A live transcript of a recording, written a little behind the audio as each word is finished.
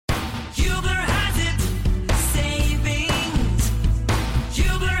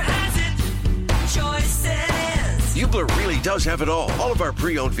does have it all. All of our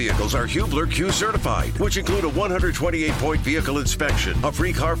pre-owned vehicles are Hubler Q certified, which include a 128-point vehicle inspection, a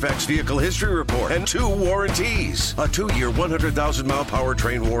free Carfax vehicle history report, and 2 warranties. A 2-year, 100,000-mile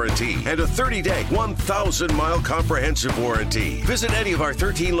powertrain warranty, and a 30-day, 1,000-mile comprehensive warranty. Visit any of our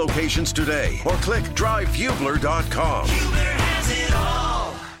 13 locations today, or click drivehubler.com. Hubler has it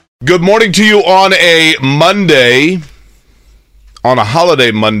all. Good morning to you on a Monday, on a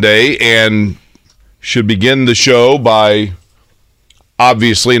holiday Monday, and should begin the show by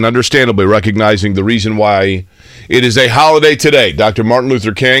obviously and understandably recognizing the reason why it is a holiday today, Dr. Martin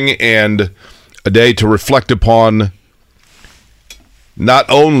Luther King, and a day to reflect upon not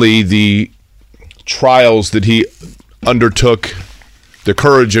only the trials that he undertook, the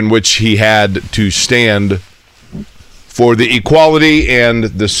courage in which he had to stand for the equality and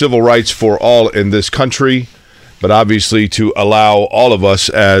the civil rights for all in this country, but obviously to allow all of us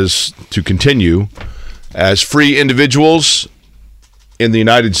to continue as free individuals in the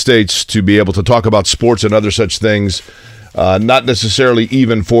United States to be able to talk about sports and other such things, not necessarily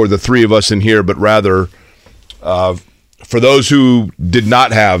even for the three of us in here, but rather for those who did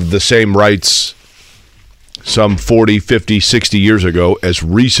not have the same rights some 40, 50, 60 years ago, as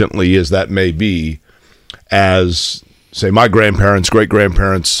recently as that may be, as, say, my grandparents,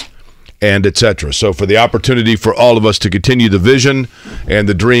 great-grandparents, and etc. So for the opportunity for all of us to continue the vision and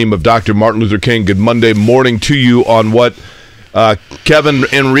the dream of Dr. Martin Luther King, good Monday morning to you on what, Kevin,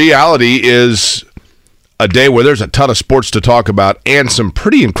 in reality is a day where there's a ton of sports to talk about and some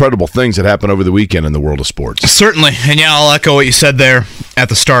pretty incredible things that happened over the weekend in the world of sports. Certainly, and yeah, I'll echo what you said there at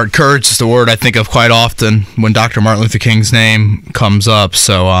the start. Courage is the word I think of quite often when Dr. Martin Luther King's name comes up,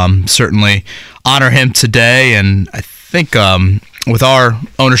 so certainly honor him today, and I think with our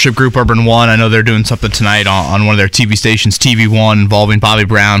ownership group, Urban One, I know they're doing something tonight on one of their TV stations, TV One, involving Bobby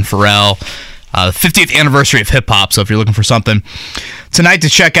Brown, Pharrell, the 50th anniversary of hip-hop, so if you're looking for something tonight to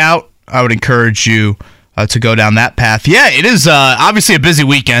check out, I would encourage you to go down that path. Yeah, it is obviously a busy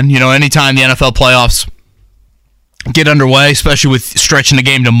weekend. You know, anytime the NFL playoffs get underway, especially with stretching the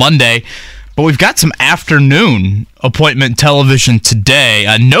game to Monday, but we've got some afternoon appointment television today.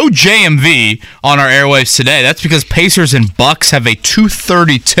 No JMV on our airwaves today. That's because Pacers and Bucks have a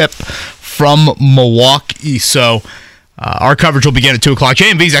 2:30 tip from Milwaukee. So our coverage will begin at 2 o'clock.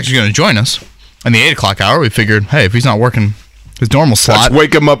 JMV is actually going to join us in the 8 o'clock hour. We figured, hey, if he's not working his normal slot, let's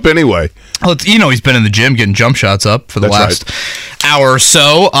wake him up anyway. Well, he's been in the gym getting jump shots up for the last hour or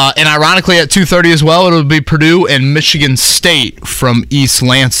so. And ironically, at 2:30 as well, it'll be Purdue and Michigan State from East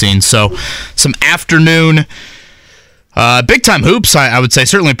Lansing. So some afternoon big-time hoops, I would say.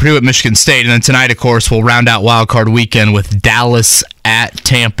 Certainly Purdue at Michigan State. And then tonight, of course, we'll round out Wild Card Weekend with Dallas at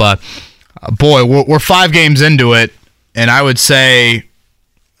Tampa. Boy, we're 5 games into it, and I would say,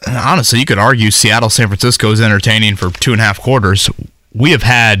 honestly, you could argue Seattle-San Francisco is entertaining for 2.5 quarters. We have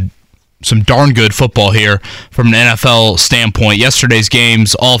had some darn good football here from an NFL standpoint. Yesterday's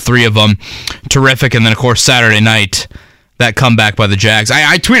games, all 3 of them, terrific. And then, of course, Saturday night, that comeback by the Jags.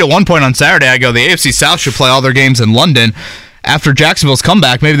 I tweeted at one point on Saturday, I go, the AFC South should play all their games in London. After Jacksonville's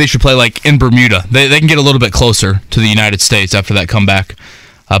comeback, maybe they should play like in Bermuda. They can get a little bit closer to the United States after that comeback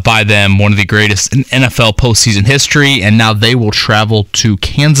by them, one of the greatest in NFL postseason history, and now they will travel to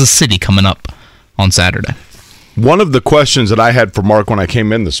Kansas City coming up on Saturday. One of the questions that I had for Mark when I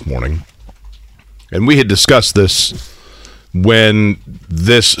came in this morning, and we had discussed this when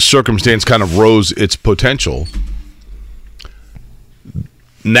this circumstance kind of rose its potential.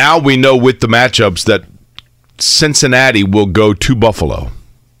 Now we know with the matchups that Cincinnati will go to Buffalo.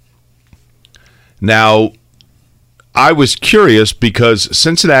 Now, I was curious because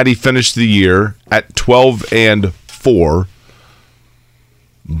Cincinnati finished the year at 12-4,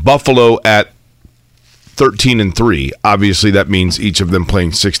 Buffalo at 13-3. Obviously, that means each of them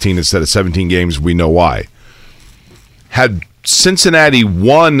playing 16 instead of 17 games. We know why. Had Cincinnati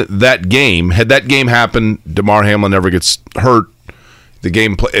won that game, had that game happened, DeMar Hamlin never gets hurt.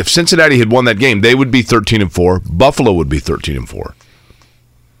 If Cincinnati had won that game, they would be 13-4. Buffalo would be 13-4.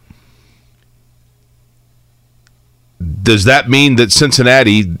 Does that mean that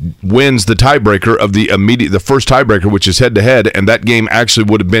Cincinnati wins the tiebreaker of the first tiebreaker, which is head-to-head, and that game actually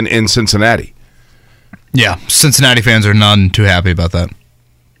would have been in Cincinnati? Yeah, Cincinnati fans are none too happy about that.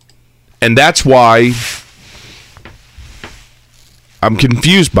 And that's why I'm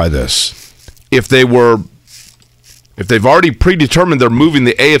confused by this. If they've already predetermined they're moving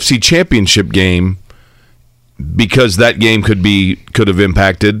the AFC Championship game because that game could have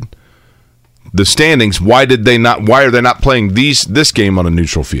impacted the standings, why are they not playing this game on a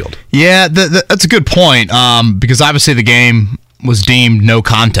neutral field? Yeah, that's a good point, because obviously the game was deemed no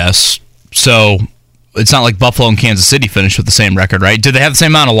contest. So it's not like Buffalo and Kansas City finished with the same record, right? Did they have the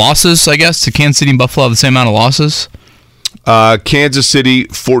same amount of losses, I guess? Did Kansas City and Buffalo have the same amount of losses? Kansas City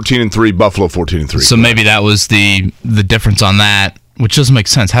 14-3, Buffalo 14-3. So maybe that was the difference on that, which doesn't make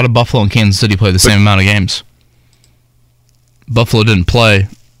sense. How did Buffalo and Kansas City play the same amount of games? Buffalo didn't play.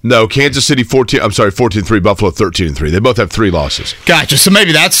 No, Kansas City 14-3, Buffalo 13-3. They both have 3 losses. Gotcha. So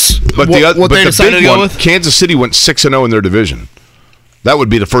maybe that's what they decided to go with. Kansas City went 6-0 in their division. That would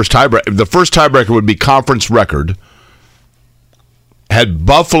be the first tiebreaker. The first tiebreaker would be conference record. Had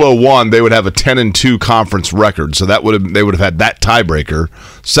Buffalo won, they would have a 10-2 conference record. So they would have had that tiebreaker.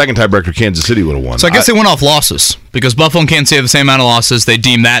 Second tiebreaker, Kansas City would have won. So I guess they went off losses because Buffalo and Kansas City have the same amount of losses. They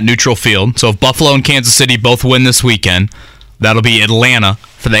deem that neutral field. So if Buffalo and Kansas City both win this weekend, that'll be Atlanta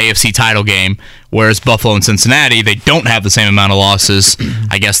for the AFC title game. Whereas Buffalo and Cincinnati, they don't have the same amount of losses.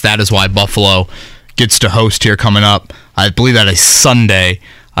 I guess that is why Buffalo gets to host here coming up. I believe that is Sunday.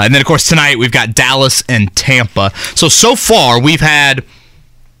 And then, of course, tonight we've got Dallas and Tampa. So far, we've had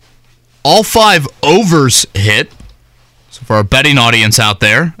all 5 overs hit. So for our betting audience out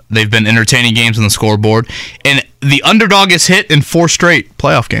there, they've been entertaining games on the scoreboard. And the underdog is hit in 4 straight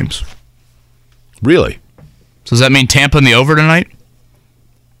playoff games. Really? So does that mean Tampa in the over tonight?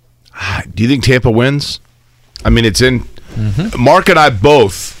 Do you think Tampa wins? I mean, it's in. Mm-hmm. Mark and I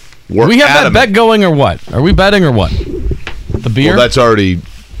both were. We have that bet going or what? Are we betting or what? The beer? Well, that's already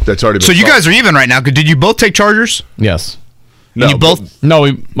been so you guys are even right now. Did you both take Chargers? Yes. No, and you both. No,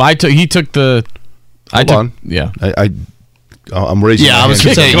 he took the. Hold on. Yeah. I'm raising. Yeah, I was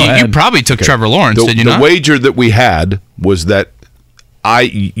going to say you probably took Trevor Lawrence. Did you not? The wager that we had was that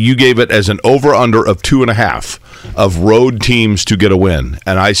you gave it as an over/under of 2.5 of road teams to get a win,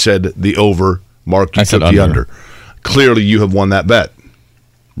 and I said the over. Mark, you took the under. Clearly, you have won that bet,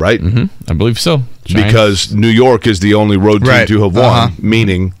 right? Mm-hmm. I believe so. Because New York is the only road team to have won,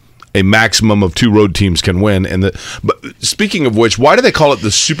 meaning a maximum of 2 road teams can win. But speaking of which, why do they call it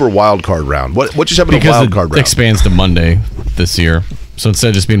the Super Wild Card Round? What just happened to Wild Card Round? It expands to Monday this year. So instead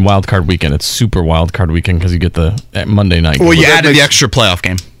of just being Wild Card Weekend, it's Super Wild Card Weekend because you get the Monday night game. Well, you added the extra playoff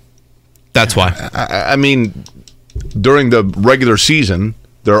game. That's why. I mean, during the regular season,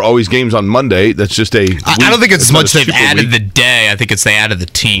 there are always games on Monday. That's just a week. I don't think it's much they've added the day. I think it's they added the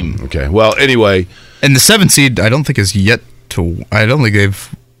team. Okay. Well, anyway. And the 7th seed, I don't think is yet to. I think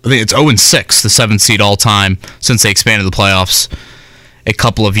it's 0-6, the 7th seed all time since they expanded the playoffs a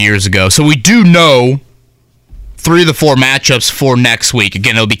couple of years ago. So we do know 3 of the 4 matchups for next week.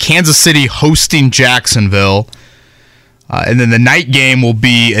 Again, it'll be Kansas City hosting Jacksonville. And then the night game will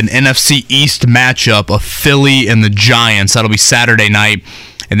be an NFC East matchup of Philly and the Giants. That'll be Saturday night.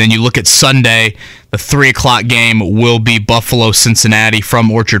 And then you look at Sunday, the 3 o'clock game will be Buffalo-Cincinnati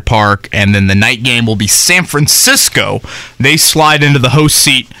from Orchard Park. And then the night game will be San Francisco. They slide into the host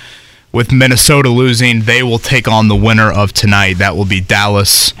seat with Minnesota losing. They will take on the winner of tonight. That will be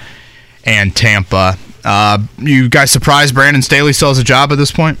Dallas and Tampa. You guys surprised Brandon Staley still has a job at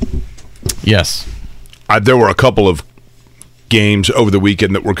this point? Yes. There were a couple of games over the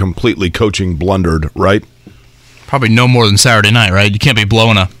weekend that were completely coaching blundered, right? Probably no more than Saturday night, right? You can't be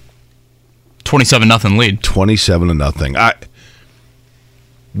blowing a 27-0 lead. 27-0.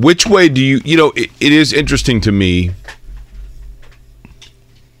 Which way do you it is interesting to me.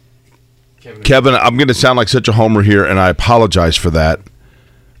 Kevin, I'm going to sound like such a homer here, and I apologize for that.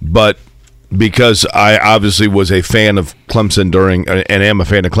 But because I obviously was a fan of Clemson and am a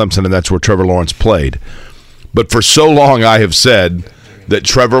fan of Clemson, and that's where Trevor Lawrence played. But for so long, I have said that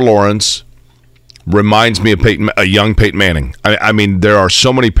Trevor Lawrence reminds me of a young Peyton Manning. I mean, there are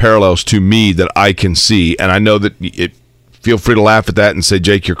so many parallels to me that I can see, and I know that feel free to laugh at that and say,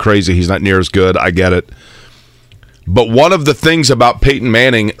 Jake, you're crazy. He's not near as good. I get it. But one of the things about Peyton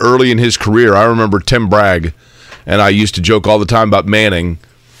Manning early in his career, I remember Tim Bragg, and I used to joke all the time about Manning,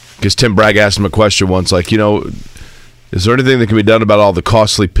 because Tim Bragg asked him a question once, like, is there anything that can be done about all the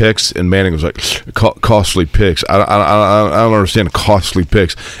costly picks? And Manning was like, costly picks? I don't understand costly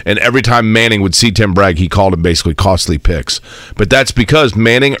picks. And every time Manning would see Tim Bragg, he called him basically costly picks. But that's because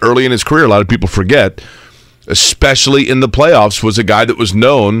Manning, early in his career, a lot of people forget, especially in the playoffs, was a guy that was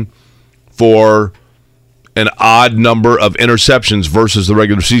known for an odd number of interceptions versus the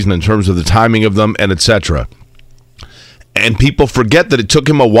regular season in terms of the timing of them and et cetera. And people forget that it took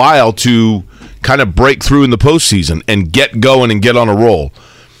him a while to kind of break through in the postseason and get going and get on a roll.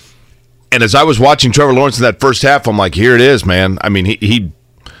 And as I was watching Trevor Lawrence in that first half, I'm like, here it is, man. I mean, he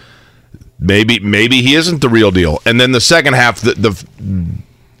maybe he isn't the real deal. And then the second half,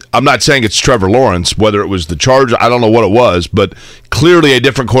 I'm not saying it's Trevor Lawrence, whether it was the Chargers, I don't know what it was, but clearly a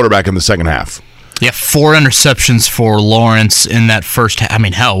different quarterback in the second half. Yeah, 4 interceptions for Lawrence in that first. I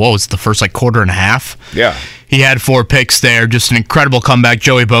mean, hell, what was it, the first quarter and a half? Yeah. He had 4 picks there. Just an incredible comeback.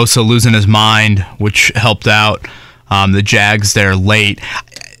 Joey Bosa losing his mind, which helped out the Jags there late.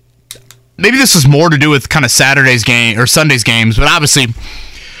 Maybe this is more to do with kind of Saturday's game or Sunday's games, but obviously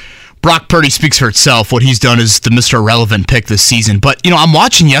Brock Purdy speaks for itself. What he's done is the Mr. Irrelevant pick this season. But, I'm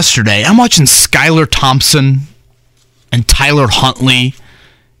watching Skylar Thompson and Tyler Huntley.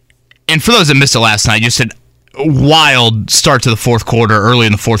 And for those that missed it last night, just a wild start to the fourth quarter, early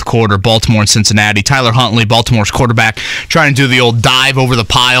in the fourth quarter, Baltimore and Cincinnati. Tyler Huntley, Baltimore's quarterback, trying to do the old dive over the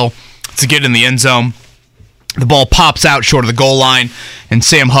pile to get in the end zone. The ball pops out short of the goal line, and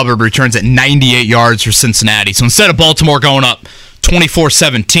Sam Hubbard returns at 98 yards for Cincinnati. So instead of Baltimore going up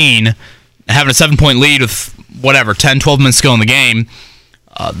 24-17, having a 7-point lead with 10, 12 minutes to go in the game,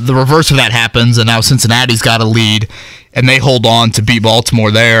 the reverse of that happens, and now Cincinnati's got a lead, and they hold on to beat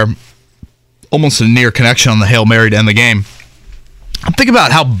Baltimore there. Almost a near connection on the Hail Mary to end the game. I'm thinking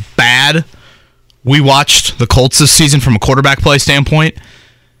about how bad we watched the Colts this season from a quarterback play standpoint,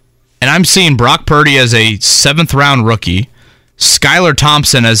 and I'm seeing Brock Purdy as a 7th-round rookie, Skylar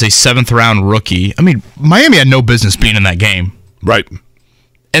Thompson as a 7th-round rookie. I mean, Miami had no business being in that game. Right.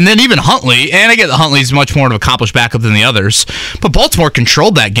 And then even Huntley, and I get that Huntley's much more of an accomplished backup than the others, but Baltimore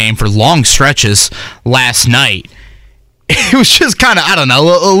controlled that game for long stretches last night. It was just kind of, I don't know,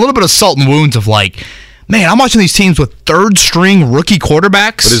 a little bit of salt and wounds of man, I'm watching these teams with third-string rookie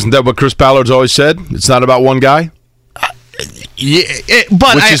quarterbacks. But isn't that what Chris Ballard's always said? It's not about one guy?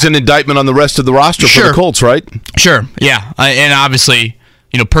 Which is an indictment on the rest of the roster for the Colts, right? Sure, yeah. And obviously,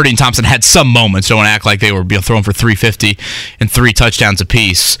 Purdy and Thompson had some moments. Don't want to act like they were throwing for 350 and 3 touchdowns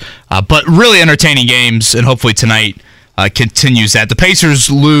apiece. But really entertaining games, and hopefully tonight continues that. The Pacers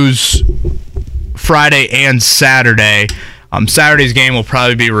lose Friday and Saturday. Saturday's game will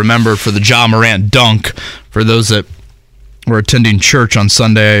probably be remembered for the Ja Morant dunk. For those that were attending church on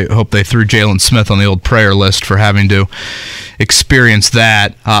Sunday, I hope they threw Jalen Smith on the old prayer list for having to experience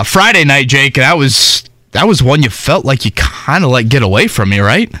that. Friday night, Jake, that was one you felt like you kind of get away from me,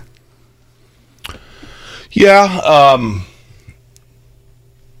 right? Yeah.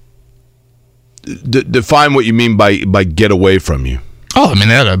 Define what you mean by get away from you. Oh, I mean,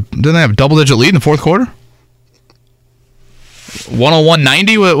 didn't they have a double-digit lead in the fourth quarter?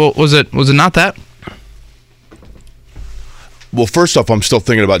 101-90? Was it not that? Well, first off, I'm still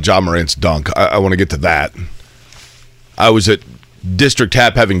thinking about Ja Morant's dunk. I want to get to that. I was at District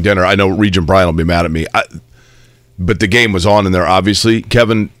Tap having dinner. I know Regent Brian will be mad at me. But the game was on in there, obviously.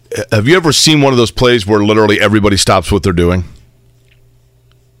 Kevin, have you ever seen one of those plays where literally everybody stops what they're doing?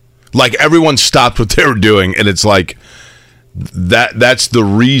 Everyone stopped what they were doing, and it's that's the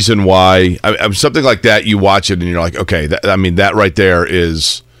reason why. Something like that, you watch it, and you're like, okay, that right there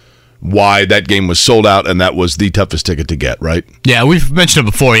is why that game was sold out, and that was the toughest ticket to get, right? Yeah, we've mentioned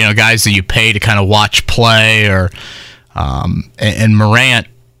it before, guys that you pay to kind of watch play, or and Morant,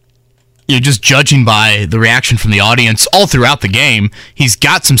 just judging by the reaction from the audience all throughout the game, he's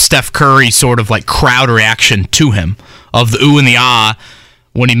got some Steph Curry sort of crowd reaction to him, of the ooh and the ah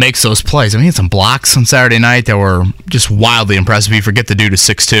when he makes those plays. I mean, he had some blocks on Saturday night that were just wildly impressive. You forget the dude is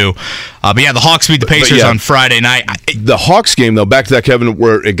 6'2". But yeah, the Hawks beat the Pacers on Friday night. The Hawks game, though, back to that, Kevin,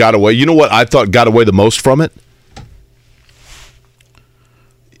 where it got away. You know what I thought got away the most from it?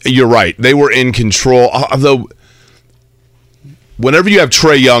 You're right. They were in control. Although, whenever you have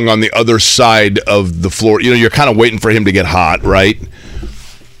Trae Young on the other side of the floor, you're kind of waiting for him to get hot, right?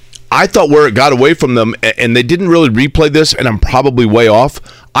 I thought where it got away from them, and they didn't really replay this, and I'm probably way off,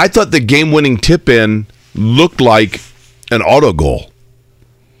 I thought the game-winning tip-in looked like an auto goal.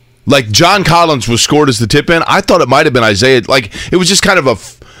 John Collins was scored as the tip-in. I thought it might have been Isaiah. It was just kind of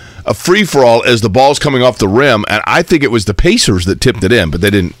a free-for-all as the ball's coming off the rim, and I think it was the Pacers that tipped it in, but they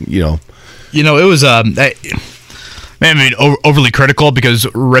didn't, it was... overly critical because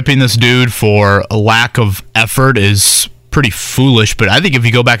ripping this dude for a lack of effort is pretty foolish, but I think if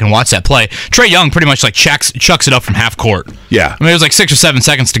you go back and watch that play, Trae Young pretty much chucks it up from half court. Yeah. I mean, it was 6 or 7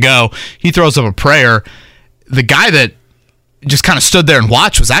 seconds to go. He throws up a prayer. The guy that just kind of stood there and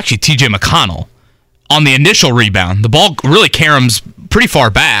watched was actually TJ McConnell on the initial rebound. The ball really caroms pretty far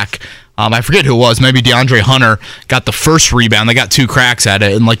back. I forget who it was. Maybe DeAndre Hunter got the first rebound. They got 2 cracks at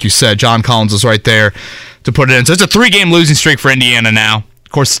it, and like you said, John Collins was right there to put it in. So it's a 3-game losing streak for Indiana now.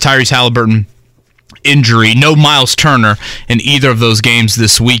 Of course, the Tyrese Halliburton injury. No Miles Turner in either of those games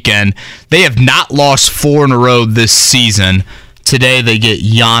this weekend. They have not lost 4 in a row this season. Today they get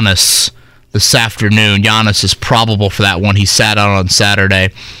Giannis this afternoon. Giannis is probable for that one. He sat out on Saturday.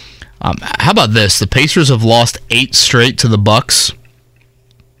 How about this? The Pacers have lost 8 straight to the Bucks.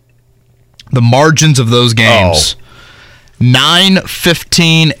 The margins of those games.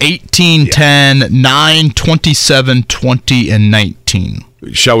 9-15, 18-10, 9-27, 20, and 19.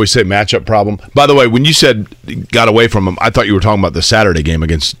 Shall we say matchup problem? By the way, when you said got away from them, I thought you were talking about the Saturday game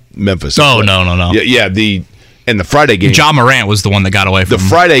against Memphis. Oh, no. Yeah, and the Friday game. John Morant was the one that got away from the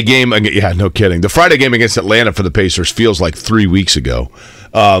Friday game. Yeah, no kidding. The Friday game against Atlanta for the Pacers feels like 3 weeks ago.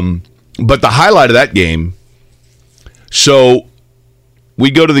 But the highlight of that game, so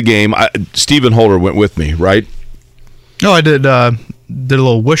we go to the game. Stephen Holder went with me, right? No, I did a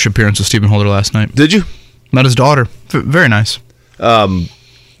little Wish appearance with Stephen Holder last night. Did you? Met his daughter. Very nice.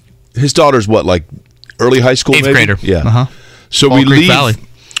 His daughter's what, like early high school? 8th grader. Yeah. Uh-huh. So Ball we Creek leave. Valley.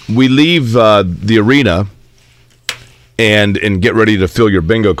 We leave the arena and get ready to fill your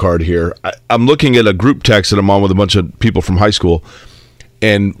bingo card here. I'm looking at a group text that I'm on with a bunch of people from high school,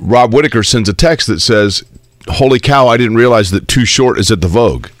 and Rob Whitaker sends a text that says, "Holy cow! I didn't realize that Too Short is at the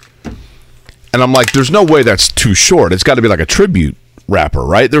Vogue." And I'm like, there's no way that's Too Short. It's got to be like a tribute rapper,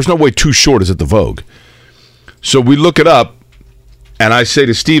 right? There's no way Too Short is at the Vogue. So we look it up, and I say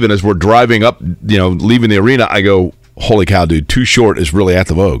to Steven as we're driving up, leaving the arena, I go, holy cow, dude, Too Short is really at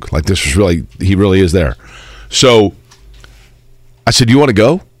the Vogue. Like, this is really, he really is there. So I said, you want to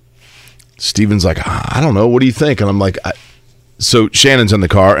go? Steven's like, I don't know. What do you think? And I'm like, so Shannon's in the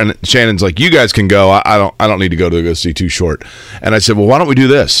car, and Shannon's like, you guys can go. I don't need to go see Too Short. And I said, well, why don't we do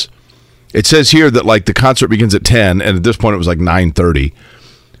this? It says here that, like, the concert begins at 10, and at this point it was like 9:30. I'm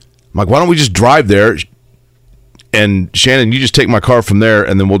like, why don't we just drive there? And Shannon, you just take my car from there,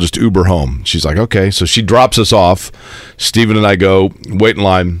 and then we'll just Uber home. She's like, okay. So she drops us off. Steven and I go, wait in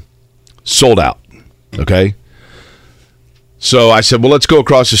line, sold out. Okay. So I said, well, let's go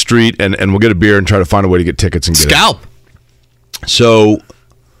across the street, and we'll get a beer and try to find a way to get tickets and get Scalp. it. So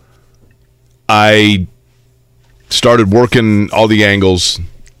I started working all the angles,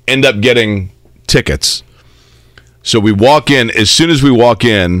 end up getting tickets. So we walk in. As soon as we walk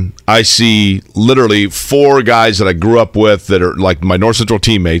in, I see literally 4 guys that I grew up with that are like my North Central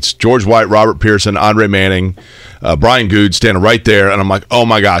teammates: George White, Robert Pearson, Andre Manning, Brian Good standing right there. And I'm like, oh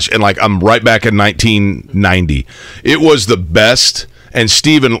my gosh. And like, I'm right back in 1990. It was the best. And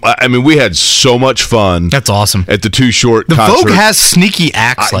Steven, I mean, we had so much fun. That's awesome. At the Too Short the concert. Vogue has sneaky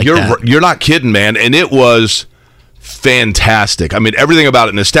acts like that. You're not kidding, man. And it was fantastic. I mean, everything about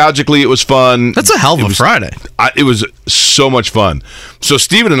it. Nostalgically, it was fun. That's a hell of a Friday. It was so much fun. So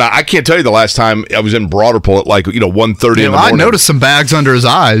Steven and I can't tell you the last time I was in Broderpool at 1:30 in the morning. I noticed some bags under his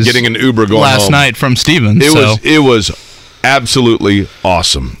eyes. Getting an Uber going last home. night from Steven. It was absolutely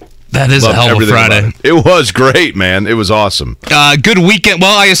awesome. That is a hell of a Friday. It was great, man. It was awesome. Good weekend.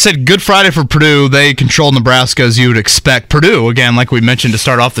 Well, like I said, good Friday for Purdue. They control Nebraska as you would expect. Purdue, again, like we mentioned to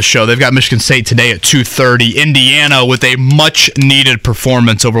start off the show, they've got Michigan State today at 2:30. Indiana with a much-needed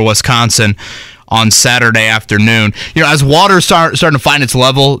performance over Wisconsin on Saturday afternoon. As Water's starting to find its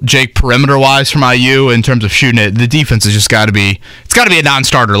level, Jake, perimeter-wise from IU in terms of shooting it, the defense has just got to be a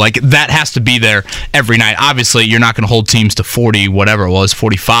non-starter. Like, that has to be there every night. Obviously, you're not going to hold teams to 40, whatever it was,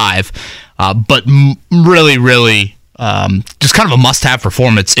 45. But really, really just kind of a must-have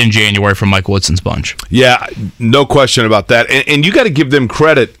performance in January from Mike Woodson's bunch. Yeah, no question about that. And you got to give them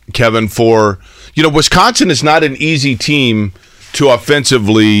credit, Kevin, for, Wisconsin is not an easy team to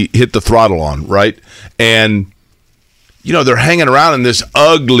offensively hit the throttle on, right? And, they're hanging around in this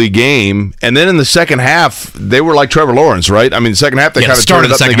ugly game. And then in the second half, they were like Trevor Lawrence, right? I mean, the second half, they kind of turned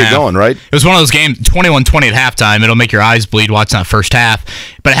it up and they get going, right? It was one of those games, 21-20 at halftime. It'll make your eyes bleed watching that first half.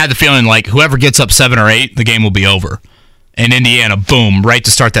 But I had the feeling like whoever gets up 7 or 8, the game will be over. And Indiana, boom, right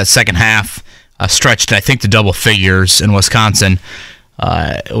to start that second half, stretched, I think, to double figures in Wisconsin.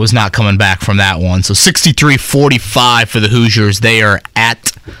 It was not coming back from that one. So 63-45 for the Hoosiers. They are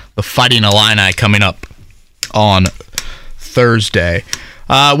at the Fighting Illini coming up on Thursday.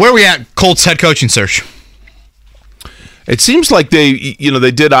 Where are we at Colts head coaching search? It seems like they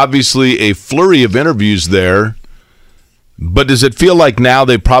did obviously a flurry of interviews there, but does it feel like now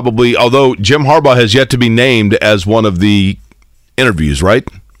they probably, although Jim Harbaugh has yet to be named as one of the interviews, right?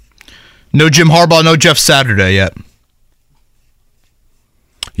 No Jim Harbaugh, no Jeff Saturday yet.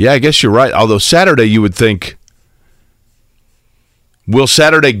 Yeah, I guess you're right. Although Saturday, you would think, will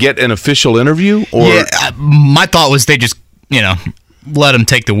Saturday get an official interview? Or my thought was they just, let him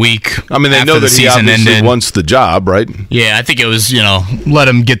take the week. I mean, they know that he obviously wants the job, right? Yeah, I think it was, let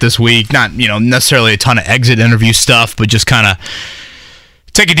him get this week. Not, necessarily a ton of exit interview stuff, but just kind of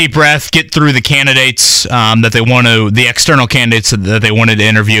take a deep breath, get through the candidates the external candidates that they wanted to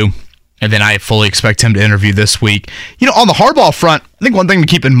interview. And then I fully expect him to interview this week. On the Harbaugh front, I think one thing to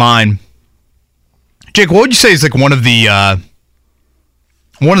keep in mind, Jake, what would you say is like one of the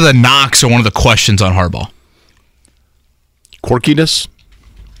one of the knocks or one of the questions on Harbaugh? Quirkiness?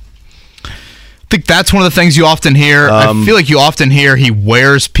 I think that's one of the things you often hear. I feel like you often hear he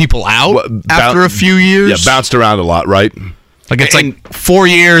wears people out after a few years. Yeah, bounced around a lot, right? Like it's like 4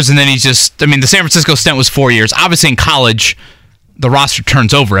 years, and then he's just... I mean, the San Francisco stint was 4 years. Obviously, in college, the roster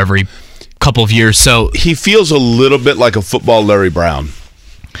turns over every couple of years, so... He feels a little bit like a football Larry Brown.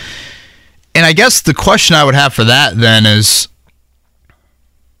 And I guess the question I would have for that, then, is...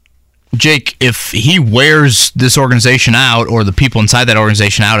 Jake, if he wears this organization out, or the people inside that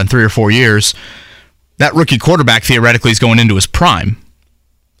organization out in 3 or 4 years, that rookie quarterback theoretically is going into his prime.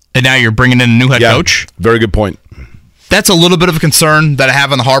 And now you're bringing in a new head coach? Very good point. That's a little bit of a concern that I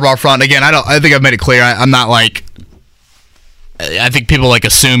have on the Harbaugh front. Again, I think I've made it clear. I'm not like... I think people like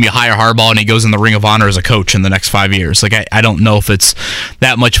assume you hire Harbaugh and he goes in the Ring of Honor as a coach in the next 5 years. Like I don't know if it's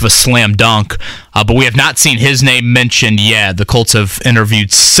that much of a slam dunk, but we have not seen his name mentioned yet. The Colts have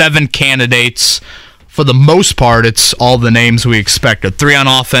interviewed 7 candidates. For the most part, it's all the names we expected. 3 on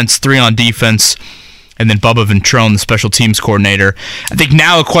offense, 3 on defense, and then Bubba Ventrone, the special teams coordinator. I think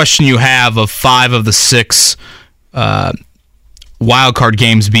now a question you have of 5 of the 6 wild card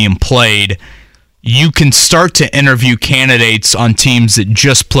games being played, you can start to interview candidates on teams that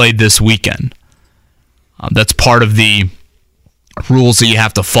just played this weekend. That's part of the rules that you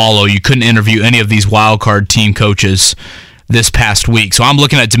have to follow. You couldn't interview any of these wild card team coaches this past week. So I'm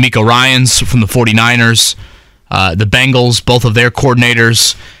looking at D'Amico Ryans from the 49ers, the Bengals, both of their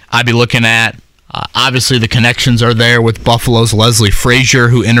coordinators. I'd be looking at, obviously the connections are there with Buffalo's Leslie Frazier,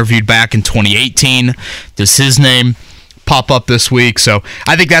 who interviewed back in 2018. Does his name pop up this week? So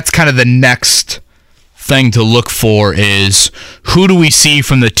I think that's kind of the next thing to look for, is who do we see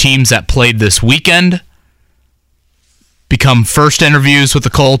from the teams that played this weekend become first interviews with the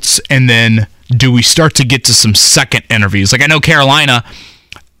Colts, and then do we start to get to some second interviews? Like I know Carolina,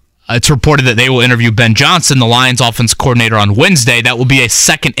 it's reported that they will interview Ben Johnson, the Lions offense coordinator, on Wednesday. That will be a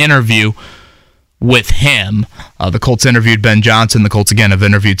second interview with him. The Colts interviewed Ben Johnson. The Colts, again, have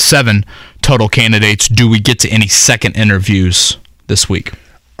interviewed 7 total candidates. Do we get to any second interviews this week?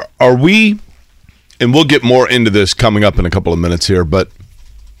 Are we, and we'll get more into this coming up in a couple of minutes here, but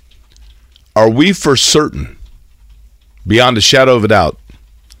are we for certain, beyond a shadow of a doubt,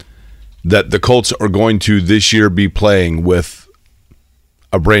 that the Colts are going to this year be playing with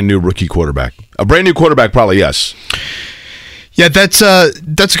a brand new rookie quarterback? A brand new quarterback, probably, yes. Yeah, that's a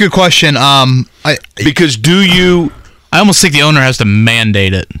good question. Because I almost think the owner has to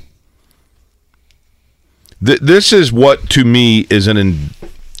mandate it. This is what, to me, is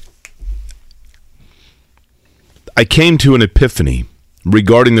I came to an epiphany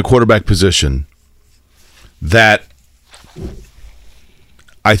regarding the quarterback position that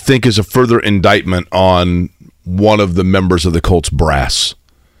I think is a further indictment on one of the members of the Colts brass,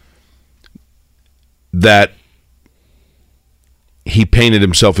 that he painted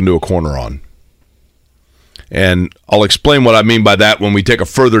himself into a corner on. And I'll explain what I mean by that when we take a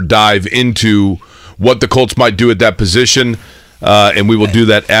further dive into what the Colts might do at that position, and we will do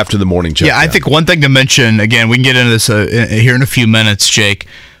that after the morning check. Yeah, I think one thing to mention, again, we can get into this here in a few minutes, Jake,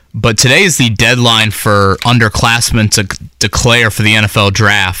 but today is the deadline for underclassmen to declare for the NFL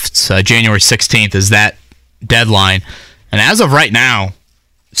draft. January 16th is that deadline. And as of right now,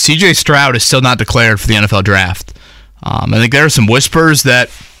 C.J. Stroud is still not declared for the NFL draft. I think there are some whispers that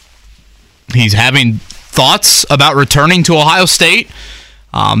he's having thoughts about returning to Ohio State.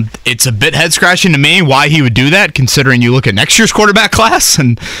 It's a bit head-scratching to me why he would do that, considering you look at next year's quarterback class,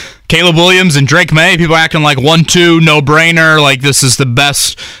 and Caleb Williams and Drake May, people are acting like 1-2, no-brainer, like this is the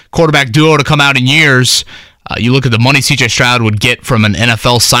best quarterback duo to come out in years. You look at the money C.J. Stroud would get from an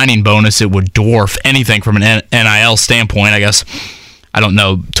NFL signing bonus, it would dwarf anything from an NIL standpoint. I guess I don't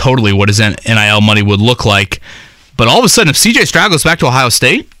know totally what his NIL money would look like. But all of a sudden, if C.J. Stroud goes back to Ohio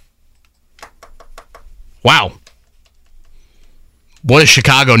State, wow. What does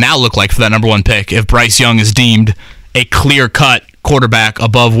Chicago now look like for that number 1 pick if Bryce Young is deemed a clear-cut quarterback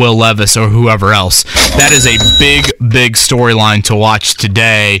above Will Levis or whoever else? That is a big, big storyline to watch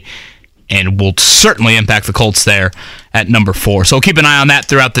today, and will certainly impact the Colts there at number 4. So keep an eye on that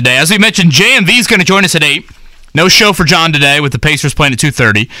throughout the day. As we mentioned, JMV is going to join us at 8. No show for John today with the Pacers playing at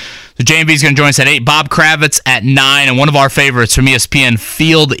 2:30. So JMV is going to join us at 8. Bob Kravitz at 9. And one of our favorites from ESPN,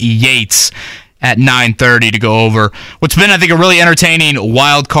 Field Yates, at 9:30 to go over what's been, I think, a really entertaining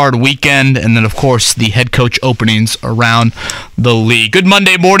wild card weekend. And then, of course, the head coach openings around the league. Good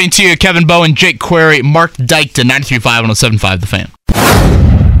Monday morning to you, Kevin Bowen, Jake Query, Mark Dykton, 93.5 107.5 The Fan.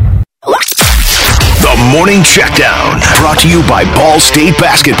 The The Morning Checkdown, brought to you by Ball State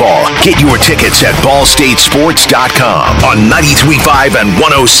Basketball. Get your tickets at ballstatesports.com on 93.5 and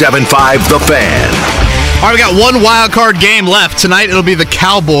 107.5 The Fan. All right, we got one wild card game left. Tonight it'll be the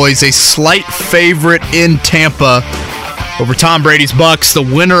Cowboys, a slight favorite in Tampa over Tom Brady's Bucs. The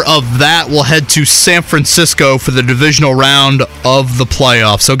winner of that will head to San Francisco for the divisional round of the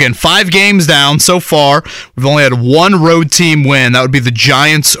playoffs. So again, 5 games down so far. We've only had one road team win. That would be the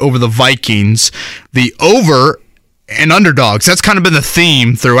Giants over the Vikings. The over and underdogs. That's kind of been the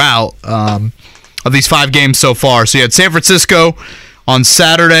theme throughout of these 5 games so far. So you had San Francisco on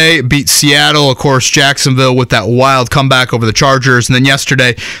Saturday, beat Seattle, of course, Jacksonville with that wild comeback over the Chargers. And then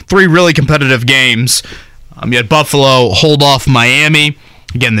yesterday, 3 really competitive games. You had Buffalo hold off Miami.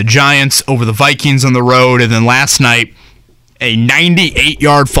 Again, the Giants over the Vikings on the road. And then last night, a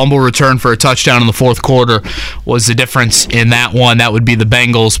 98-yard fumble return for a touchdown in the fourth quarter was the difference in that one. That would be the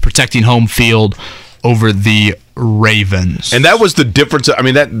Bengals protecting home field over the Ravens. And that was the difference. I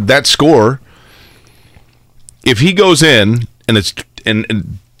mean, that score, if he goes in and it's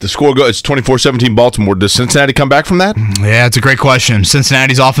and the score goes, it's 24-17 Baltimore. Does Cincinnati come back from that? Yeah, it's a great question.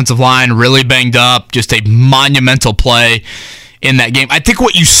 Cincinnati's offensive line really banged up. Just a monumental play in that game. I think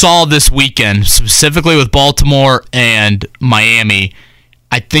what you saw this weekend, specifically with Baltimore and Miami,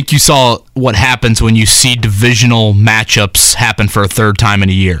 I think you saw what happens when you see divisional matchups happen for a third time in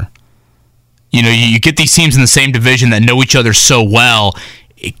a year. You know, you get these teams in the same division that know each other so well,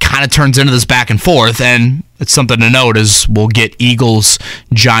 it kind of turns into this back and forth, and it's something to note as we'll get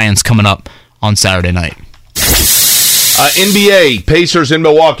Eagles-Giants coming up on Saturday night. NBA, Pacers in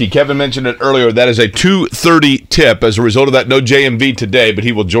Milwaukee. Kevin mentioned it earlier. That is a 2:30 tip. As a result of that, no JMV today, but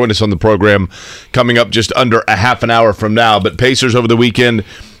he will join us on the program coming up just under a half an hour from now. But Pacers over the weekend,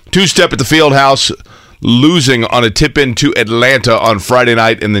 2-step at the Field House, losing on a tip-in to Atlanta on Friday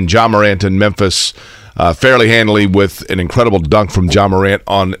night, and then Ja Morant in Memphis fairly handily with an incredible dunk from Ja Morant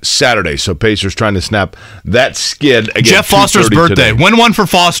on Saturday. So Pacers trying to snap that skid against Jeff Foster's birthday. Today. Win one for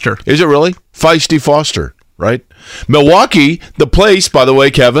Foster. Is it really? Feisty Foster, right? Milwaukee, the place, by the way,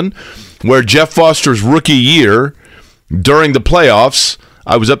 Kevin, where Jeff Foster's rookie year during the playoffs,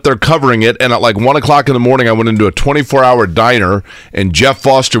 I was up there covering it, and at like 1 o'clock in the morning, I went into a 24-hour diner, and Jeff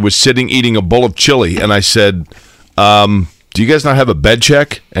Foster was sitting eating a bowl of chili, and I said, do you guys not have a bed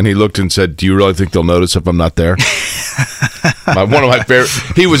check? And he looked and said, do you really think they'll notice if I'm not there? One of my favorite.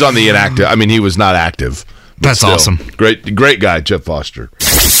 He was on the inactive. I mean, he was not active. That's still awesome. Great guy, Jeff Foster.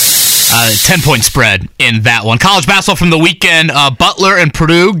 10-point spread in that one. College basketball from the weekend. Butler and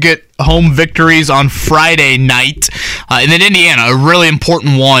Purdue get home victories on Friday night. And then Indiana, a really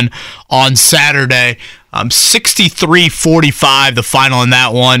important one on Saturday. 63-45, the final in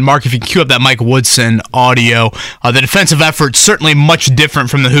that one. Mark, if you can cue up that Mike Woodson audio. The defensive effort certainly much different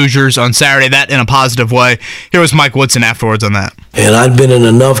from the Hoosiers on Saturday, that in a positive way. Here was Mike Woodson afterwards on that. And I'd been in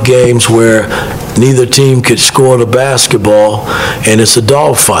enough games where neither team could score the basketball, and it's a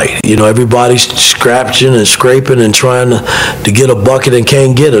dogfight. You know, everybody's scratching and scraping and trying to get a bucket and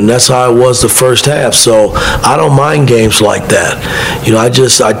can't get it, and that's how it was the first half. So I don't mind games like that. You know, I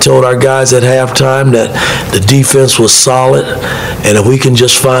told our guys at halftime that the defense was solid, and if we can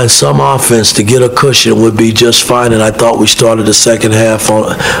just find some offense to get a cushion, would be just fine. And I thought we started the second half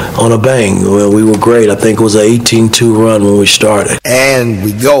on a bang. We were great. I think it was an 18-2 run when we started. And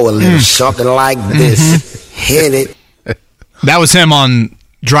we go a little something like this. Hit it. That was him on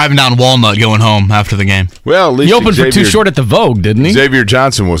driving down Walnut going home after the game. Well, at least he opened for Too Short at the Vogue, didn't he? Xavier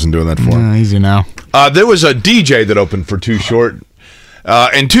Johnson wasn't doing that for him. Easy now. There was a DJ that opened for Too Short.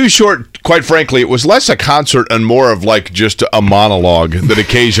 And Too Short, quite frankly, it was less a concert and more of like just a monologue that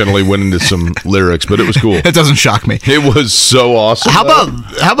occasionally went into some lyrics, but it was cool. It doesn't shock me. It was so awesome. How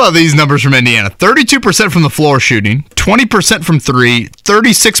about these numbers from Indiana? 32% from the floor shooting, 20% from three,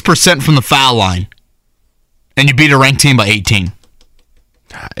 36% from the foul line. And you beat a ranked team by 18.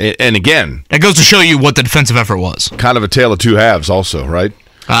 And again, that goes to show you what the defensive effort was. Kind of a tale of two halves also, right?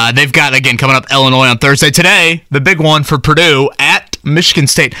 They've got, again, coming up Illinois on Thursday. Today, the big one for Purdue at Michigan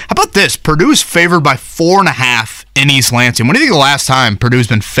State. How about this? Purdue is favored by 4.5 in East Lansing. When do you think the last time Purdue's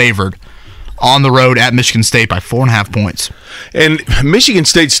been favored on the road at Michigan State by 4.5 points? And Michigan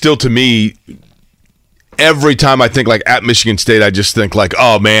State still, to me, every time I think like at Michigan State, I just think like,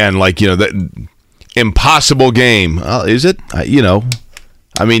 oh man, like, you know, that impossible game. Is it? You know,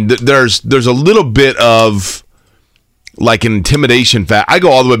 I mean, there's a little bit of like an intimidation fact. I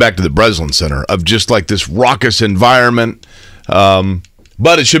go all the way back to the Breslin Center of just like this raucous environment.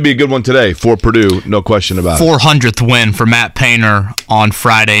 But it should be a good one today for Purdue, no question about it. 400th win for Matt Painter on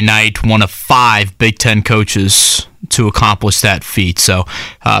Friday night, one of 5 Big Ten coaches to accomplish that feat. So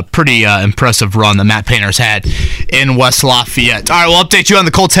pretty impressive run that Matt Painter's had in West Lafayette. All right, we'll update you on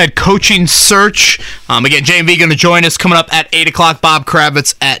the Colts head coaching search. Again, JMV going to join us coming up at 8 o'clock. Bob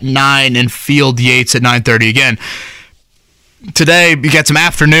Kravitz at 9 and Field Yates at 9:30. Again, today, you got some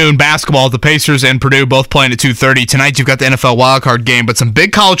afternoon basketball. The Pacers and Purdue both playing at 2:30. Tonight, you've got the NFL wildcard game, but some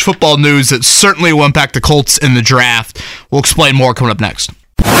big college football news that certainly will impact the Colts in the draft. We'll explain more coming up next.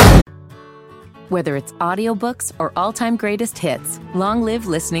 Whether it's audiobooks or all-time greatest hits, long live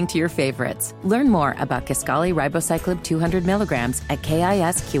listening to your favorites. Learn more about Kisqali Ribociclib 200 milligrams at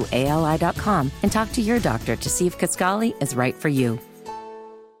KISQALI.com and talk to your doctor to see if Kisqali is right for you.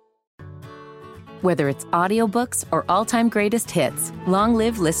 Whether it's audiobooks or all-time greatest hits, long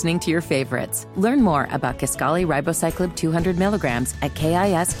live listening to your favorites. Learn more about Kisqali Ribociclib 200 milligrams at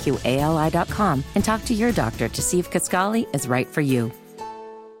KISQALI.com and talk to your doctor to see if Kisqali is right for you.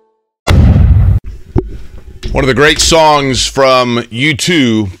 One of the great songs from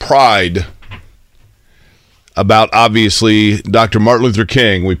U2, Pride, about obviously Dr. Martin Luther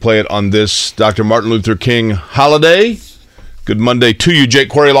King. We play it on this Dr. Martin Luther King holiday. Good Monday to you. Jake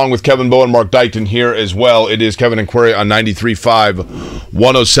Query along with Kevin Bowe and Mark Dykton here as well. It is Kevin and Query on 93.5,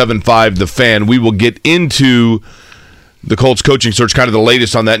 107.5 The Fan. We will get into the Colts coaching search, kind of the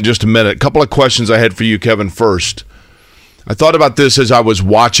latest on that in just a minute. A couple of questions I had for you, Kevin, first. I thought about this as I was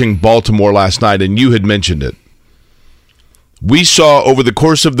watching Baltimore last night, and you had mentioned it. We saw over the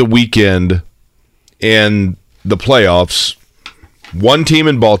course of the weekend in the playoffs, one team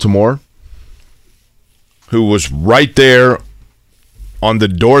in Baltimore who was right there on the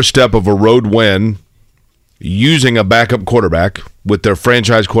doorstep of a road win using a backup quarterback with their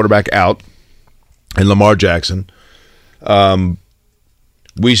franchise quarterback out and Lamar Jackson.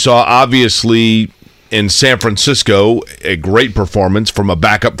 We saw, obviously, in San Francisco, a great performance from a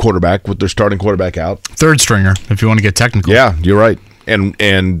backup quarterback with their starting quarterback out. Third stringer, if you want to get technical. Yeah, you're right.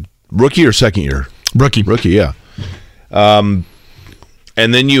 And rookie or second year? Rookie, yeah. And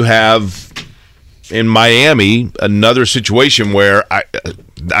then you have in Miami another situation where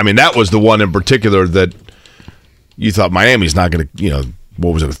I mean that was the one in particular that you thought Miami's not going to,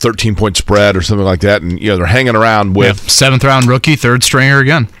 what was it, a 13-point spread or something like that, and they're hanging around with 7th round rookie, third stringer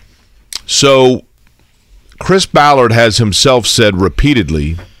again. So Chris Ballard has himself said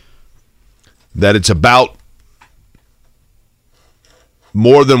repeatedly that it's about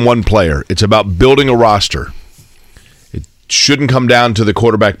more than one player. It's about building a roster. It shouldn't come down to the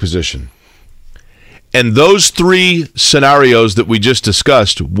quarterback position. And those three scenarios that we just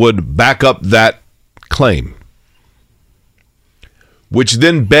discussed would back up that claim. Which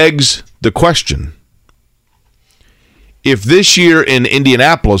then begs the question, if this year in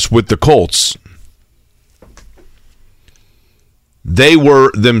Indianapolis with the Colts, they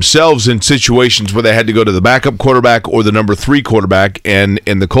were themselves in situations where they had to go to the backup quarterback or the number 3 quarterback, and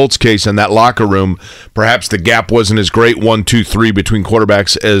in the Colts case, in that locker room, perhaps the gap wasn't as great 1, 2, 3 between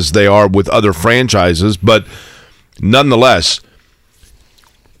quarterbacks as they are with other franchises, but nonetheless,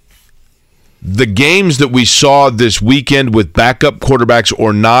 the games that we saw this weekend with backup quarterbacks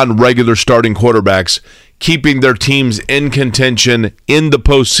or non-regular starting quarterbacks keeping their teams in contention in the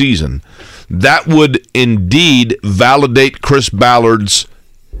postseason, that would indeed validate Chris Ballard's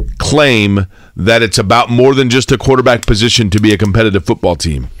claim that it's about more than just a quarterback position to be a competitive football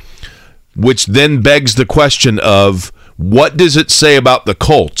team. Which then begs the question of, what does it say about the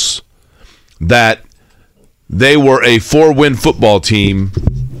Colts that they were a 4-win football team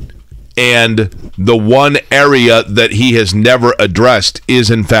and the one area that he has never addressed is,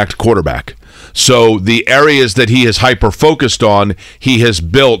 in fact, quarterback? So the areas that he has hyper-focused on, he has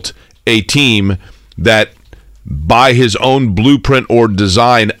built a team that, by his own blueprint or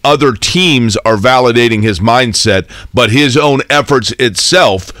design, other teams are validating his mindset, but his own efforts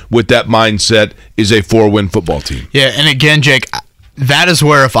itself with that mindset is a 4-win football team. Yeah, and again, Jake, that is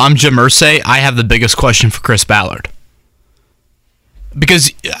where, if I'm Jim Irsay, I have the biggest question for Chris Ballard.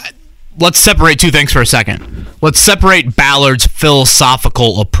 Because let's separate two things for a second. Let's separate Ballard's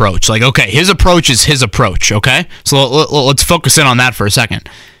philosophical approach. Like, okay, his approach is his approach, okay? So let's focus in on that for a second.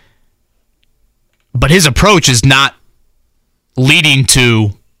 But his approach is not leading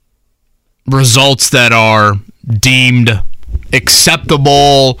to results that are deemed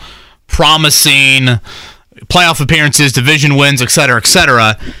acceptable, promising, playoff appearances, division wins, et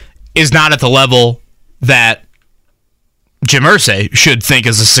cetera, is not at the level that Jim Irsay should think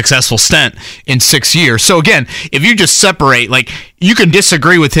is a successful stint in 6 years. So again, if you just separate, like, you can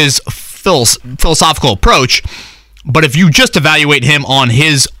disagree with his philosophical approach, but if you just evaluate him on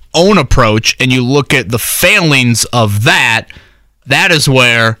his own approach and you look at the failings of that, that is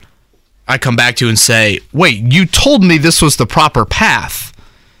where I come back to and say, wait, you told me this was the proper path.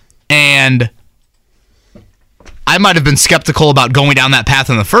 And I might have been skeptical about going down that path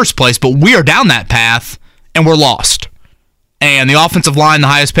in the first place, but we are down that path and we're lost. And the offensive line, the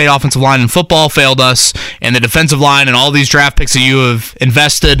highest paid offensive line in football, failed us. And the defensive line and all these draft picks that you have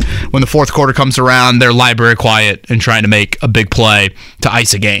invested, when the fourth quarter comes around, they're library quiet and trying to make a big play to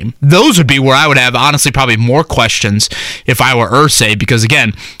ice a game. Those would be where I would have, honestly, probably more questions if I were Irsay, because,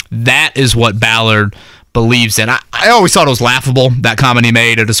 again, that is what Ballard believes in. I always thought it was laughable, that comment he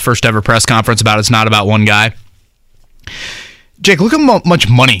made at his first ever press conference about it's not about one guy. Jake, look at how much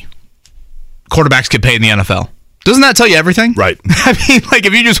money quarterbacks get paid in the NFL. Doesn't that tell you everything? Right. I mean, like,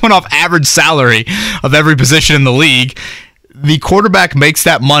 if you just went off average salary of every position in the league, the quarterback makes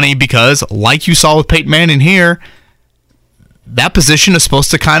that money because, like you saw with Peyton Manning here, that position is supposed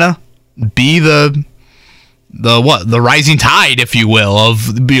to kind of be the rising tide, if you will, of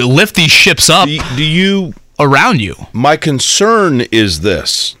lift these ships up around you. My concern is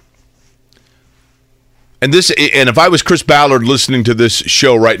this. And if I was Chris Ballard listening to this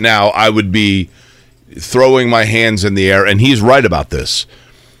show right now, I would be throwing my hands in the air, and he's right about this.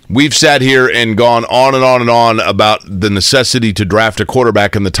 We've sat here and gone on and on and on about the necessity to draft a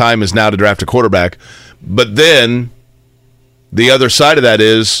quarterback, and the time is now to draft a quarterback. But then the other side of that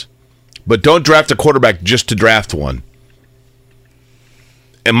is, but don't draft a quarterback just to draft one.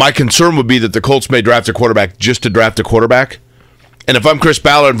 And my concern would be that the Colts may draft a quarterback just to draft a quarterback. And if I'm Chris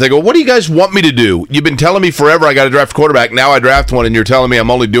Ballard, they go, what do you guys want me to do? You've been telling me forever I got to draft a quarterback. Now I draft one, and you're telling me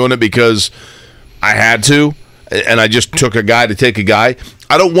I'm only doing it because I had to, and I just took a guy to take a guy.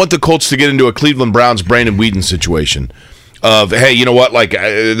 I don't want the Colts to get into a Cleveland Browns Brandon Whedon situation of, hey, you know what, like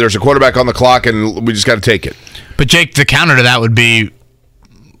there's a quarterback on the clock and we just got to take it. But Jake, the counter to that would be,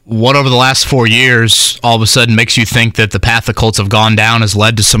 what over the last 4 years all of a sudden makes you think that the path the Colts have gone down has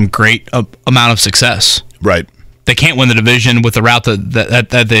led to some great amount of success? Right. They can't win the division with the route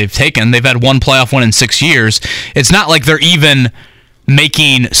that they've taken. They've had one playoff win in 6 years. It's not like they're even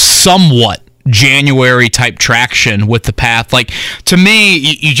making somewhat January type traction with the path. Like, to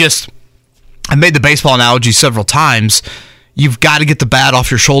me, I made the baseball analogy several times. You've got to get the bat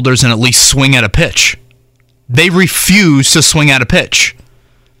off your shoulders and at least swing at a pitch. They refuse to swing at a pitch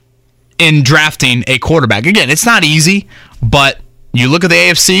in drafting a quarterback. Again, it's not easy, but you look at the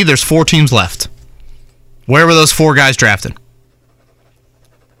AFC, there's 4 teams left. Where were those 4 guys drafted?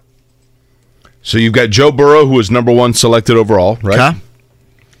 So you've got Joe Burrow, who was number 1 selected overall, right? Okay.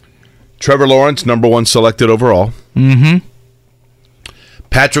 Trevor Lawrence, number 1 selected overall. Mm-hmm.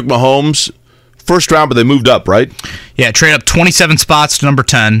 Patrick Mahomes, first round, but they moved up, right? Yeah, trade up 27 spots to number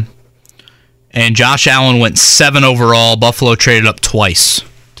 10. And Josh Allen went 7 overall. Buffalo traded up twice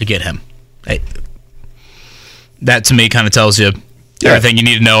to get him. That, to me, kind of tells you everything you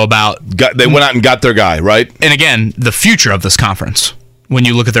need to know about. They went out and got their guy, right? And again, the future of this conference, when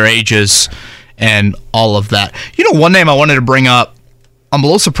you look at their ages and all of that. You know, one name I wanted to bring up, I'm a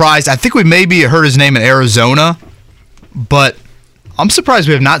little surprised. I think we maybe heard his name in Arizona, but I'm surprised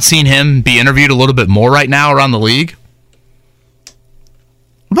we have not seen him be interviewed a little bit more right now around the league.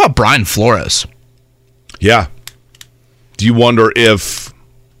 What about Brian Flores? Yeah. Do you wonder if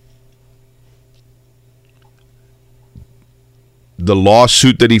the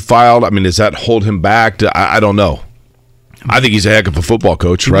lawsuit that he filed, I mean, does that hold him back? I don't know. I think he's a heck of a football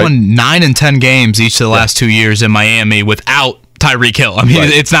coach, right? He won 9 and 10 games each of the last 2 years in Miami without Tyreek Hill. I mean,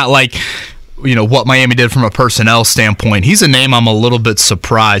 It's not like, you know, what Miami did from a personnel standpoint. He's a name I'm a little bit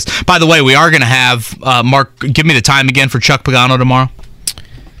surprised. By the way, we are going to have, Mark, give me the time again for Chuck Pagano tomorrow.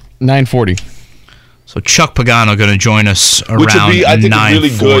 9:40. So Chuck Pagano going to join us around 9:40. Which would be, I think, a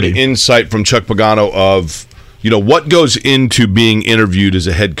really good insight from Chuck Pagano of, you know, what goes into being interviewed as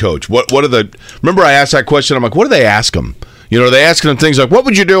a head coach. What are the? Remember, I asked that question. I'm like, what do they ask him? You know, are they asking them things like, what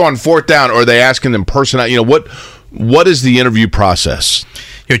would you do on 4th down? Or are they asking them personal? You know, what is the interview process?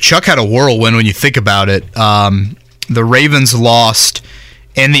 You know, Chuck had a whirlwind when you think about it. The Ravens lost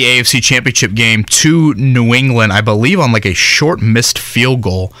in the AFC Championship game to New England, I believe, on like a short missed field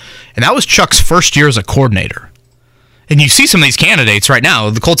goal. And that was Chuck's first year as a coordinator. And you see some of these candidates right now.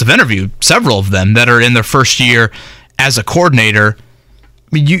 The Colts have interviewed several of them that are in their first year as a coordinator.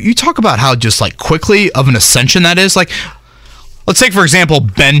 I mean, you talk about how just like quickly of an ascension that is. Like, let's take, for example,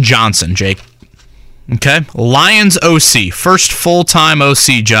 Ben Johnson, Jake. Okay? Lions OC, first full-time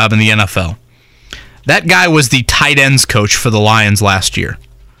OC job in the NFL. That guy was the tight ends coach for the Lions last year.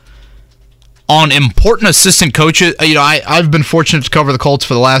 On important assistant coaches, you know, I've been fortunate to cover the Colts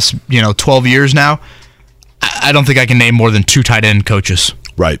for the last, 12 years now. I don't think I can name more than 2 tight end coaches.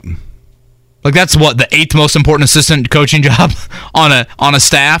 Right. Like, that's what, the 8th most important assistant coaching job on a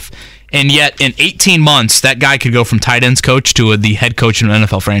staff. And yet, in 18 months, that guy could go from tight ends coach to the head coach in an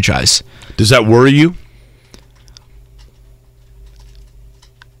NFL franchise. Does that worry you?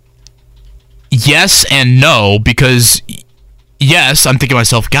 Yes and no, because yes, I'm thinking to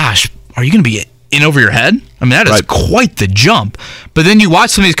myself, gosh, are you going to be in over your head? I mean, that is quite the jump. But then you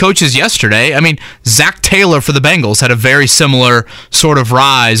watch some of these coaches yesterday. I mean, Zach Taylor for the Bengals had a very similar sort of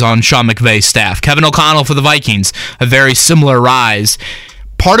rise on Sean McVay's staff. Kevin O'Connell for the Vikings, a very similar rise.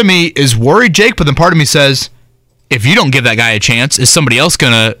 Part of me is worried, Jake, but then part of me says, if you don't give that guy a chance, is somebody else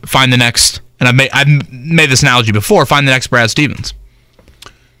going to find the next, and I've made this analogy before, find the next Brad Stevens?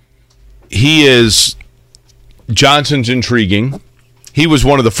 Johnson's intriguing. He was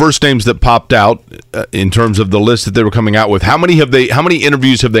one of the first names that popped out in terms of the list that they were coming out with. How many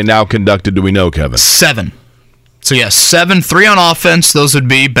interviews have they now conducted, do we know, Kevin? 7. So, yes, 7, 3 on offense. Those would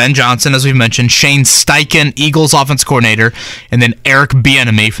be Ben Johnson, as we've mentioned, Shane Steichen, Eagles offense coordinator, and then Eric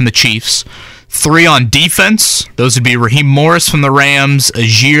Bieniemy from the Chiefs. 3 on defense. Those would be Raheem Morris from the Rams,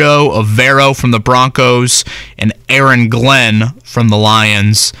 Ejiro Evero from the Broncos, and Aaron Glenn from the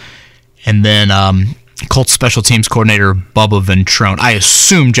Lions. And then Colts special teams coordinator Bubba Ventrone. I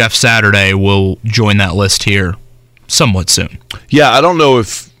assume Jeff Saturday will join that list here somewhat soon. Yeah, I don't know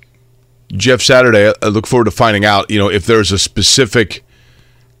if Jeff Saturday, I look forward to finding out, if there's a specific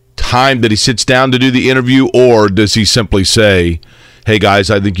time that he sits down to do the interview, or does he simply say, hey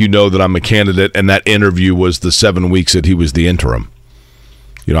guys, I think you know that I'm a candidate, and that interview was the 7 weeks that he was the interim.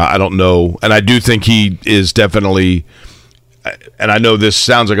 I don't know. And I do think he is definitely, and I know this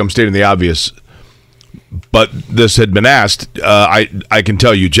sounds like I'm stating the obvious, but this had been asked. I can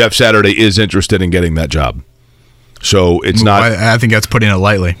tell you, Jeff Saturday is interested in getting that job. So it's not. I think that's putting it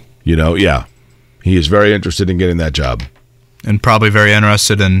lightly. Yeah, he is very interested in getting that job, and probably very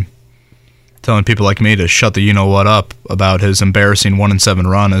interested in telling people like me to shut the you-know-what up about his embarrassing 1-7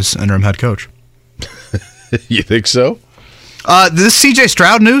 run as interim head coach. You think so? This CJ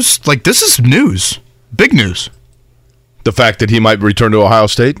Stroud news, this is news, big news. The fact that he might return to Ohio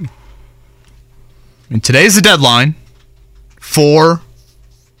State. And today's the deadline for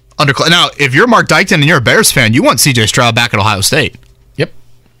underclass. Now, if you're Mark Dykton and you're a Bears fan, you want CJ Stroud back at Ohio State. Yep.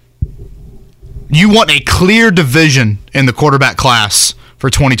 You want a clear division in the quarterback class for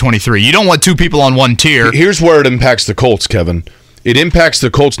 2023. You don't want 2 people on one tier. Here's where it impacts the Colts, Kevin. It impacts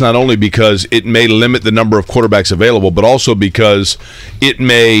the Colts not only because it may limit the number of quarterbacks available, but also because it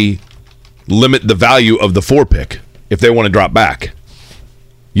may limit the value of the 4 pick if they want to drop back.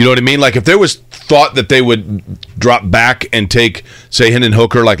 You know what I mean? If there was thought that they would drop back and take, say, Hendon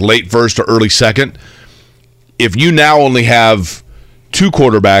Hooker late first or early second, if you now only have 2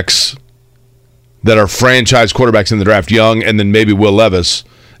 quarterbacks that are franchise quarterbacks in the draft, Young and then maybe Will Levis,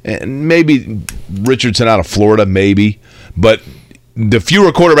 and maybe Richardson out of Florida, maybe, but the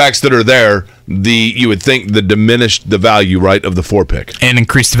fewer quarterbacks that are there, you would think the diminished the value, right, of the 4 pick. And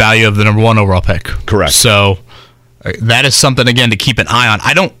increased the value of the number 1 overall pick. Correct. So that is something, again, to keep an eye on.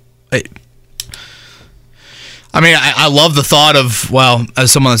 I love the thought of,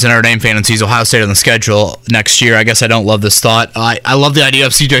 as someone that's an Notre Dame fan and sees Ohio State on the schedule next year, I guess I don't love this thought. I love the idea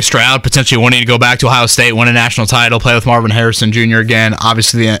of C.J. Stroud potentially wanting to go back to Ohio State, win a national title, play with Marvin Harrison Jr. again.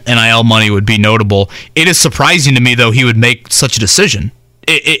 Obviously, the NIL money would be notable. It is surprising to me, though, he would make such a decision,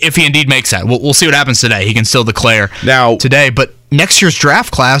 if he indeed makes that. We'll see what happens today. He can still declare now today. But next year's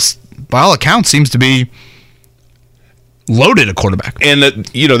draft class, by all accounts, seems to be loaded at quarterback. And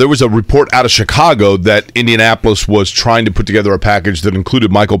there was a report out of Chicago that Indianapolis was trying to put together a package that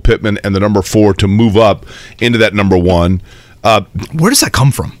included Michael Pittman and the number 4 to move up into that number 1. Where does that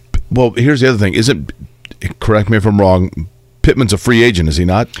come from? Well, here's the other thing. Correct me if I'm wrong, Pittman's a free agent, is he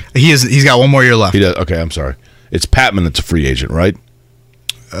not? He is. He's got 1 more year left. He does. Okay, I'm sorry. It's Patman that's a free agent, right?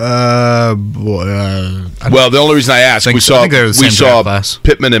 The only reason I asked, we saw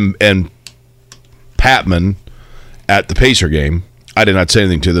Pittman and Patman at the Pacer game. I did not say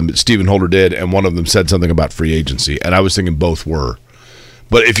anything to them, but Stephen Holder did, and one of them said something about free agency, and I was thinking both were.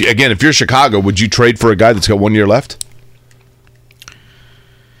 But if you're Chicago, would you trade for a guy that's got 1 year left?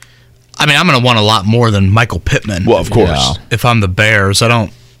 I'm going to want a lot more than Michael Pittman. Well, of course. Yeah. If I'm the Bears, I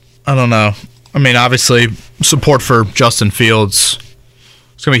don't know. Obviously, support for Justin Fields,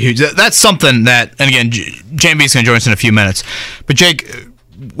 it's going to be huge. That's something that, and again, JMV is going to join us in a few minutes. But Jake,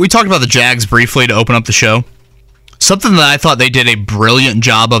 we talked about the Jags briefly to open up the show. Something that I thought they did a brilliant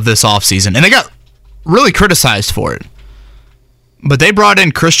job of this offseason, and they got really criticized for it. But they brought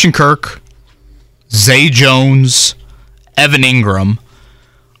in Christian Kirk, Zay Jones, Evan Ingram.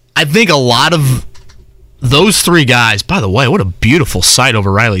 I think a lot of those 3 guys, by the way, what a beautiful sight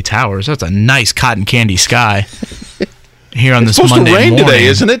over Riley Towers. That's a nice cotton candy sky. here on this Monday morning. It's supposed to rain today,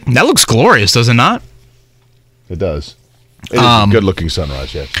 isn't it? That looks glorious, does it not? It does. It is a good-looking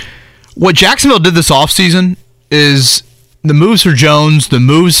sunrise, yes. What Jacksonville did this offseason is the moves for Jones, the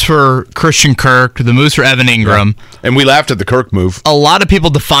moves for Christian Kirk, the moves for Evan Ingram. Yeah. And we laughed at the Kirk move. A lot of people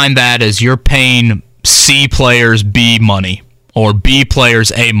define that as you're paying C players B money or B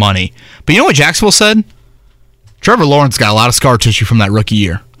players A money. But you know what Jacksonville said? Trevor Lawrence got a lot of scar tissue from that rookie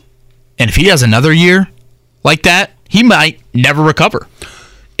year. And if he has another year like that, he might never recover.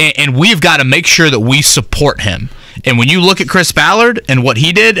 And we've got to make sure that we support him. And when you look at Chris Ballard and what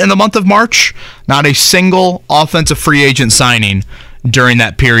he did in the month of March, not a single offensive free agent signing during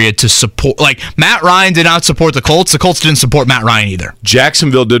that period to support. Like, Matt Ryan did not support the Colts. The Colts didn't support Matt Ryan either.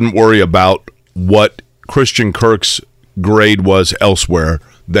 Jacksonville didn't worry about what Christian Kirk's grade was elsewhere.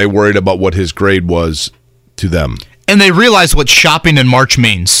 They worried about what his grade was to them. And they realized what shopping in March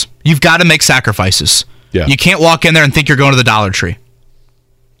means. You've got to make sacrifices. Yeah. You can't walk in there and think you're going to the Dollar Tree.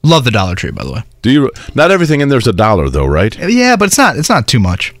 Love the Dollar Tree, by the way. Do you? Not everything in there's $1, though, right? Yeah, but it's not too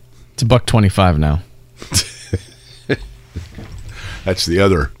much. It's $1.25 now. That's the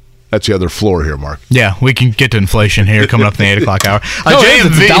other floor here, Mark. Yeah, we can get to inflation here coming up in the 8 o'clock hour.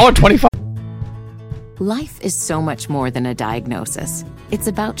 JMV. $1.25. Life is so much more than a diagnosis. It's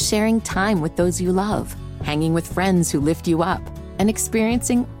about sharing time with those you love, hanging with friends who lift you up, and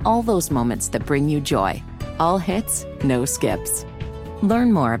experiencing all those moments that bring you joy. All hits, no skips.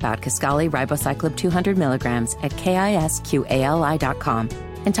 Learn more about Kisqali Ribociclib 200 milligrams at KISQALI.com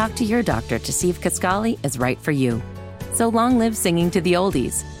and talk to your doctor to see if Kisqali is right for you. So long live singing to the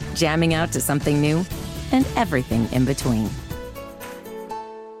oldies, jamming out to something new, and everything in between.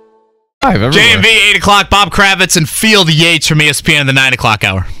 JMV, 8 o'clock, Bob Kravitz and Field Yates from ESPN in the 9 o'clock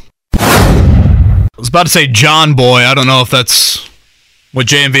hour. I was about to say John Boy. I don't know if that's what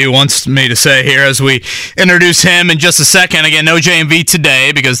JMV wants me to say here as we introduce him in just a second. Again, no JMV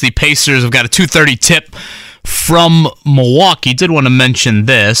today because the Pacers have got a 2:30 tip from Milwaukee. Did want to mention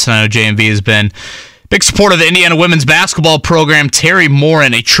this. I know JMV has been a big supporter of the Indiana women's basketball program. Terry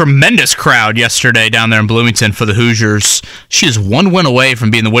Morin, a tremendous crowd yesterday down there in Bloomington for the Hoosiers. She is one win away from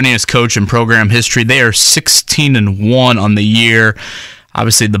being the winningest coach in program history. They are 16-1 on the year.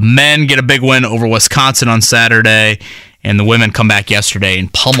 Obviously, the men get a big win over Wisconsin on Saturday, and the women come back yesterday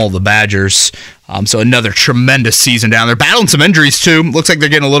and pummel the Badgers. So another tremendous season down there. Battling some injuries, too. Looks like they're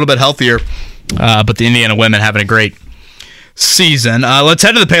getting a little bit healthier, but the Indiana women having a great season. Let's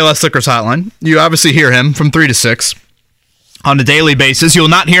head to the Payless Liquors hotline. You obviously hear him from 3 to 6 on a daily basis. You'll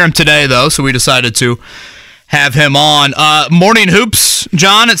not hear him today, though, so we decided to have him on. Morning hoops,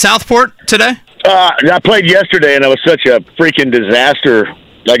 John, at Southport today? I played yesterday, and it was such a freaking disaster.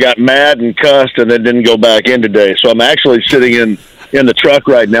 I got mad and cussed and then didn't go back in today. So I'm actually sitting in the truck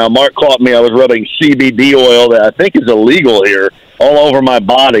right now. Mark caught me. I was rubbing CBD oil that I think is illegal here all over my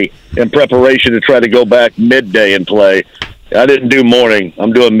body in preparation to try to go back midday and play. I didn't do morning.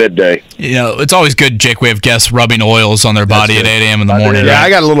 I'm doing midday. You know, it's always good, Jake. We have guests rubbing oils on their body at 8 a.m. in the morning. Yeah, right? I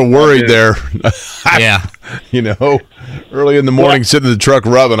got a little worried there. Yeah. You know, early in the morning, sitting in the truck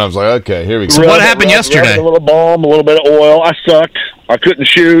rubbing. I was like, okay, here we go. So what happened yesterday? A little balm, a little bit of oil. I sucked. I couldn't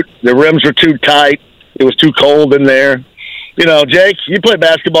shoot. The rims were too tight. It was too cold in there. You know, Jake, you played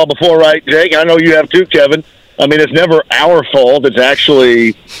basketball before, right, Jake? I know you have too, Kevin. I mean, it's never our fault. It's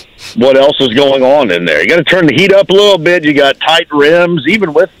actually what else is going on in there. You got to turn the heat up a little bit. You got tight rims,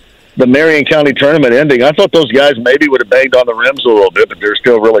 even with the Marion County tournament ending. I thought those guys maybe would have banged on the rims a little bit, but they're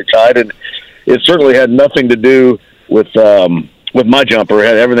still really tight. And it certainly had nothing to do with my jumper. It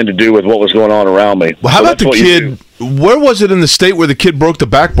had everything to do with what was going on around me. Well, how about the kid? Where was it in the state where the kid broke the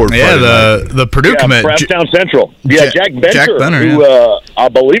backboard? Yeah, the Purdue commit. Brownstown Central. Yeah, Jack Benner, who I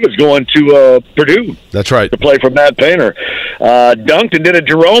believe is going to Purdue. That's right. To play for Matt Painter. Dunked and did a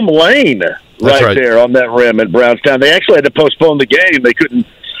Jerome Lane right there on that rim at Brownstown. They actually had to postpone the game. They couldn't.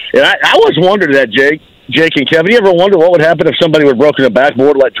 And I always wondered that, Jake and Kevin, you ever wonder what would happen if somebody would have broken a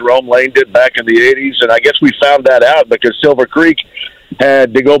backboard like Jerome Lane did back in the 80s? And I guess we found that out because Silver Creek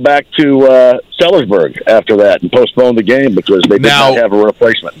had to go back to Sellersburg after that and postpone the game because they did not have a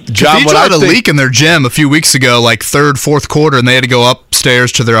replacement. John, what had a leak in their gym a few weeks ago, like third, fourth quarter, and they had to go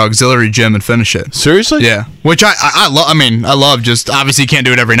upstairs to their auxiliary gym and finish it. Seriously? Yeah. Which I love. I mean, I love. Just obviously, you can't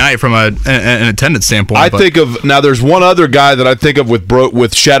do it every night from an attendance standpoint. I think of now. There's one other guy that I think of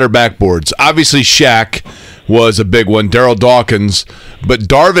with shattered backboards. Obviously, Shaq was a big one. Daryl Dawkins, but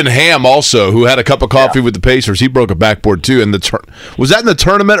Darvin Ham also, who had a cup of coffee with the Pacers, he broke a backboard too. Was that in the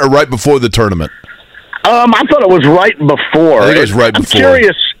tournament or right before the tournament? I thought it was right before. I think it was right before. I'm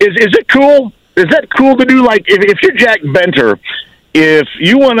curious. Is it cool? Is that cool to do? Like if you're Jack Benter if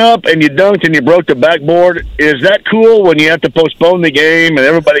you went up and you dunked and you broke the backboard, is that cool when you have to postpone the game and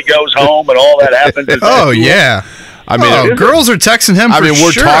everybody goes home and all that happens? Oh, cool? Yeah. I mean, girls are texting him.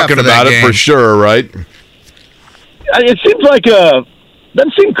 We're talking about it for sure, right? It seems like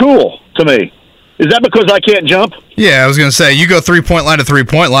doesn't seem cool to me. Is that because I can't jump? Yeah, I was going to say, you go 3-point line to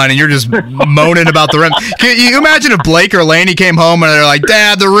 3-point line, and you're just moaning about the rim. Can you imagine if Blake or Laney came home and they're like,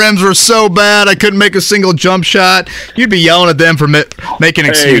 Dad, the rims were so bad, I couldn't make a single jump shot? You'd be yelling at them for making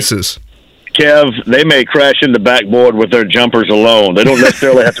excuses. Kev, they may crash in the backboard with their jumpers alone. They don't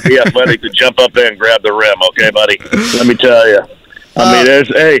necessarily have to be athletic to jump up there and grab the rim, okay, buddy? Let me tell you. I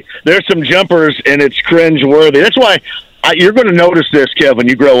mean, there's some jumpers, and it's cringe-worthy. That's why you're going to notice this, Kev, when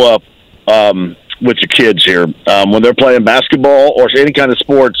you grow up. With your kids here, when they're playing basketball or any kind of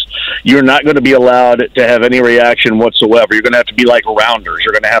sports, you're not going to be allowed to have any reaction whatsoever. You're going to have to be like rounders.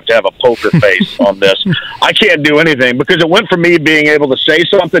 You're going to have a poker face on this. I can't do anything because it went from me being able to say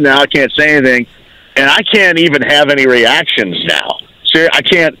something, now I can't say anything, and I can't even have any reactions now. So I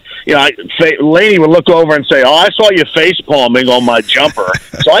can't, Laney would look over and say, I saw you face palming on my jumper.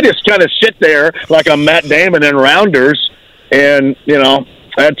 So I just kind of sit there like I'm Matt Damon in Rounders, and,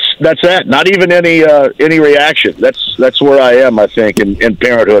 that's that. Not even any reaction. That's where I am, I think, in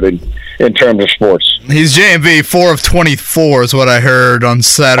parenthood in terms of sports. He's JMV 4 of 24 is what I heard on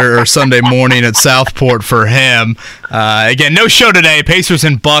Saturday or Sunday morning at Southport for him. Again, no show today. Pacers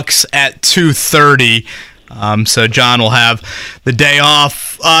and Bucks at 2:30. So John will have the day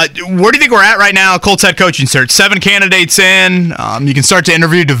off. Where do you think we're at right now? Colts head coaching search. 7 candidates in. You can start to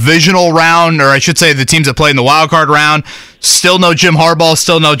interview divisional round, or I should say the teams that play in the wild card round. Still no Jim Harbaugh.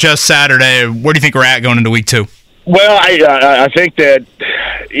 Still no Jeff Saturday. Where do you think we're at going into week 2? Well, I think that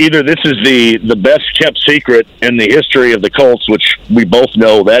either this is the best kept secret in the history of the Colts, which we both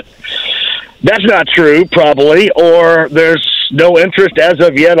know that's not true, probably, or there's no interest as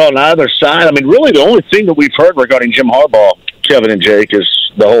of yet on either side. I mean, really, the only thing that we've heard regarding Jim Harbaugh, Kevin and Jake, is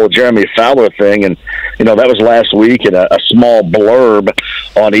the whole Jeremy Fowler thing, and that was last week in a small blurb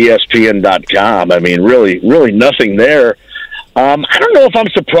on ESPN.com. I mean, really nothing there. I don't know if I'm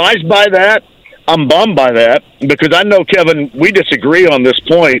surprised by that. I'm bummed by that because I know, Kevin, we disagree on this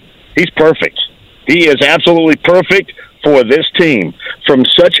point. He's perfect. He is absolutely perfect for this team from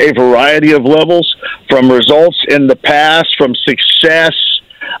such a variety of levels, from results in the past, from success,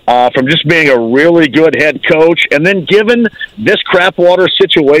 from just being a really good head coach. And then given this crapwater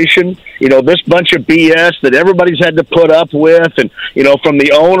situation, this bunch of BS that everybody's had to put up with, and, from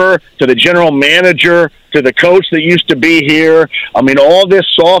the owner to the general manager to the coach that used to be here, I mean, all this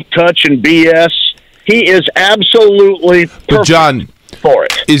soft touch and BS, he is absolutely perfect. But John, for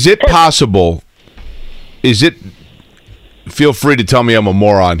it. Is it possible, feel free to tell me I'm a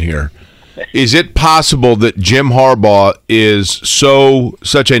moron here, is it possible that Jim Harbaugh is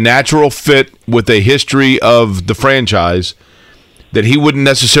such a natural fit with a history of the franchise that he wouldn't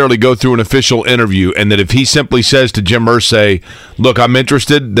necessarily go through an official interview, and that if he simply says to Jim Irsay, look, I'm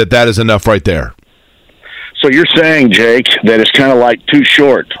interested, that is enough right there? So you're saying, Jake, that it's kind of like Too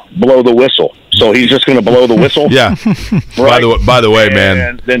Short, blow the whistle. So he's just going to blow the whistle? Yeah. Right? By the way, man.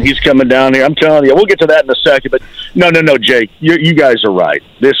 And then he's coming down here. I'm telling you, we'll get to that in a second. But no, Jake, you guys are right.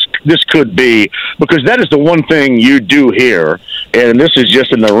 This could be, because that is the one thing you do hear, and this is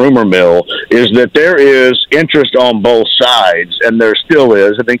just in the rumor mill, is that there is interest on both sides, and there still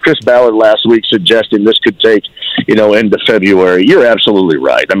is. I think Chris Ballard last week suggesting this could take, into February. You're absolutely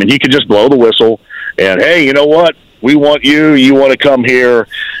right. I mean, he could just blow the whistle, and, hey, you know what? We want you want to come here,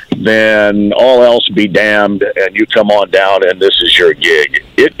 then all else be damned, and you come on down, and this is your gig.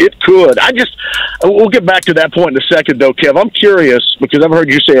 It could. We'll get back to that point in a second, though, Kev. I'm curious, because I've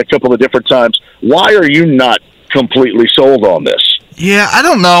heard you say a couple of different times, why are you not completely sold on this? Yeah, I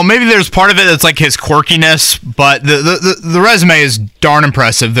don't know. Maybe there's part of it that's like his quirkiness, but the resume is darn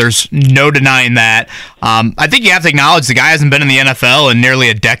impressive. There's no denying that. I think you have to acknowledge the guy hasn't been in the NFL in nearly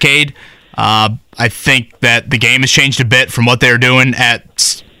a decade. I think that the game has changed a bit from what they were doing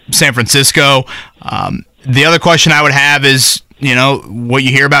at San Francisco. The other question I would have is, what you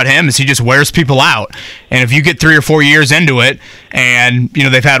hear about him is he just wears people out. And if you get 3 or 4 years into it and,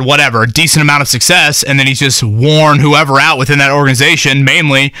 they've had a decent amount of success, and then he's just worn whoever out within that organization,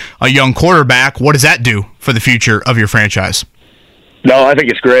 mainly a young quarterback, what does that do for the future of your franchise? No, I think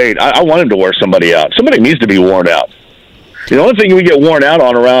it's great. I want him to wear somebody out. Somebody needs to be worn out. The only thing we get worn out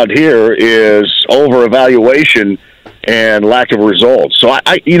on around here is over-evaluation and lack of results. So,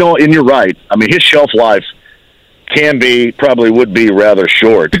 and you're right. I mean, his shelf life probably would be rather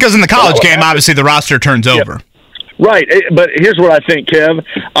short. Because in the college game, obviously, the roster turns over. Right. But here's what I think, Kev.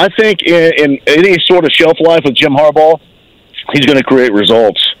 I think in any sort of shelf life with Jim Harbaugh, he's going to create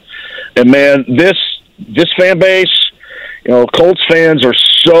results. And, man, this fan base, Colts fans are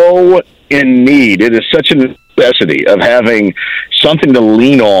so in need. It is such a necessity of having something to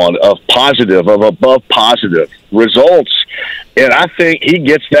lean on, of above positive results. And I think he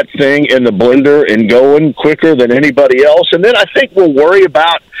gets that thing in the blender and going quicker than anybody else. And then I think we'll worry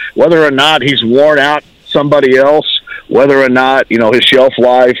about whether or not he's worn out somebody else, whether or not, his shelf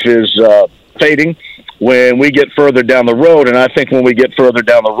life is fading when we get further down the road. And I think when we get further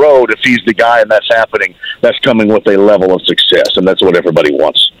down the road, if he's the guy and that's happening, that's coming with a level of success. And that's what everybody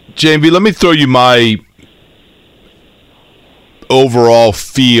wants. JMV, let me throw you my overall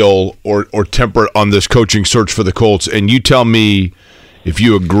feel or temper on this coaching search for the Colts, and you tell me if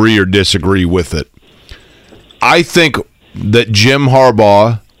you agree or disagree with it. I think that Jim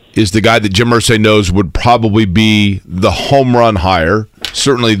Harbaugh is the guy that Jim Irsay knows would probably be the home run hire,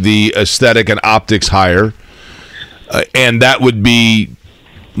 certainly the aesthetic and optics hire, and that would be,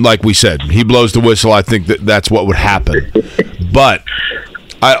 like we said, he blows the whistle. I think that's what would happen. But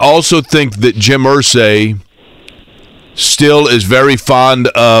I also think that Jim Irsay still is very fond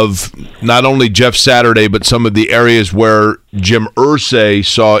of not only Jeff Saturday, but some of the areas where Jim Irsay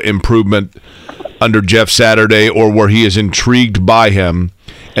saw improvement under Jeff Saturday or where he is intrigued by him,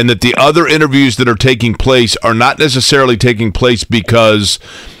 and that the other interviews that are taking place are not necessarily taking place because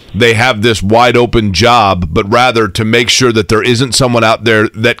they have this wide open job, but rather to make sure that there isn't someone out there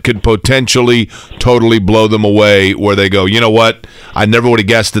that could potentially totally blow them away where they go, you know what, I never would have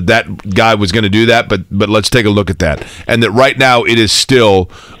guessed that guy was going to do that, but let's take a look at that. And that right now it is still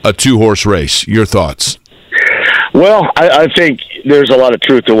a two-horse race. Your thoughts? Well, I think there's a lot of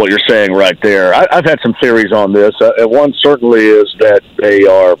truth to what you're saying right there. I've had some theories on this. One certainly is that they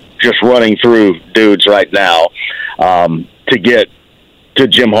are just running through dudes right now to get to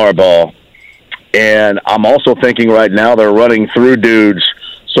Jim Harbaugh. And I'm also thinking right now they're running through dudes.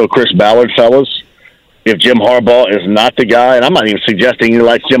 So Chris Ballard, fellas, if Jim Harbaugh is not the guy, and I'm not even suggesting you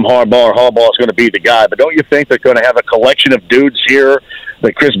like Jim Harbaugh or Harbaugh is going to be the guy, but don't you think they're going to have a collection of dudes here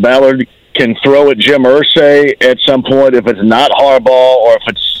that Chris Ballard can throw at Jim Irsay at some point if it's not Harbaugh, or if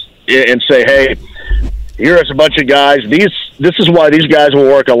it's, and say, hey, here's a bunch of guys. This is why these guys will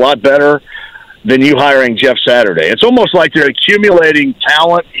work a lot better than you hiring Jeff Saturday. It's almost like they're accumulating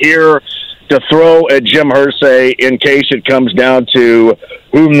talent here to throw at Jim Irsay in case it comes down to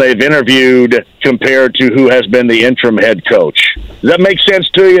whom they've interviewed compared to who has been the interim head coach. Does that make sense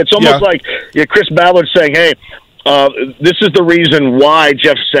to you? It's almost like Chris Ballard saying, hey, this is the reason why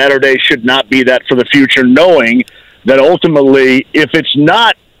Jeff Saturday should not be that for the future, knowing that ultimately, if it's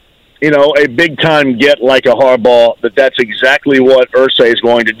not, a big-time get like a Harbaugh, that's exactly what Irsay is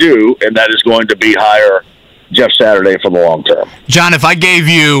going to do, and that is going to be hire Jeff Saturday for the long term. John, if I gave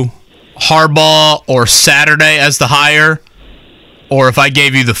you Harbaugh or Saturday as the hire, or if I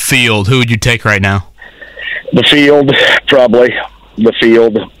gave you the Field, who would you take right now? The Field, probably. The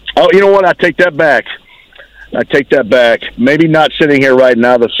Field. Oh, you know what? I take that back. Maybe not sitting here right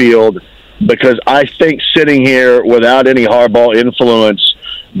now, the Field, because I think sitting here without any Harbaugh influence,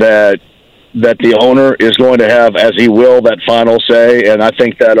 that the owner is going to have, as he will, that final say. And I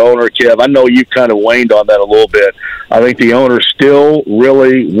think that owner, Kev, I know you kind of waned on that a little bit. I think the owner still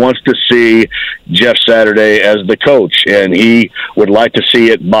really wants to see Jeff Saturday as the coach, and he would like to see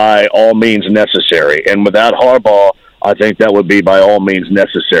it by all means necessary. And without Harbaugh, I think that would be by all means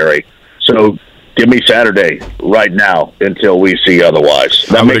necessary. So give me Saturday right now until we see otherwise.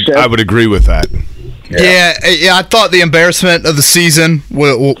 That makes sense? I would agree with that. Yeah, I thought the embarrassment of the season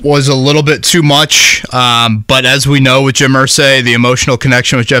was a little bit too much. But as we know with Jim Irsay, the emotional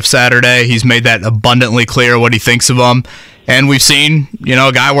connection with Jeff Saturday, he's made that abundantly clear what he thinks of him. And we've seen,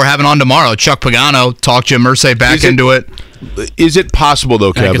 a guy we're having on tomorrow, Chuck Pagano, talk Jim Irsay back into it. Is it possible,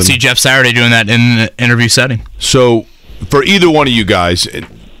 though, Kevin? I can see Jeff Saturday doing that in an interview setting. So for either one of you guys,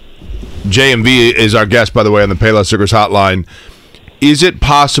 JMV is our guest, by the way, on the Payless Liquors Hotline. Is it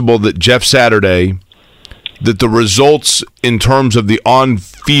possible that Jeff Saturday, that the results in terms of the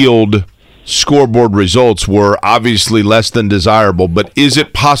on-field scoreboard results were obviously less than desirable, but is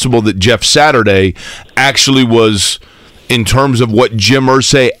it possible that Jeff Saturday actually was, in terms of what Jim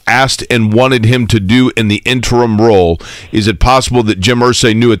Irsay asked and wanted him to do in the interim role, is it possible that Jim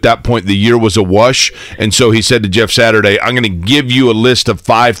Irsay knew at that point the year was a wash, and so he said to Jeff Saturday, I'm going to give you a list of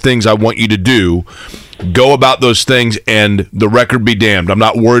 5 things I want you to do. Go about those things, and the record be damned. I'm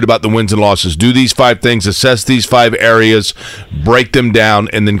not worried about the wins and losses. Do these 5 things, assess these 5 areas, break them down,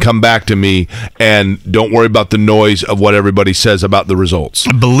 and then come back to me, and don't worry about the noise of what everybody says about the results.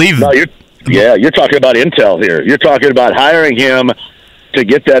 I believe you're talking about intel here. You're talking about hiring him to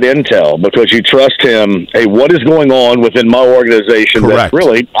get that intel because you trust him. Hey, what is going on within my organization? Correct. That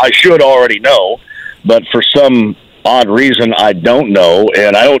really I should already know, but for some odd reason I don't know,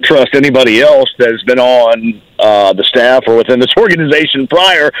 and I don't trust anybody else that has been on the staff or within this organization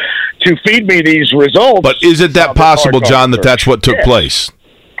prior to feed me these results. But is it that possible, John, that that's what took place?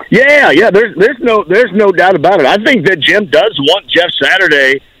 Yeah. There's no doubt about it. I think that Jim does want Jeff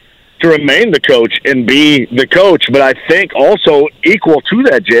Saturday to remain the coach and be the coach, but I think also equal to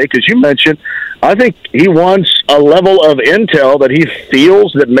that, Jake, as you mentioned, I think he wants a level of intel that he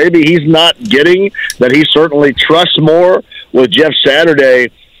feels that maybe he's not getting, that he certainly trusts more with Jeff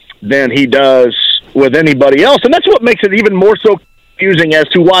Saturday than he does with anybody else. And that's what makes it even more so confusing as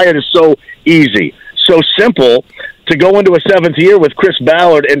to why it is so easy, so simple to go into a seventh year with Chris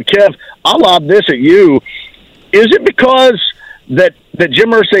Ballard. And Kev, I'll lob this at you. Is it because that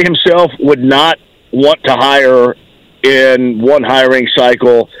Jim Irsay himself would not want to hire in one hiring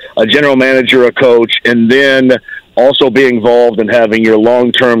cycle a general manager, a coach, and then also be involved in having your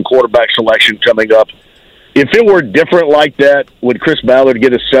long-term quarterback selection coming up? If it were different like that, would Chris Ballard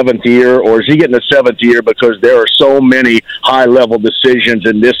get a seventh year, or is he getting a seventh year because there are so many high-level decisions,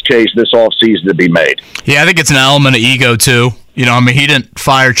 in this case, this offseason to be made? Yeah, I think it's an element of ego, too. You know, I mean, he didn't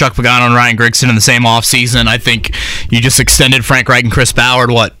fire Chuck Pagano and Ryan Grigson in the same offseason. I think you just extended Frank Reich and Chris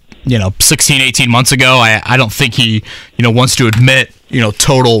Ballard, 16, 18 months ago. I don't think he, wants to admit,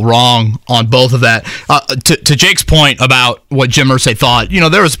 total wrong on both of that. To Jake's point about what Jim Irsay thought,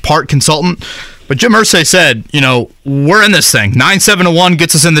 there was part consultant, but Jim Irsay said, we're in this thing. 9-7-1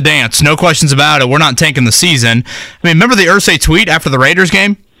 gets us in the dance. No questions about it. We're not tanking the season. I mean, remember the Irsay tweet after the Raiders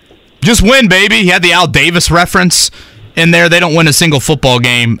game? Just win, baby. He had the Al Davis reference in there. They don't win a single football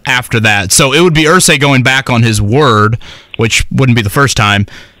game after that. So it would be Irsay going back on his word, which wouldn't be the first time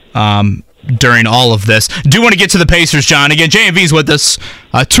during all of this. Do want to get to the Pacers, John. Again, JMV's with us.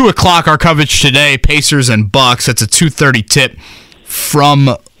 2 o'clock, our coverage today, Pacers and Bucks. That's a 2:30 tip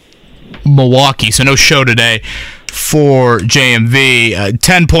from Milwaukee, so no show today for JMV.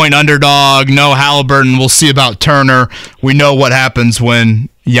 10-point underdog, no Halliburton. We'll see about Turner. We know what happens when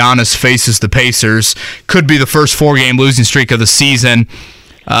Giannis faces the Pacers. Could be the first 4-game losing streak of the season.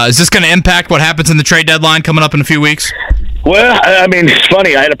 Is this going to impact what happens in the trade deadline coming up in a few weeks? Well, I mean, it's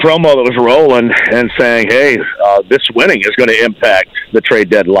funny. I had a promo that was rolling and saying, hey, this winning is going to impact the trade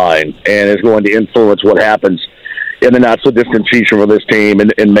deadline and is going to influence what happens in the not-so-distant future for this team.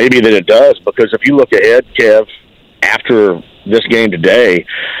 And maybe that it does, because if you look ahead, Kev, after this game today,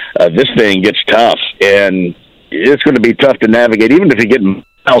 this thing gets tough. And it's going to be tough to navigate. Even if you get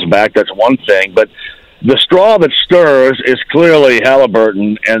Miles back, that's one thing. But the straw that stirs is clearly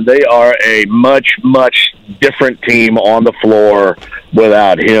Halliburton, and they are a much, much different team on the floor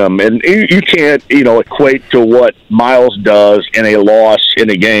without him. And you can't, equate to what Miles does in a loss in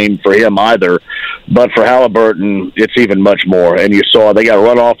a game for him either. But for Halliburton, it's even much more. And you saw they got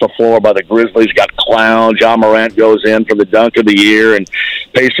run off the floor by the Grizzlies, got clowned. John Morant goes in for the dunk of the year, and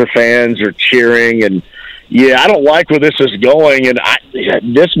Pacer fans are cheering. And yeah, I don't like where this is going, and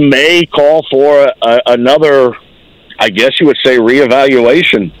this may call for another, I guess you would say,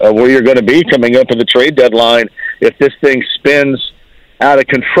 reevaluation of where you're going to be coming up to the trade deadline if this thing spins out of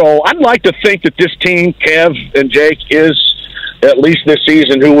control. I'd like to think that this team, Kev and Jake, is, at least this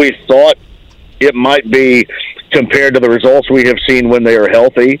season, who we thought it might be compared to the results we have seen when they are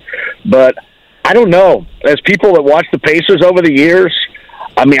healthy. But I don't know. As people that watch the Pacers over the years,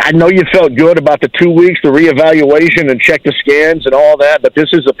 I mean, I know you felt good about the 2 weeks, the reevaluation and check the scans and all that, but this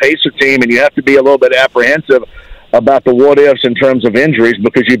is a Pacer team, and you have to be a little bit apprehensive about the what-ifs in terms of injuries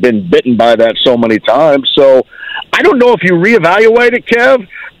because you've been bitten by that so many times. So I don't know if you reevaluate it, Kev.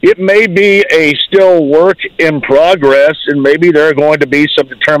 It may be a still work in progress, and maybe there are going to be some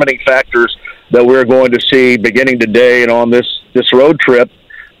determining factors that we're going to see beginning today and on this road trip,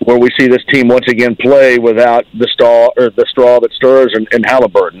 where we see this team once again play without the straw that stirs and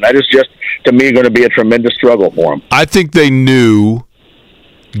Halliburton. That is just, to me, going to be a tremendous struggle for them. I think they knew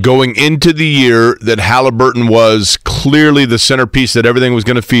going into the year that Halliburton was clearly the centerpiece that everything was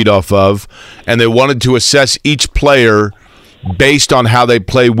going to feed off of, and they wanted to assess each player based on how they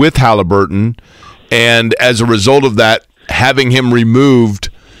play with Halliburton. And as a result of that, having him removed,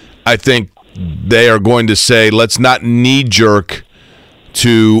 I think they are going to say, let's not knee-jerk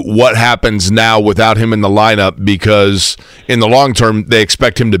to what happens now without him in the lineup, because in the long term they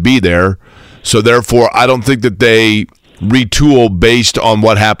expect him to be there. So therefore I don't think that they retool based on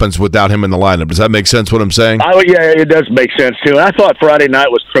what happens without him in the lineup. Does that make sense what I'm saying? Yeah, it does make sense too. And I thought Friday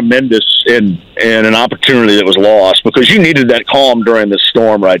night was tremendous in an opportunity that was lost, because you needed that calm during the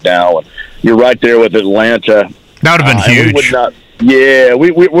storm right now. And you're right there with Atlanta. That would have been huge. Yeah,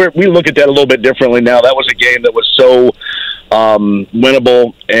 we look at that a little bit differently now. That was a game that was so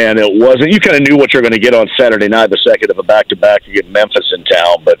winnable, and it wasn't. You kind of knew what you're going to get on Saturday night, the second of a back-to-back. You get Memphis in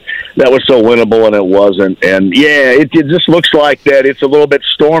town, but that was so winnable, and it wasn't. And yeah, it just looks like that it's a little bit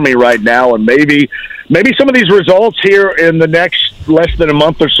stormy right now, and maybe some of these results here in the next less than a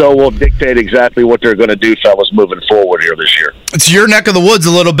month or so will dictate exactly what they're going to do, fellas, moving forward here this year. It's your neck of the woods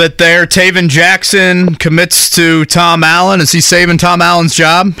a little bit there. Taven Jackson commits to Tom Allen. Is he saving Tom Allen's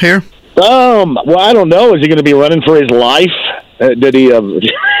job here? Well, I don't know. Is he going to be running for his life? Did he?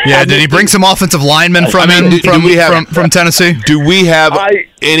 Yeah. Did he bring some offensive linemen from Tennessee? Do we have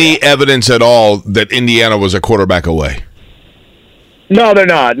any evidence at all that Indiana was a quarterback away? No, they're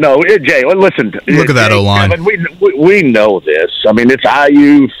not. No, Jay. Listen. Look at that O-line. We know this. I mean, it's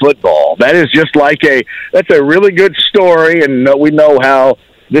IU football. That is just like that's a really good story, and we know how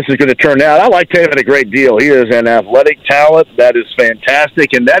this is going to turn out. I like Taven a great deal. He is an athletic talent that is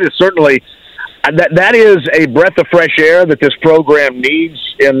fantastic, and that is certainly that is a breath of fresh air that this program needs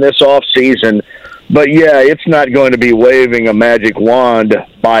in this off season. But yeah, it's not going to be waving a magic wand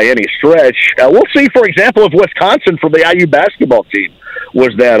by any stretch. We'll see, for example, if Wisconsin for the IU basketball team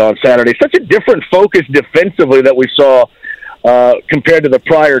was that on Saturday. Such a different focus defensively that we saw compared to the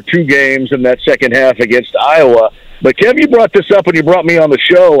prior two games in that second half against Iowa. But, Kev, you brought this up when you brought me on the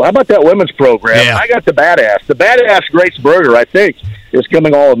show. How about that women's program? Yeah. I got the badass. The badass Grace Berger, I think, is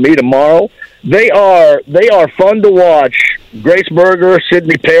coming all of me tomorrow. They are fun to watch. Grace Berger,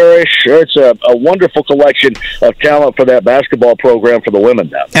 Sydney Parrish. It's a wonderful collection of talent for that basketball program for the women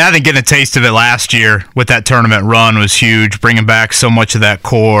now. And I think getting a taste of it last year with that tournament run was huge, bringing back so much of that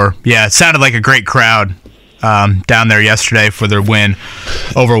core. Yeah, it sounded like a great crowd down there yesterday for their win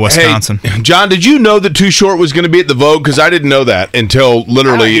over Wisconsin. Hey, John, did you know that Too Short was going to be at the Vogue? Because I didn't know that until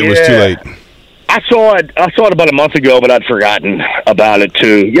literally it was too late. I saw it about a month ago, but I'd forgotten about it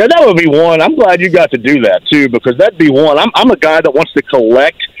too. Yeah, that would be one. I'm glad you got to do that too, because that'd be one. I'm a guy that wants to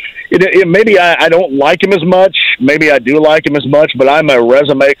collect. Maybe I don't like him as much. Maybe I do like him as much, but I'm a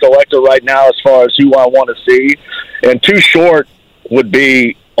resume collector right now as far as who I want to see. And Too Short would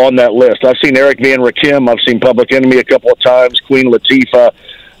be on that list. I've seen Eric Van Rakim. I've seen Public Enemy a couple of times. Queen Latifah.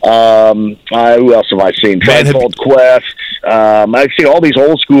 Who else have I seen? Tribe Called Quest. I've seen all these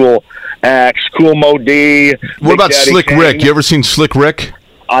old school acts. Cool Mo D. What about Slick Rick? You ever seen Slick Rick?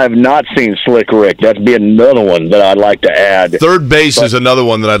 I have not seen Slick Rick. That'd be another one that I'd like to add. Third Base is another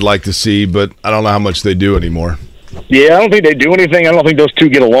one that I'd like to see, but I don't know how much they do anymore. Yeah, I don't think they do anything. I don't think those two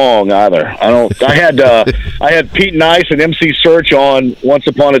get along either. I had Pete Nice and MC Search on once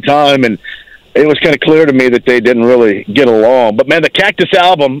upon a time, and it was kind of clear to me that they didn't really get along. But, man, the Cactus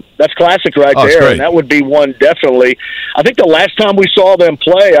album, that's classic right there, and that would be one definitely. I think the last time we saw them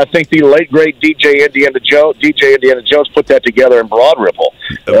play, I think the late, great DJ Indiana Jones put that together in Broad Ripple.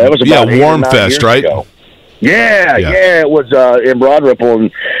 It was about Warm Fest, right? Ago. Yeah, it was in Broad Ripple,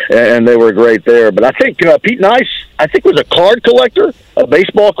 and they were great there. But I think Pete Nice, was a card collector, a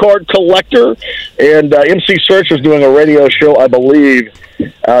baseball card collector, and MC Search was doing a radio show, I believe,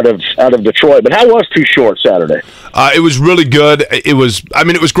 out of Detroit. But how was Too Short Saturday? It was really good. It was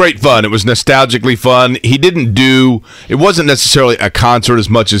great fun. It was nostalgically fun. It wasn't necessarily a concert as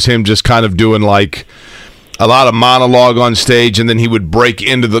much as him just kind of doing like a lot of monologue on stage, and then he would break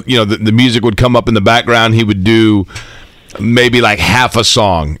into the music would come up in the background. He would do maybe like half a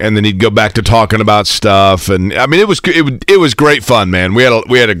song, and then he'd go back to talking about stuff. And I mean, it was great fun, man. We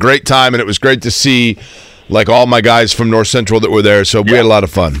had a great time, and it was great to see like all my guys from North Central that were there. So we had a lot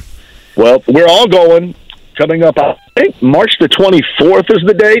of fun. Well, we're all going. Coming up, I think March the 24th is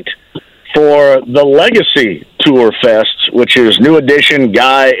the date for the Legacy Tour Fest, which is New Edition,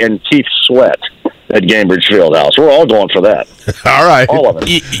 Guy, and Keith Sweat at Cambridge Fieldhouse. We're all going for that. All right. All of it.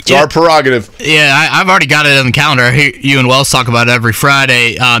 It's our prerogative. Yeah, I've already got it on the calendar. I hear you and Wells talk about it every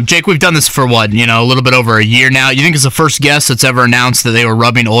Friday. Jake, we've done this for a little bit over a year now. You think it's the first guest that's ever announced that they were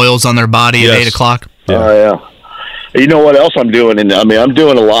rubbing oils on their body at 8 o'clock? Yeah. Oh, yeah. You know what else I'm doing? I'm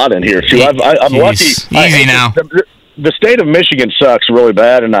doing a lot in here, too. I'm lucky. Easy now. The state of Michigan sucks really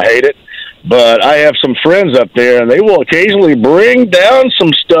bad, and I hate it. But I have some friends up there, and they will occasionally bring down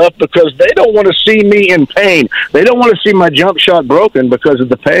some stuff because they don't want to see me in pain. They don't want to see my jump shot broken because of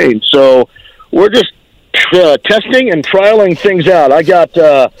the pain. So we're just testing and trialing things out. I got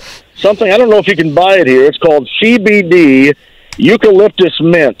something, I don't know if you can buy it here. It's called CBD Eucalyptus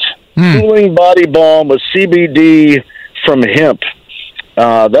Mint. Cooling body balm with CBD from hemp.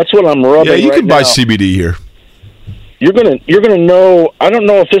 That's what I'm rubbing. Yeah, you can buy now. CBD here. You're gonna know. I don't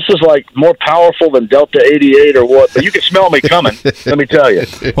know if this is like more powerful than Delta 88 or what, but you can smell me coming. Let me tell you.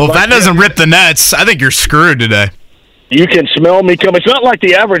 Well, if that doesn't rip the nets, I think you're screwed today. You can smell me coming. It's not like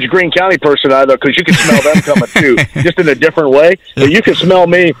the average Greene County person either, because you can smell them coming too, just in a different way. But you can smell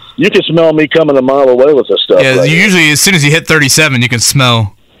me. You can smell me coming a mile away with this stuff. Yeah, right usually as soon as you hit 37, you can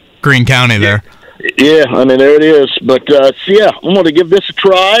smell Greene County there. Yeah, I mean there it is. But I'm going to give this a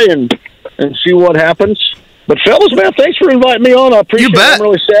try and see what happens. But fellas, man, thanks for inviting me on. I appreciate it. I'm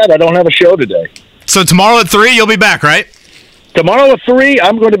really sad I don't have a show today. So tomorrow at 3, you'll be back, right? Tomorrow at 3,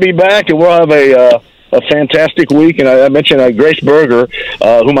 I'm going to be back, and we'll have a fantastic week. And I mentioned Grace Berger,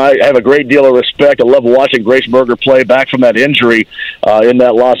 whom I have a great deal of respect. I love watching Grace Berger play back from that injury in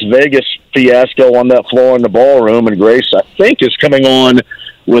that Las Vegas fiasco on that floor in the ballroom. And Grace, I think, is coming on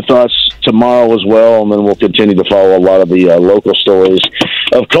with us tomorrow as well. And then we'll continue to follow a lot of the local stories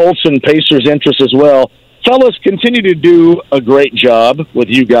of Colts and Pacers' interest as well. Fellas, continue to do a great job with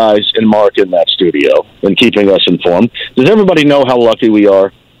you guys and Mark in that studio and keeping us informed. Does everybody know how lucky we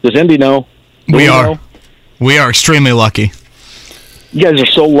are? Does Indy know? We are. We are extremely lucky. You guys are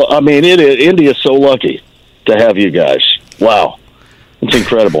so. Indy is so lucky to have you guys. Wow, it's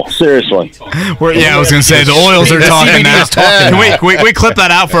incredible. Seriously. I was going to say the oils are talking now. Can we clip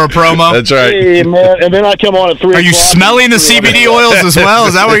that out for a promo? That's right. Hey, man, and then I come on at 3. Are you smelling the CBD oils as well?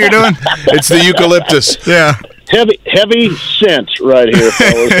 Is that what you're doing? It's the eucalyptus. Yeah. Heavy scent right here,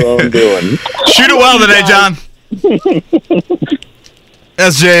 fellas. That's what I'm doing. Shoot it well today, John.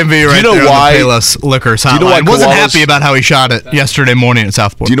 That's JMV right there on the Payless Liquors hotline. Do you know why wasn't happy about how he shot it yesterday morning at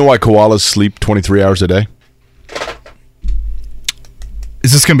Southport. Do you know why koalas sleep 23 hours a day?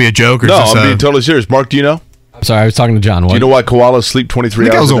 Is this going to be a joke? Or no, I'm being totally serious. Mark, do you know? I'm sorry, I was talking to John. What? Do you know why koalas sleep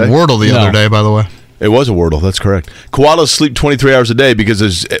 23 hours a day? I think that was a Wordle the other day, by the way. It was a Wordle, that's correct. Koalas sleep 23 hours a day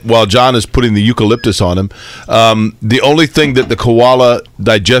because while John is putting the eucalyptus on him, the only thing that the koala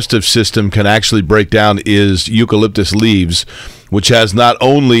digestive system can actually break down is eucalyptus leaves, which has not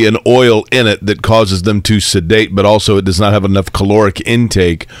only an oil in it that causes them to sedate, but also it does not have enough caloric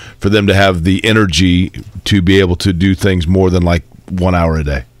intake for them to have the energy to be able to do things more than like 1 hour a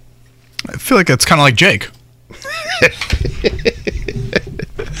day. I feel like it's kind of like Jake.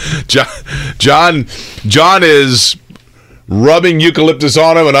 John is rubbing eucalyptus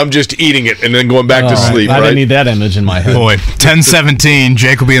on him, and I'm just eating it and then going back to sleep. I right? didn't need that image in my head. Boy, 10:17.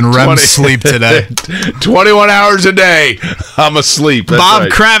 Jake will be in REM sleep today. 21 hours a day. I'm asleep. That's Bob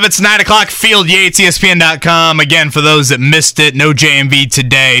right. Kravitz, 9 o'clock. Field Yates, ESPN.com. Again, for those that missed it, no JMV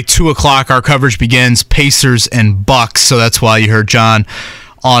today. 2 o'clock, our coverage begins. Pacers and Bucks. So that's why you heard John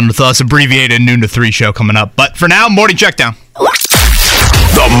on with us. Abbreviated noon to 3 show coming up. But for now, morning checkdown.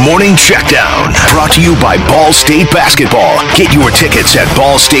 The Morning Checkdown, brought to you by Ball State Basketball. Get your tickets at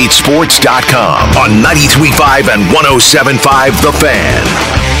ballstatesports.com on 93.5 and 107.5 The Fan.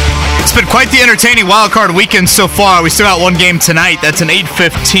 It's been quite the entertaining wildcard weekend so far. We still got one game tonight. That's an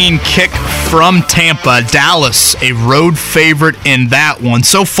 8:15 kick from Tampa. Dallas, a road favorite in that one.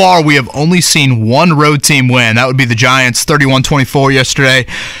 So far, we have only seen one road team win. That would be the Giants, 31-24 yesterday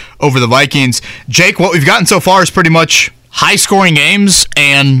over the Vikings. Jake, what we've gotten so far is pretty much high-scoring games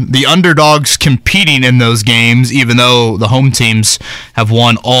and the underdogs competing in those games, even though the home teams have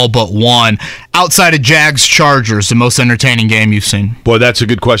won all but one. Outside of Jags-Chargers, the most entertaining game you've seen? Boy, that's a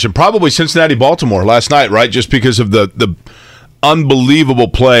good question. Probably Cincinnati-Baltimore last night, right? Just because of the unbelievable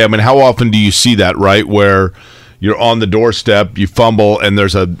play. I mean, how often do you see that, right, where you're on the doorstep, you fumble, and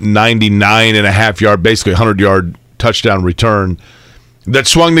there's a 99.5-yard, basically 100-yard touchdown return that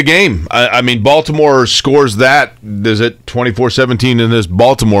swung the game. I mean, Baltimore scores that. Is it 24-17 and is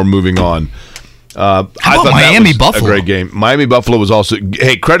Baltimore moving on? How about Miami-Buffalo? A great game. Miami-Buffalo was also,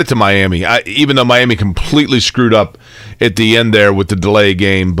 hey, credit to Miami. Even though Miami completely screwed up at the end there with the delay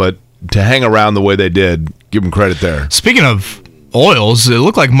game, but to hang around the way they did, give them credit there. Speaking of oils, it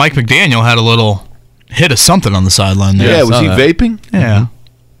looked like Mike McDaniel had a little hit of something on the sideline there. Yeah, was he vaping? Yeah.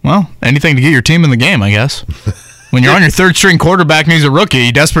 Well, anything to get your team in the game, I guess. When you're on your third-string quarterback and he's a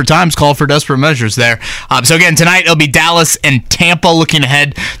rookie, desperate times call for desperate measures there. So, again, tonight it'll be Dallas and Tampa looking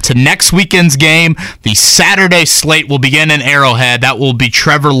ahead to next weekend's game. The Saturday slate will begin in Arrowhead. That will be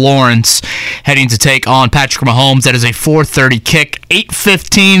Trevor Lawrence heading to take on Patrick Mahomes. That is a 4:30 kick,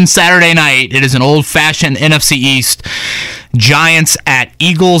 8:15 Saturday night. It is an old-fashioned NFC East. Giants at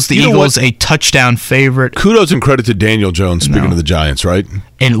Eagles. The Eagles a touchdown favorite. Kudos and credit to Daniel Jones, speaking of the Giants, right?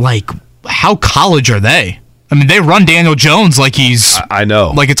 And, how college are they? I mean, they run Daniel Jones like he's... I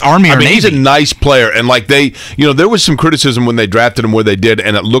know. Like it's Army or Navy. He's a nice player. And there was some criticism when they drafted him where they did,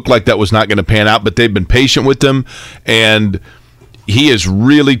 and it looked like that was not going to pan out, but they've been patient with him, and he has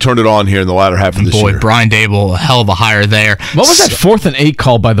really turned it on here in the latter half of this year. Boy, Brian Dable, a hell of a hire there. What was that 4th and 8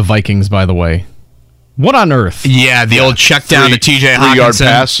 call by the Vikings, by the way? What on earth? Yeah, the old check down to TJ Hawkinson.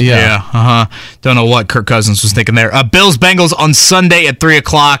 3-yard pass. Yeah. Don't know what Kirk Cousins was thinking there. Bills-Bengals on Sunday at 3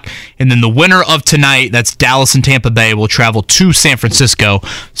 o'clock. And then the winner of tonight, that's Dallas and Tampa Bay, will travel to San Francisco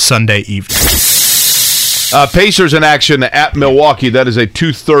Sunday evening. Pacers in action at Milwaukee. That is a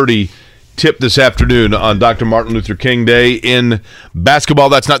 2:30 tip this afternoon on Dr. Martin Luther King Day. In basketball,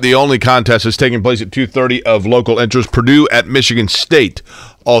 that's not the only contest that's taking place at 2:30 of local interest. Purdue at Michigan State,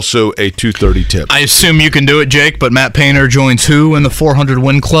 also a 2:30 tip. I assume you can do it, Jake, but Matt Painter joins who in the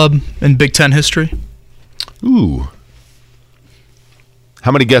 400-win club in Big Ten history? Ooh.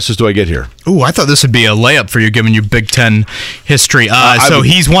 How many guesses do I get here? Ooh, I thought this would be a layup for you given your Big Ten history.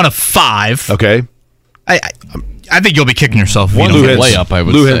 He's one of 5. Okay. I think you'll be kicking yourself. One layup, I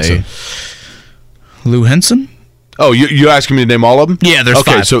would say. Henson. Lou Henson? Oh, you asking me to name all of them? Yeah, there's 5.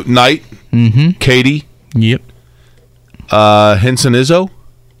 Okay, so Knight, Katie. Yep. Henson Izzo?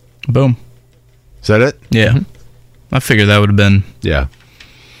 Boom. Is that it? Yeah. I figured that would have been a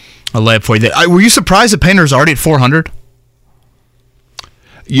layup for you. Were you surprised that Painter's already at 400?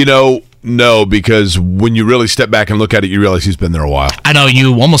 No, because when you really step back and look at it, you realize he's been there a while. I know,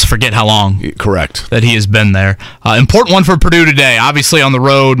 you almost forget how long. Correct. That he has been there. Important one for Purdue today. Obviously on the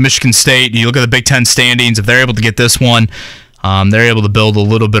road, Michigan State. You look at the Big Ten standings. If they're able to get this one, they're able to build a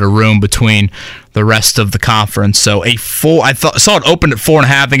little bit of room between the rest of the conference. So I saw it opened at 4.5.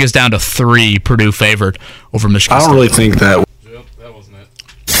 I think it's down to 3. Purdue favored over Michigan State. I don't really think that. Yep, that wasn't it.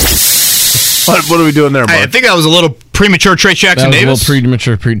 What are we doing there, Mark? I think that was a little premature. Trace Jackson-Davis. A little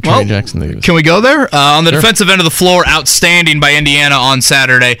premature. Trey Jackson-Davis. Can we go there? On the defensive end of the floor, outstanding by Indiana on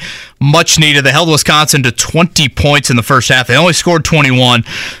Saturday. Much needed. They held Wisconsin to 20 points in the first half. They only scored 21.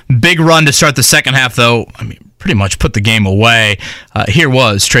 Big run to start the second half, though. Pretty much put the game away. Here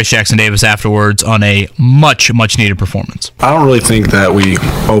was Trace Jackson-Davis afterwards on a much needed performance. I don't really think that we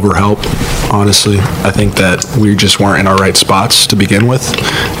overhelped, honestly. I think that we just weren't in our right spots to begin with.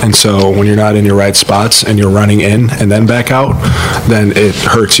 And so when you're not in your right spots and you're running in and then back out, then it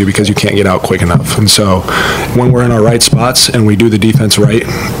hurts you because you can't get out quick enough. And so when we're in our right spots and we do the defense right,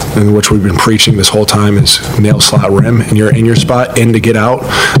 and which we've been preaching this whole time is nail slot rim, and you're in your spot, in to get out,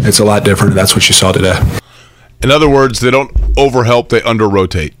 it's a lot different. That's what you saw today. In other words, they don't overhelp, they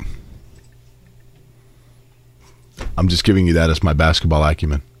under-rotate. I'm just giving you that as my basketball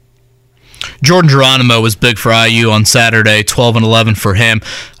acumen. Jordan Geronimo was big for IU on Saturday, 12 and 11 for him.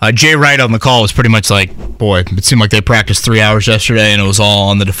 Jay Wright on the call was pretty much like, boy, it seemed like they practiced 3 hours yesterday, and it was all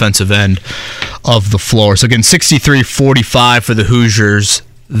on the defensive end of the floor. So again, 63-45 for the Hoosiers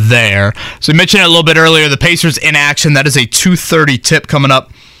there. So we mentioned it a little bit earlier, the Pacers in action. That is a 2:30 tip coming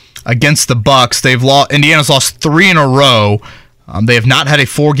up against the Bucks. Indiana's lost 3 in a row. They have not had a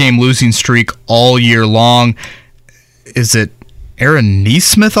 4-game losing streak all year long. Is it Aaron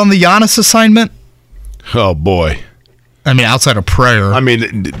Nesmith on the Giannis assignment? Oh, boy. Outside of prayer.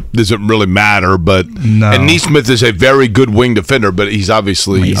 It doesn't really matter, but no. And Nesmith is a very good wing defender, but he's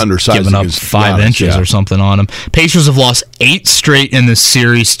obviously undersized. Giving up 5 inches or something on him. Pacers have lost 8 straight in this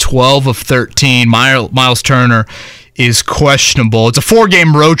series, 12 of 13. Miles Turner is questionable. It's a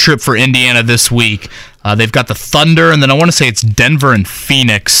 4-game road trip for Indiana this week. They've got the Thunder, and then I want to say it's Denver and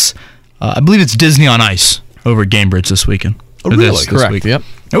Phoenix. I believe it's Disney on Ice over at Gamebridge this weekend. Oh, really? This Correct, week. yep.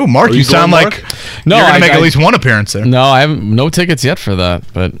 Oh, Mark, you sound like you're going to make at least one appearance there. No, I have no tickets yet for that,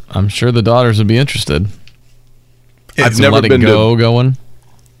 but I'm sure the daughters would be interested. I've never been going.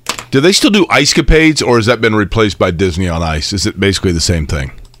 Do they still do Ice-capades, or has that been replaced by Disney on Ice? Is it basically the same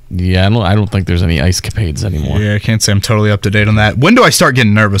thing? Yeah, I don't think there's any Ice-capades anymore. Yeah, I can't say I'm totally up to date on that. When do I start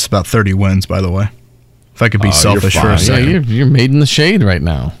getting nervous about 30 wins, by the way? If I could be selfish for a second. Yeah, you're made in the shade right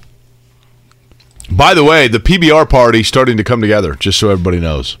now. By the way, the PBR party starting to come together, just so everybody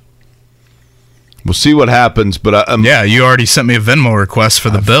knows. We'll see what happens, but yeah, you already sent me a Venmo request for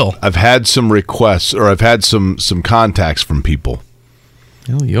the bill. I've had some requests, or I've had some contacts from people.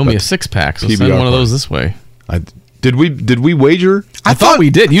 Well, you owe me a 6-pack, so send one of those this way. Did we wager? I thought we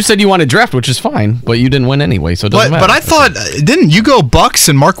did. You said you wanted draft, which is fine, but you didn't win anyway, so it doesn't matter. But I thought, didn't you go Bucks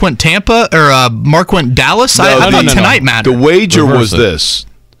and Mark went Tampa, or Mark went Dallas? No, I thought tonight mattered. The wager was this.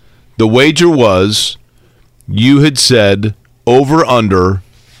 The wager was you had said over-under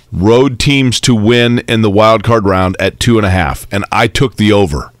road teams to win in the wild card round at 2.5, and I took the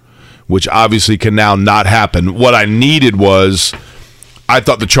over, which obviously can now not happen. What I needed was I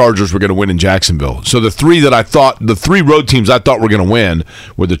thought the Chargers were going to win in Jacksonville. So the three road teams I thought were going to win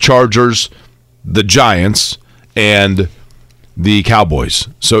were the Chargers, the Giants, and the Cowboys.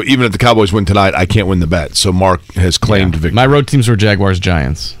 So even if the Cowboys win tonight, I can't win the bet. So Mark has claimed victory. My road teams were Jaguars,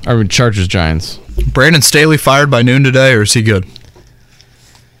 Giants. Or Chargers, Giants. Brandon Staley fired by noon today, or is he good?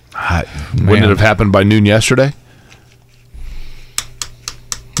 Wouldn't it have happened by noon yesterday?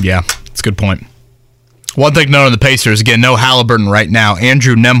 Yeah, that's a good point. One thing to note on the Pacers, again, no Halliburton right now.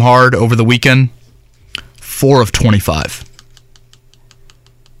 Andrew Nembhard over the weekend, 4 of 25.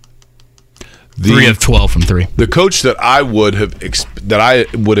 3 of 12 from 3. The coach that I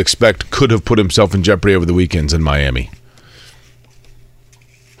would expect could have put himself in jeopardy over the weekends in Miami.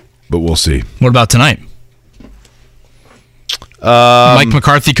 But we'll see. What about tonight? Mike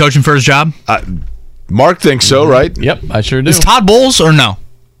McCarthy coaching for his job? Mark thinks so, right? Yep, I sure do. Is Todd Bowles or no?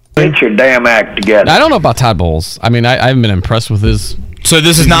 Get your damn act together. I don't know about Todd Bowles. I mean, I haven't been impressed with his... So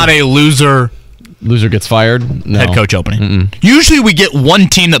this is not a loser gets fired? No. Head coach opening. Usually we get one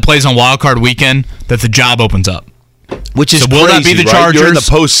team that plays on Wild Card Weekend that the job opens up. Which is will that be the right? Chargers? You're in the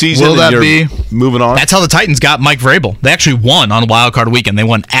postseason. Will that be moving on? That's how the Titans got Mike Vrabel. They actually won on Wild Card Weekend. They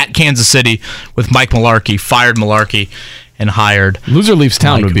won at Kansas City with Mike Mularkey, fired Mularkey, and hired. Loser leaves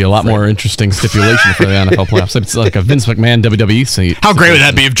town would be a lot more interesting stipulation for the NFL playoffs. It's like a Vince McMahon WWE seat. How great would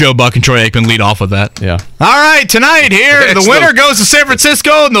that be if Joe Buck and Troy Aikman lead off with that? Yeah. All right, tonight here, the winner goes to San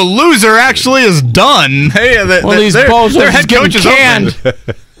Francisco, and the loser actually is done. Hey, these bozos their head coach is canned.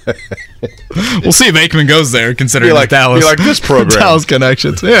 We'll see if Aikman goes there, considering Dallas. Be like this program. Dallas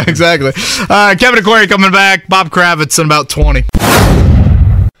connections. Yeah, exactly. Kevin Aquari coming back. Bob Kravitz in about 20.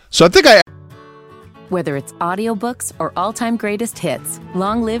 So I think Whether it's audiobooks or all-time greatest hits,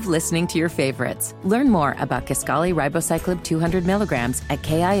 long live listening to your favorites. Learn more about Kisqali Ribociclib 200 milligrams at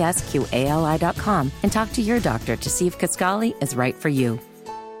KISQALI.com and talk to your doctor to see if Kisqali is right for you.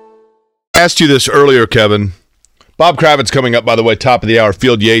 I asked you this earlier, Kevin. Bob Kravitz coming up, by the way, top of the hour.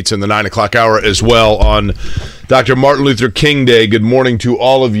 Field Yates in the 9 o'clock hour as well on Dr. Martin Luther King Day. Good morning to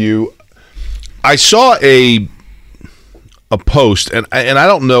all of you. I saw a post, and I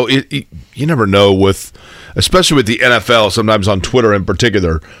don't know, you never know especially with the NFL, sometimes on Twitter in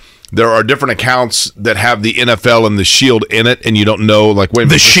particular, there are different accounts that have the NFL and the shield in it, and you don't know, like, wait a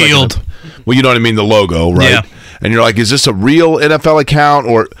minute. The shield. Well, you know what I mean, the logo, right? Yeah. And you're like, is this a real NFL account?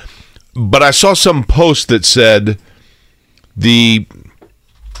 But I saw some post that said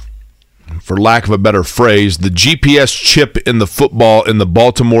for lack of a better phrase, the GPS chip in the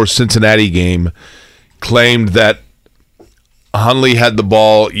Baltimore-Cincinnati game claimed that Hundley had the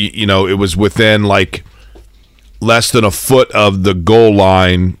ball, it was within like less than a foot of the goal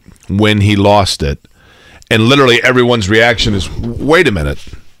line when he lost it. And literally everyone's reaction is, wait a minute.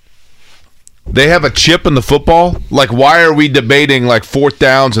 They have a chip in the football? Like, why are we debating like fourth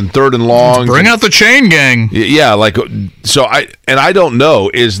downs and third and long? Bring out the chain gang. Yeah, I don't know.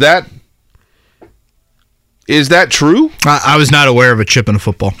 Is that true? I was not aware of a chip in a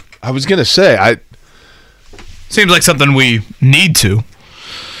football. I was going to say, seems like something we need to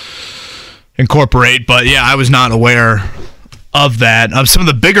incorporate, but yeah, I was not aware of that. Some of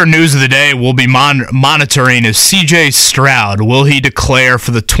the bigger news of the day we'll be monitoring is C.J. Stroud. Will he declare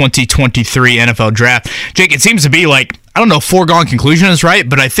for the 2023 NFL Draft? Jake, it seems to be like, I don't know if foregone conclusion is right,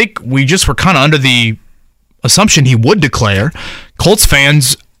 but I think we just were kind of under the assumption he would declare. Colts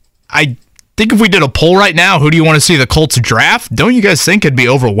fans, I think if we did a poll right now, who do you want to see the Colts draft? Don't you guys think it'd be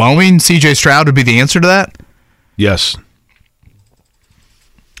overwhelming? C.J. Stroud would be the answer to that? Yes.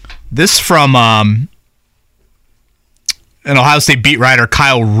 This from an Ohio State beat writer,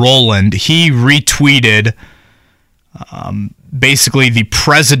 Kyle Rowland. He retweeted basically the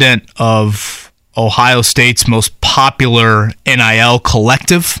president of Ohio State's most popular NIL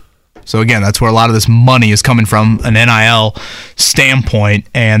collective. So again, that's where a lot of this money is coming from, an NIL standpoint.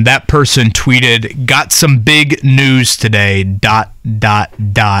 And that person tweeted, "Got some big news today, ...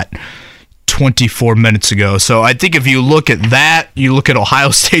 24 minutes ago." So I think if you look at that, you look at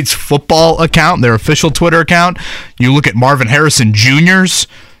Ohio State's football account, their official Twitter account, you look at Marvin Harrison Jr.'s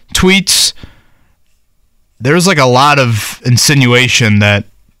tweets, there's like a lot of insinuation that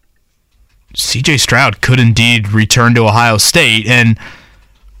C.J. Stroud could indeed return to Ohio State. And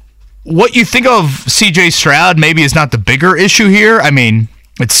what you think of C.J. Stroud maybe is not the bigger issue here. I mean,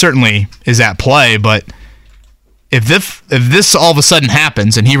 it certainly is at play, but if this all of a sudden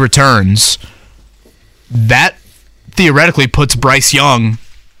happens and he returns, that theoretically puts Bryce Young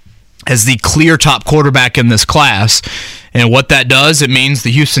as the clear top quarterback in this class. And what that does, it means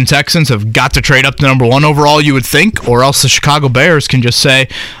the Houston Texans have got to trade up to number 1 overall, you would think, or else the Chicago Bears can just say,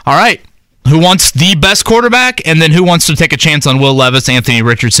 all right, who wants the best quarterback, and then who wants to take a chance on Will Levis, Anthony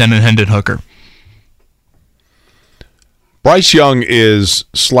Richardson, and Hendon Hooker? Bryce Young is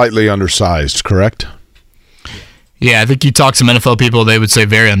slightly undersized, correct? Yeah, I think you talk to some NFL people, they would say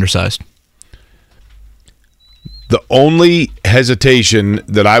very undersized. The only hesitation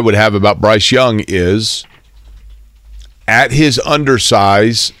that I would have about Bryce Young is at his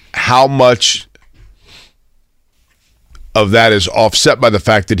undersize, how much of that is offset by the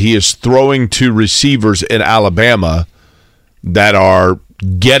fact that he is throwing to receivers in Alabama that are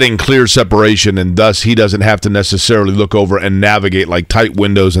getting clear separation, and thus he doesn't have to necessarily look over and navigate like tight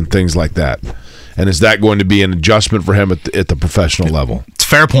windows and things like that. And is that going to be an adjustment for him at the professional level? It's a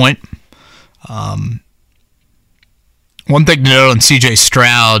fair point. One thing to note on C.J.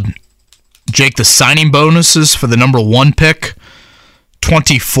 Stroud, Jake, the signing bonuses for the number 1 pick,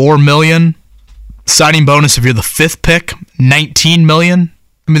 $24 million. Signing bonus if you're the 5th pick, $19 million.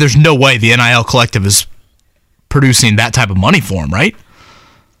 I mean, there's no way the NIL collective is producing that type of money for him, right?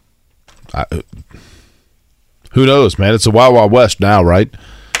 Who knows, man? It's a Wild Wild West now, right?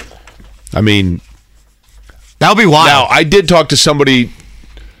 I mean, that'll be wild. Now, I did talk to somebody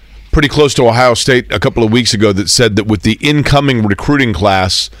pretty close to Ohio State a couple of weeks ago that said that with the incoming recruiting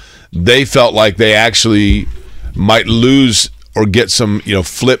class, they felt like they actually might lose or get some,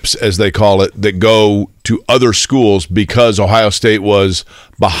 flips, as they call it, that go to other schools because Ohio State was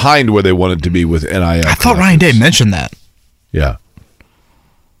behind where they wanted to be with NIL. I thought Ryan Day mentioned that. Yeah.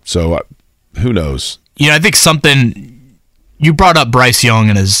 So, who knows? I think something you brought up Bryce Young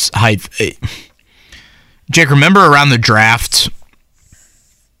and his height. Jake, remember around the draft,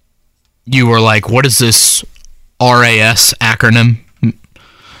 you were like, what is this RAS acronym?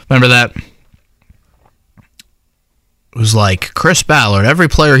 Remember that? It was like Chris Ballard, every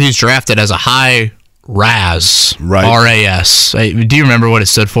player he's drafted has a high RAS. Right. RAS. Do you remember what it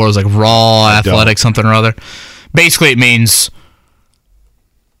stood for? It was like raw, athletic, something or other. Basically, it means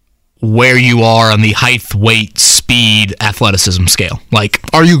where you are on the height, weight, speed, athleticism scale. Like,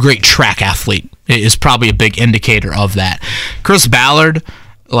 are you a great track athlete? It is probably a big indicator of that. Chris Ballard,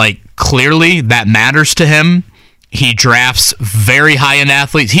 clearly that matters to him. He drafts very high-end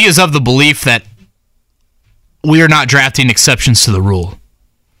athletes. He is of the belief that we are not drafting exceptions to the rule.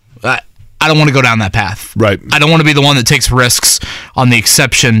 I don't want to go down that path. Right. I don't want to be the one that takes risks on the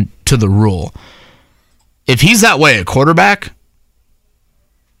exception to the rule. If he's that way at quarterback,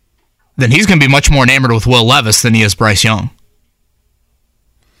 then he's going to be much more enamored with Will Levis than he is Bryce Young.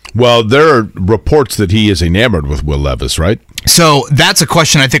 Well, there are reports that he is enamored with Will Levis, right? So that's a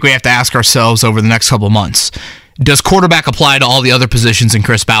question I think we have to ask ourselves over the next couple of months. Does quarterback apply to all the other positions in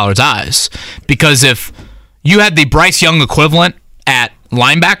Chris Ballard's eyes? Because if you had the Bryce Young equivalent at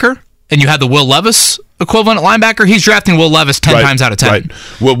linebacker and you had the Will Levis equivalent at linebacker, he's drafting Will Levis 10 times out of 10. Right.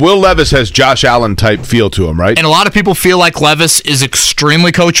 Well, Will Levis has Josh Allen type feel to him, right? And a lot of people feel like Levis is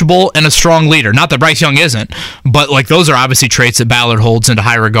extremely coachable and a strong leader. Not that Bryce Young isn't, but those are obviously traits that Ballard holds into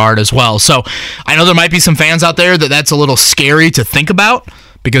high regard as well. So I know there might be some fans out there that's a little scary to think about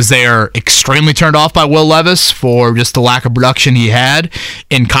because they are extremely turned off by Will Levis for just the lack of production he had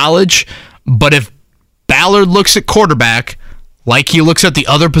in college. But if Ballard looks at quarterback like he looks at the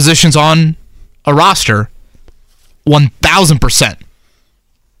other positions on a roster, 1,000%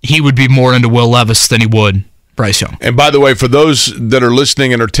 he would be more into Will Levis than he would Bryce Young. And by the way, for those that are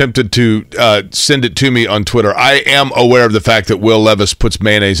listening and are tempted to send it to me on Twitter, I am aware of the fact that Will Levis puts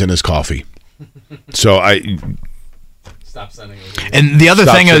mayonnaise in his coffee. So I... Stop sending it. And the other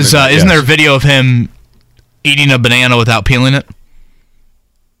thing is, isn't there a video of him eating a banana without peeling it?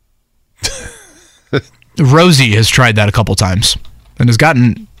 Rosie has tried that a couple times and has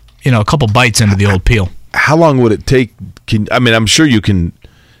gotten, a couple bites into the old peel. How long would it take? I'm sure you can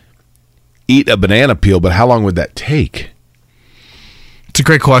eat a banana peel, but how long would that take? It's a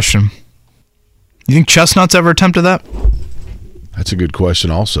great question. You think Chestnut's ever attempted that? That's a good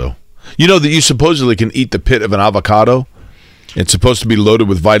question also. You know that you supposedly can eat the pit of an avocado? It's supposed to be loaded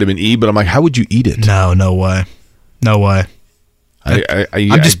with vitamin E, but I'm like, how would you eat it? No way. No way.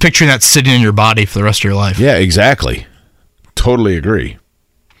 I'm just picturing that sitting in your body for the rest of your life. Yeah, exactly. Totally agree.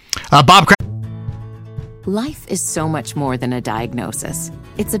 Bob Life is so much more than a diagnosis.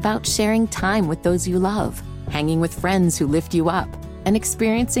 It's about sharing time with those you love, hanging with friends who lift you up, and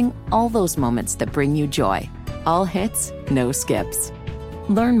experiencing all those moments that bring you joy. All hits, no skips.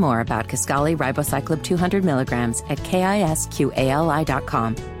 Learn more about Kisqali Ribociclib 200 milligrams at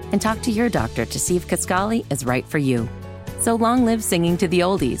KISQALI.com and talk to your doctor to see if Kisqali is right for you. So long live singing to the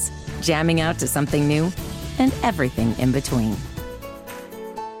oldies, jamming out to something new, and everything in between.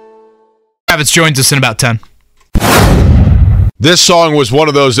 Kravitz joins us in about 10. This song was one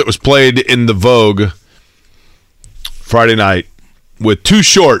of those that was played in the Vogue Friday night with Too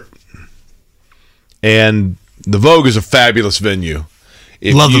Short. And the Vogue is a fabulous venue.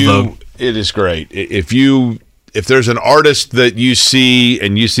 Love the Vogue. It is great. If there's an artist that you see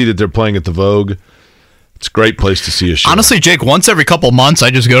and you see that they're playing at the Vogue, it's a great place to see a show. Honestly, Jake, once every couple months, I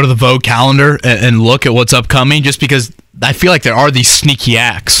just go to the Vogue calendar and look at what's upcoming just because I feel like there are these sneaky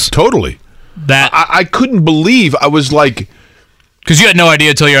acts. Totally. That I couldn't believe. I was like, because you had no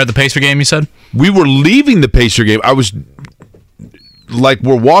idea until you were at the Pacer game. You said we were leaving the Pacer game. I was like,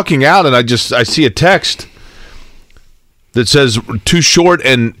 we're walking out, and I see a text that says too short,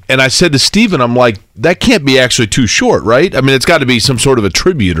 and I said to Steven, I'm like, that can't be actually too short, right? I mean, it's got to be some sort of a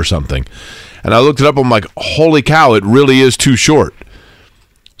tribute or something. And I looked it up, I'm like, holy cow, it really is too short.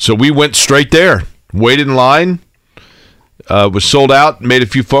 So we went straight there, waited in line, was sold out, made a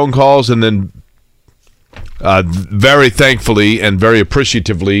few phone calls, and then very thankfully and very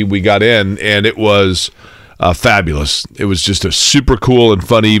appreciatively we got in, and it was fabulous. It was just a super cool and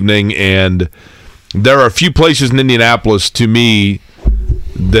fun evening, and there are a few places in Indianapolis, to me,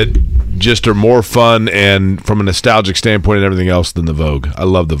 that just are more fun and from a nostalgic standpoint and everything else than the Vogue. I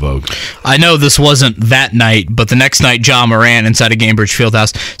love the Vogue. I know this wasn't that night, but the next night, John Morant inside of Gainbridge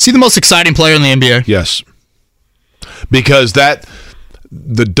Fieldhouse. Is he the most exciting player in the NBA? Yes. Because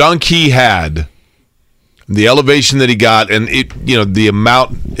the dunk he had, the elevation that he got, and the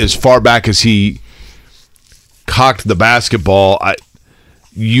amount as far back as he cocked the basketball,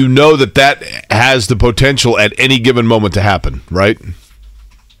 that has the potential at any given moment to happen, right?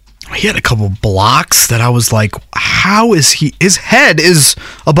 He had a couple blocks that I was like, how is he? His head is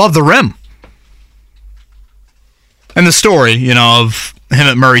above the rim. And the story, of him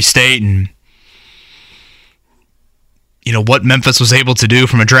at Murray State and, what Memphis was able to do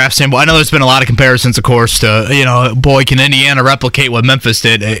from a draft standpoint. I know there's been a lot of comparisons, of course, to, boy, can Indiana replicate what Memphis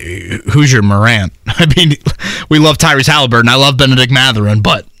did? Who's your Morant? I mean, we love Tyrese Halliburton. I love Benedict Mathurin,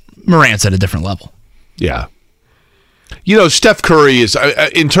 but Morant's at a different level. Yeah. Steph Curry is,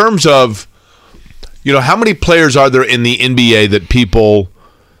 in terms of, how many players are there in the NBA that people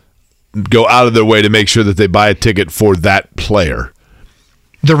go out of their way to make sure that they buy a ticket for that player?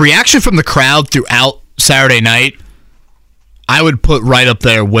 The reaction from the crowd throughout Saturday night, I would put right up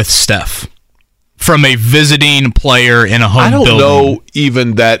there with Steph. From a visiting player in a home building. I don't know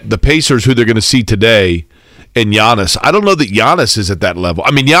even that the Pacers, who they're going to see today, and Giannis, I don't know that Giannis is at that level.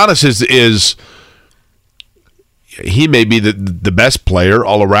 I mean, Giannis is he may be the best player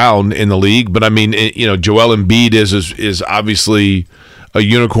all around in the league, but I mean, Joel Embiid is obviously a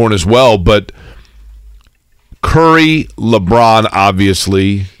unicorn as well, but Curry, LeBron,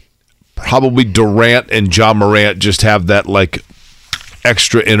 obviously, probably Durant and Ja Morant just have that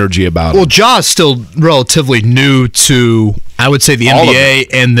extra energy about them. Well, Ja's still relatively new to, I would say, the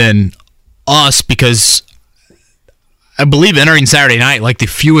NBA and then us, because I believe entering Saturday night, the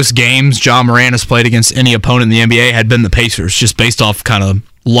fewest games Ja Morant has played against any opponent in the NBA had been the Pacers, just based off kind of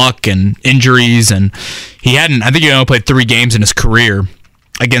luck and injuries. And I think he only played 3 games in his career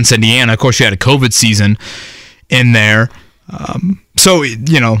against Indiana. Of course, you had a COVID season in there.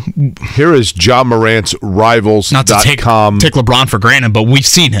 Here is Ja Morant's Rivals.com. Not to take LeBron for granted, but we've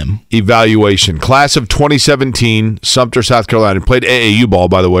seen him. Evaluation. Class of 2017, Sumter, South Carolina. Played AAU ball,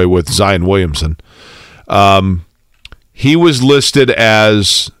 by the way, with Zion Williamson. He was listed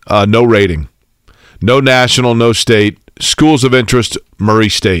as no rating. No national, no state. Schools of interest, Murray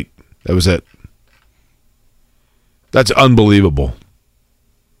State. That was it. That's unbelievable.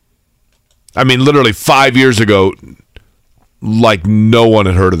 I mean, literally 5 years ago, no one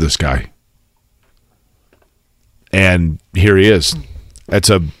had heard of this guy. And here he is.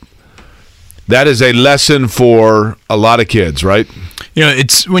 That is a lesson for a lot of kids, right?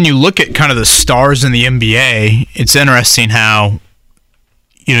 It's when you look at kind of the stars in the NBA, it's interesting how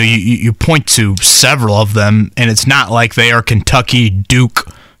you point to several of them, and it's not like they are Kentucky, Duke,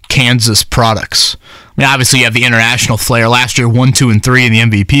 Kansas products. I mean, obviously you have the international flair. Last year, 1, 2, and 3 in the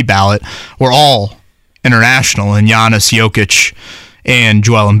MVP ballot were all international, and Giannis, Jokic, and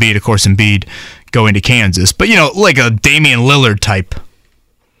Joel Embiid, of course, Embiid going to Kansas. But, like a Damian Lillard type,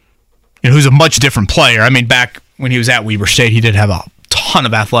 who's a much different player. I mean, back when he was at Weber State, he did have a ton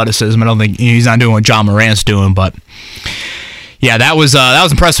of athleticism. I don't think he's not doing what John Morant's doing, but yeah, that was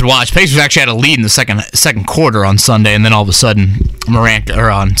impressive to watch. Pacers actually had a lead in the second quarter on Sunday, and then all of a sudden,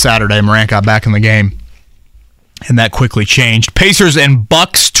 on Saturday, Morant got back in the game, and that quickly changed. Pacers and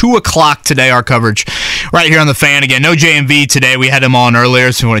Bucks, 2:00 today, our coverage right here on The Fan. Again, no JMV today. We had him on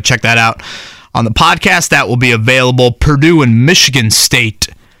earlier, so if you want to check that out on the podcast, that will be available. Purdue and Michigan State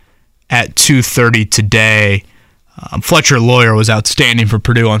at 2:30 today. Fletcher Lawyer was outstanding for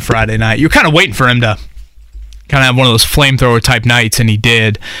Purdue on Friday night. You're kind of waiting for him to kind of have one of those flamethrower type nights, and he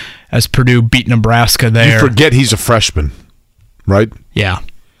did, as Purdue beat Nebraska there. You forget he's a freshman, right? Yeah.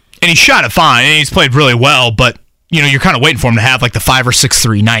 And he shot it fine, and he's played really well, but you're kind of waiting for him to have the 5 or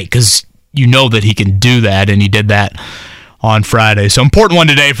 6-3 night, because that he can do that, and he did that on Friday. So important one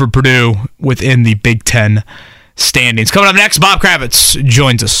today for Purdue within the Big Ten standings. Coming up next, Bob Kravitz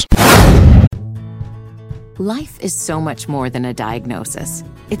joins us. Life is so much more than a diagnosis.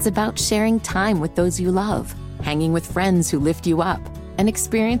 It's about sharing time with those you love, hanging with friends who lift you up, and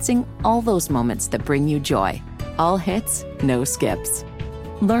experiencing all those moments that bring you joy. All hits, no skips.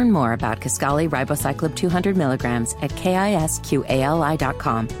 Learn more about Kisqali Ribociclib 200 milligrams at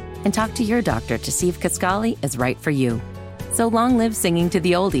KISQALI.com and talk to your doctor to see if Kisqali is right for you. So long live singing to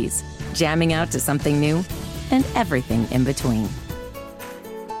the oldies, jamming out to something new, and everything in between.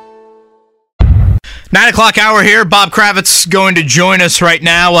 9 o'clock hour here. Bob Kravitz going to join us right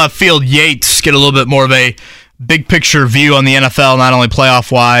now. Field Yates, get a little bit more of a big picture view on the NFL, not only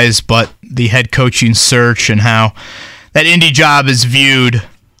playoff wise, but the head coaching search and how that Indy job is viewed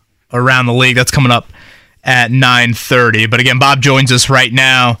around the league. That's coming up at 9:30. But again, Bob joins us right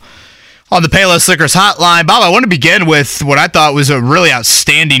now on the Payless Liquors hotline. Bob, I want to begin with what I thought was a really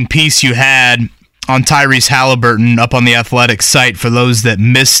outstanding piece you had on Tyrese Halliburton up on the Athletic site for those that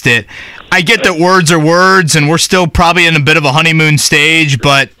missed it. I get that words are words, and we're still probably in a bit of a honeymoon stage,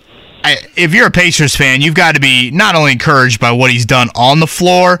 but if you're a Pacers fan, you've got to be not only encouraged by what he's done on the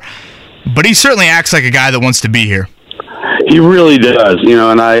floor, but he certainly acts like a guy that wants to be here. He really does,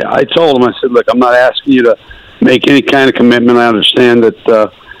 and I told him, I said, look, I'm not asking you to make any kind of commitment. I understand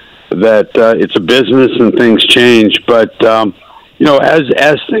that it's a business and things change, but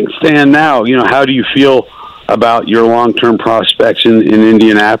as things stand now, how do you feel about your long-term prospects in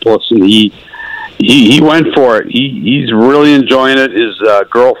Indianapolis? And he went for it. He's really enjoying it. His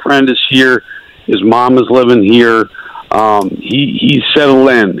girlfriend is here. His mom is living here. He's settled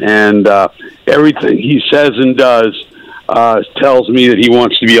in, and everything he says and does tells me that he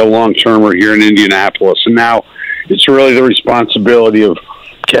wants to be a long-termer here in Indianapolis. And now it's really the responsibility of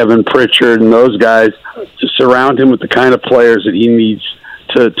Kevin Pritchard and those guys to surround him with the kind of players that he needs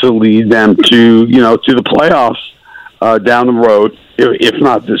to lead them to the playoffs down the road, if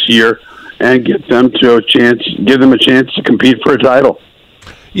not this year, and give them a chance to compete for a title.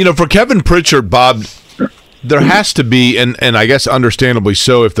 For Kevin Pritchard, Bob, there has to be, and I guess understandably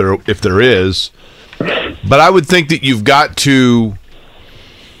so if there is, but I would think that you've got to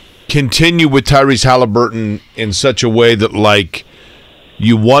continue with Tyrese Halliburton in such a way that, like,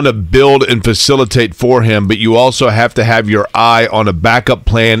 you want to build and facilitate for him, but you also have to have your eye on a backup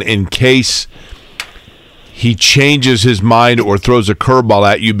plan in case he changes his mind or throws a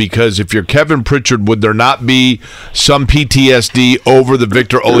curveball at you. Because if you're Kevin Pritchard, would there not be some PTSD over the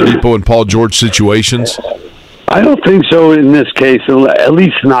Victor Oladipo and Paul George situations? I don't think so in this case, at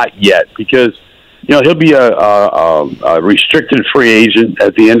least not yet, because he'll be a restricted free agent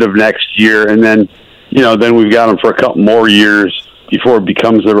at the end of next year, and then we've got him for a couple more years before it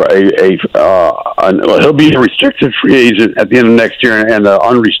becomes he'll be a restricted free agent at the end of next year and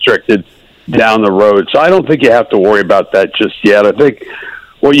unrestricted down the road. So I don't think you have to worry about that just yet. I think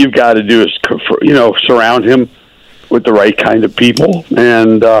what you've got to do is, surround him with the right kind of people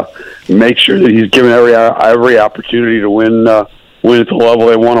and make sure that he's given every opportunity to win at the level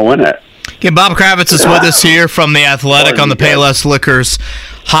they want to win at. Again, Bob Kravitz is with us here from The Athletic on the Payless Liquors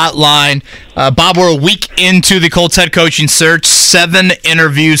hotline. Bob, we're a week into the Colts head coaching search. 7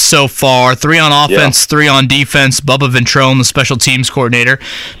 interviews so far, 3 on offense, 3 on defense. Bubba Ventrone, the special teams coordinator.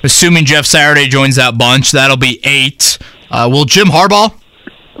 Assuming Jeff Saturday joins that bunch, that'll be 8. Will Jim Harbaugh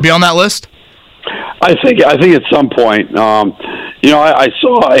be on that list? I think at some point. I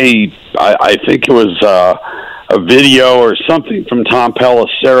saw I think it was a video or something from Tom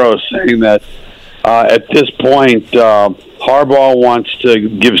Pelissero saying that at this point Harbaugh wants to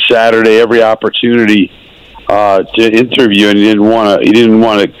give Saturday every opportunity to interview, and he didn't want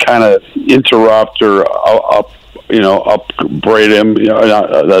to kind of interrupt or upbraid him.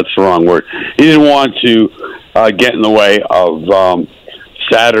 That's the wrong word. He didn't want to get in the way of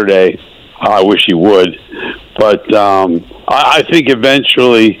Saturday. I wish he would, but I think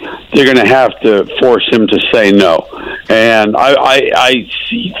eventually they're going to have to force him to say no. And I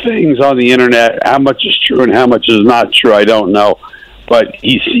see things on the internet. How much is true and how much is not true, I don't know. But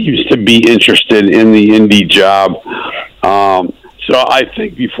he seems to be interested in the Indy job. So I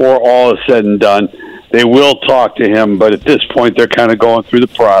think before all is said and done, they will talk to him. But at this point, they're kind of going through the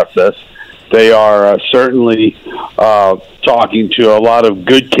process. They are certainly talking to a lot of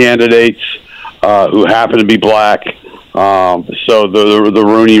good candidates who happen to be black. So the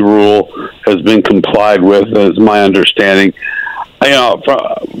Rooney Rule has been complied with, is my understanding.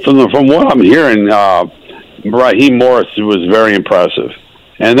 From what I'm hearing, Raheem Morris was very impressive.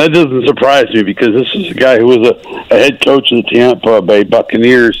 And that doesn't surprise me, because this is a guy who was a head coach of the Tampa Bay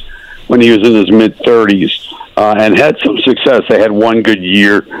Buccaneers when he was in his mid-30s and had some success. They had one good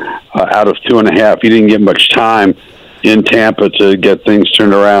year out of 2.5. He didn't get much time in Tampa to get things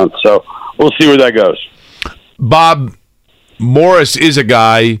turned around. So we'll see where that goes. Bob, Morris is a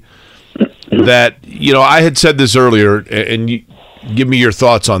guy that, I had said this earlier, and you, give me your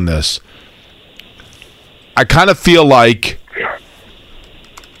thoughts on this. I kind of feel like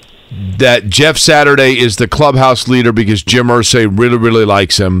that Jeff Saturday is the clubhouse leader because Jim Irsay really, really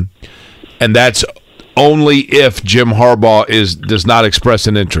likes him, and that's only if Jim Harbaugh does not express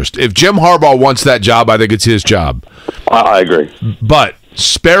an interest. If Jim Harbaugh wants that job, I think it's his job. I agree. But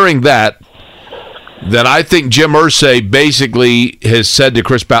sparing that, then I think Jim Irsay basically has said to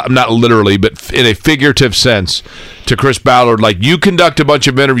Chris Ballard, not literally, but in a figurative sense, to Chris Ballard, like, you conduct a bunch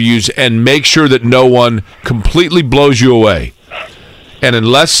of interviews and make sure that no one completely blows you away. And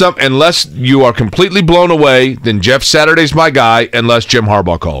unless you are completely blown away, then Jeff Saturday's my guy, unless Jim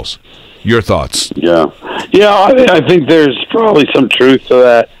Harbaugh calls. Your thoughts? Yeah. I think there's probably some truth to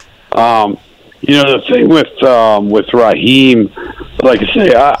that. The thing with Raheem, like I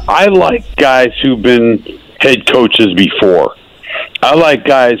say, I like guys who've been head coaches before. I like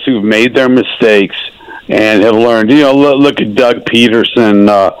guys who've made their mistakes and have learned. Look at Doug Peterson.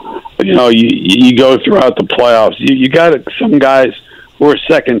 You go throughout the playoffs. You got some guys who are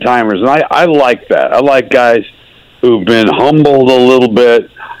second timers, and I like that. I like guys who've been humbled a little bit,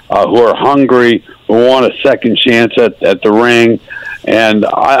 who are hungry, who want a second chance at the ring. And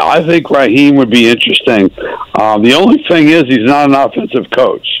I think Raheem would be interesting. The only thing is he's not an offensive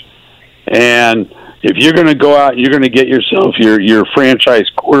coach. And if you're going to go out, you're going to get yourself your franchise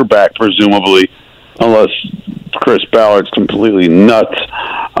quarterback, presumably, unless Chris Ballard's completely nuts.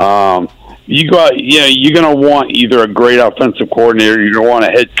 You go out, you're going to want either a great offensive coordinator, you're going to want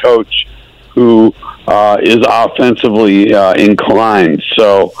a head coach who is offensively inclined.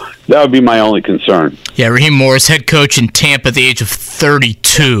 So that would be my only concern. Yeah, Raheem Morris, head coach in Tampa at the age of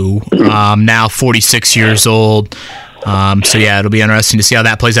 32, now 46 years old. It'll be interesting to see how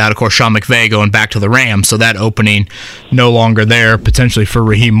that plays out. Of course, Sean McVay going back to the Rams, so that opening no longer there, potentially for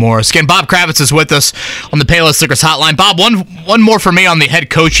Raheem Morris. Again, Bob Kravitz is with us on the Payless Liquors hotline. Bob, one more for me on the head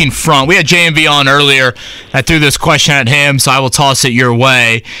coaching front. We had JMV on earlier. I threw this question at him, so I will toss it your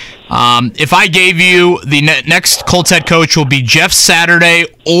way. If I gave you the next Colts head coach will be Jeff Saturday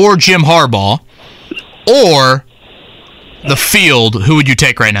or Jim Harbaugh or the Field, who would you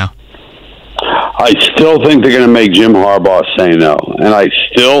take right now? I still think they're going to make Jim Harbaugh say no. And I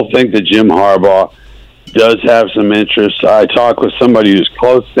still think that Jim Harbaugh does have some interest. I talked with somebody who's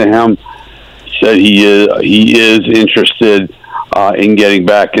close to him, said he is interested in getting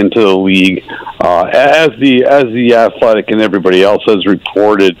back into the league. As the Athletic and everybody else has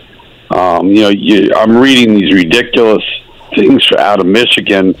reported, I'm reading these ridiculous things out of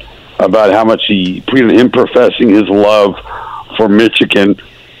Michigan about how much him professing his love for Michigan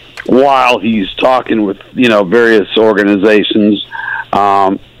while he's talking with various organizations.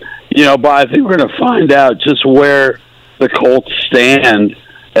 But I think we're going to find out just where the Colts stand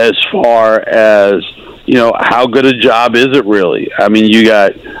as far as how good a job is it really. I mean, you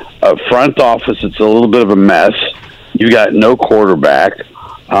got a front office that's a little bit of a mess. You got no quarterback.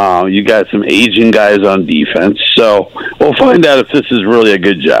 You got some aging guys on defense. So we'll find out if this is really a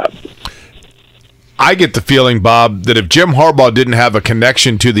good job. I get the feeling, Bob, that if Jim Harbaugh didn't have a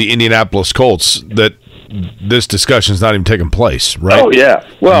connection to the Indianapolis Colts, that this discussion's not even taking place, right? Oh yeah.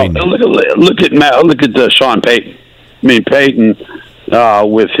 Well, look at Sean Payton. I mean, Payton,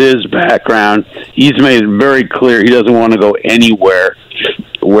 with his background, he's made it very clear he doesn't want to go anywhere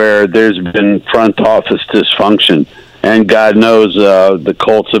where there's been front office dysfunction. And God knows the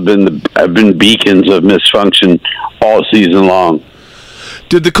Colts have been beacons of misfunction all season long.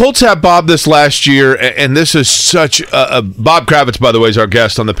 Did the Colts have Bob this last year? And this is such Bob Kravitz, by the way, is our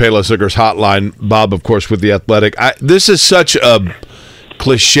guest on the Payless Liquors hotline. Bob, of course, with The Athletic. This is such a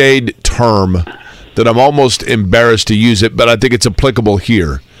cliched term that I'm almost embarrassed to use it, but I think it's applicable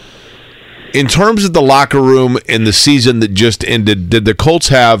here. In terms of the locker room in the season that just ended, did the Colts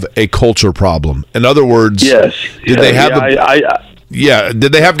have a culture problem? In other words, yes. Did they have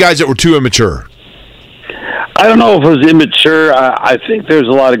did they have guys that were too immature? I don't know if it was immature. I think there's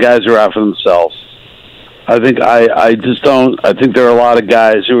a lot of guys who are out for themselves. I think I think there are a lot of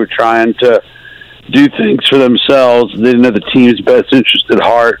guys who are trying to do things for themselves. They didn't have the team's best interest at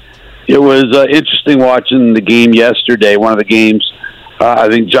heart. It was interesting watching the game yesterday, one of the games. I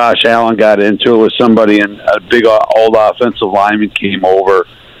think Josh Allen got into it with somebody, and a big old offensive lineman came over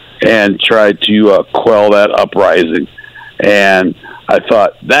and tried to quell that uprising. And I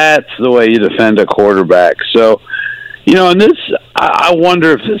thought, that's the way you defend a quarterback. So, And this, I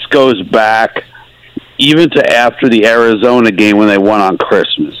wonder if this goes back even to after the Arizona game when they won on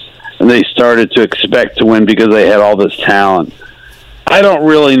Christmas and they started to expect to win because they had all this talent. I don't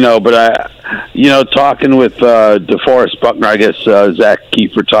really know, but talking with DeForest Buckner, I guess Zach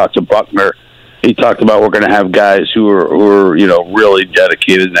Kiefer talked to Buckner. He talked about we're going to have guys who are really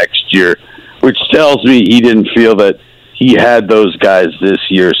dedicated next year, which tells me he didn't feel that he had those guys this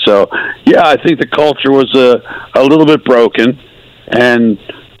year. So, yeah, I think the culture was a little bit broken, and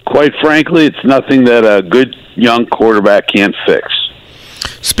quite frankly, it's nothing that a good young quarterback can't fix.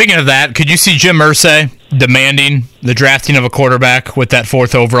 Speaking of that, could you see Jim Irsay demanding the drafting of a quarterback with that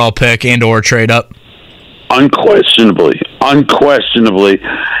 4th overall pick and or trade up? Unquestionably.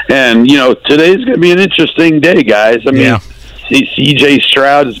 And, today's going to be an interesting day, guys. I mean, C.J.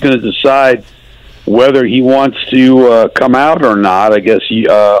 Stroud is going to decide whether he wants to come out or not. I guess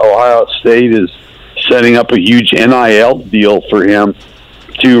Ohio State is setting up a huge NIL deal for him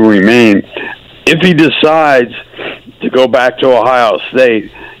to remain. If he decides to go back to Ohio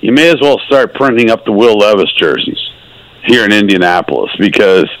State, you may as well start printing up the Will Levis jerseys here in Indianapolis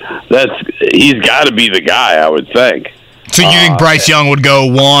because he's got to be the guy, I would think. So you think Bryce Young would go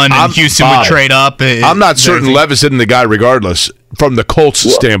 1 and Houston would trade up? I'm not certain Levis isn't the guy regardless from the Colts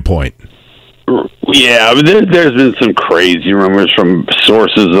standpoint. Yeah, there's been some crazy rumors from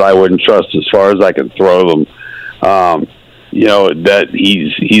sources that I wouldn't trust as far as I can throw them. That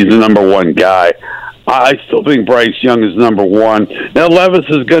he's the number one guy. I still think Bryce Young is number one. Now Levis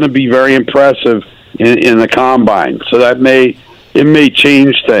is going to be very impressive in the combine, so it may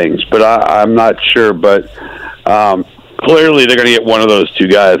change things, but I'm not sure. But clearly they're going to get one of those two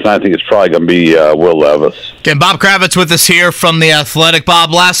guys, and I think it's probably going to be Will Levis. Again, Bob Kravitz with us here from The Athletic.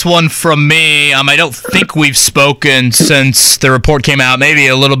 Bob, last one from me. I don't think we've spoken since the report came out maybe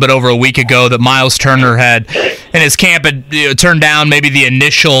a little bit over a week ago that Miles Turner had, in his camp, had turned down maybe the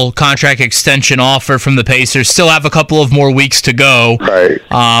initial contract extension offer from the Pacers. Still have a couple of more weeks to go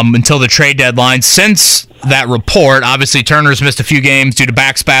until the trade deadline. Since that report, obviously Turner's missed a few games due to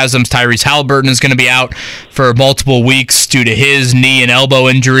back spasms. Tyrese Halliburton is going to be out for multiple weeks due to his knee and elbow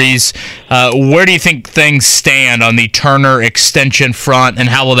injuries. Where do you think things stand on the Turner extension front, and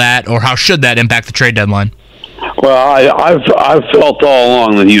how should that impact the trade deadline? Well, I've felt all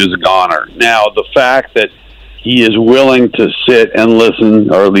along that he was a goner. Now, the fact that he is willing to sit and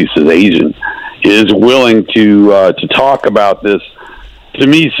listen, or at least his agent is willing to talk about this, to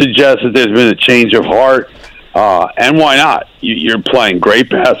me suggests that there's been a change of heart, and why not? You're playing great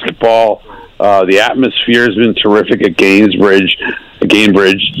basketball. The atmosphere has been terrific at Gainbridge.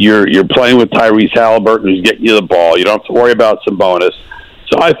 You're playing with Tyrese Halliburton, who's getting you the ball. You don't have to worry about some bonus.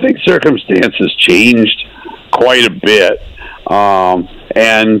 So I think circumstances changed quite a bit,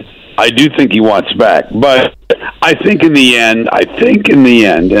 and I do think he wants back. But I think in the end,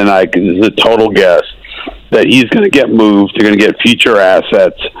 and this is a total guess, that he's going to get moved. They're going to get future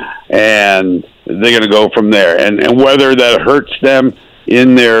assets, and they're going to go from there. And whether that hurts them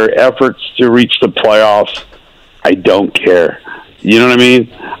in their efforts to reach the playoffs, I don't care. You know what I mean?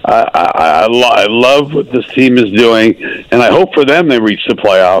 I love what this team is doing, and I hope for them they reach the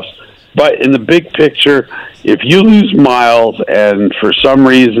playoffs. But in the big picture, if you lose Miles and for some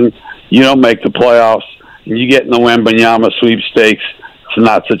reason you don't make the playoffs and you get in the Wembanyama sweepstakes, it's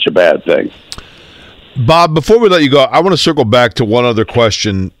not such a bad thing. Bob, before we let you go, I want to circle back to one other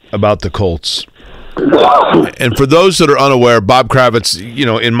question about the Colts. And for those that are unaware, Bob Kravitz,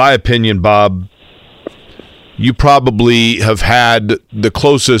 in my opinion, Bob, you probably have had the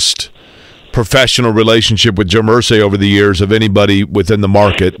closest professional relationship with Jim Irsay over the years of anybody within the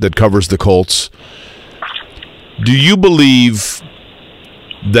market that covers the Colts. Do you believe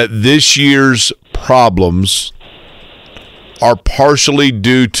that this year's problems are partially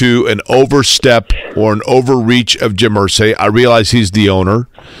due to an overstep or an overreach of Jim Irsay? I realize he's the owner,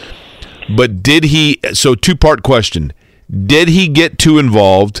 but so two-part question, did he get too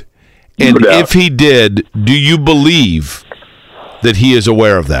involved? And if he did, do you believe that he is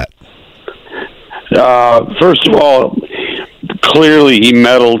aware of that? First of all, clearly he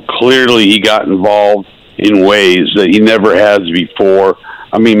meddled. Clearly he got involved in ways that he never has before.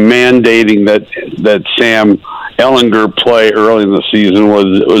 I mean, mandating that Sam Ehlinger play early in the season was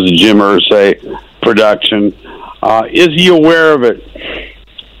a Jim Irsay production. Is he aware of it?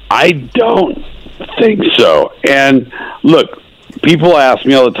 I don't think so. And look, people ask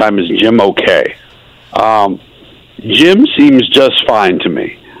me all the time, is Jim okay? Jim seems just fine to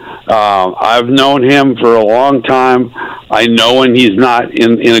me. I've known him for a long time. I know when he's not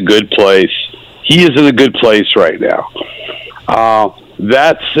in a good place. He is in a good place right now.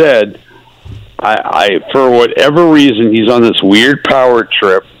 That said, I for whatever reason, he's on this weird power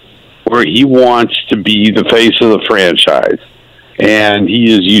trip where he wants to be the face of the franchise, and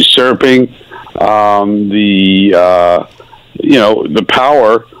he is usurping the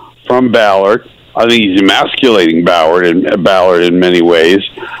power from Ballard. I think he's emasculating Ballard in many ways.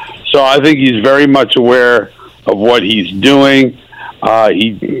 So I think he's very much aware of what he's doing,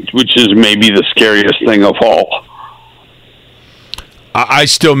 which is maybe the scariest thing of all. I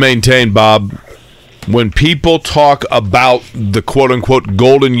still maintain, Bob, when people talk about the quote-unquote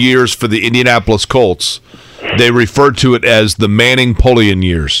golden years for the Indianapolis Colts, they refer to it as the Manning-Polian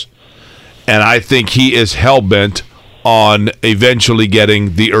years. And I think he is hell-bent on eventually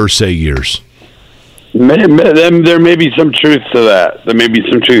getting the Irsay years. There may be some truth to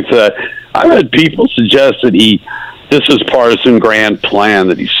that. I've had people suggest that this is part of some grand plan,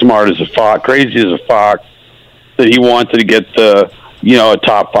 that he's smart as a fox, crazy as a fox, that he wanted to get a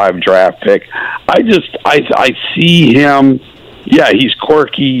top 5 draft pick. I see him, he's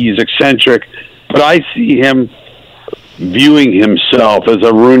quirky, he's eccentric, but I see him viewing himself as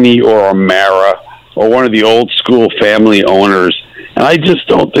a Rooney or a Mara or one of the old school family owners. And I just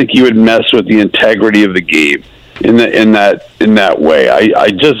don't think he would mess with the integrity of the game in that way.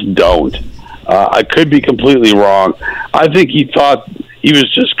 I just don't. I could be completely wrong. I think he thought he was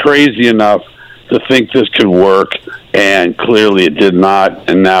just crazy enough to think this could work, and clearly it did not.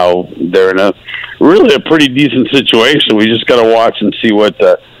 And now they're in a pretty decent situation. We just got to watch and see what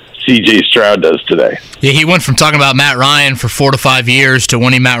C.J. Stroud does today. Yeah, he went from talking about Matt Ryan for 4 to 5 years to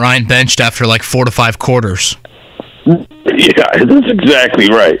wanting Matt Ryan benched after like 4 to 5 quarters. Yeah, that's exactly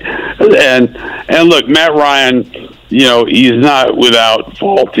right. And look, Matt Ryan, he's not without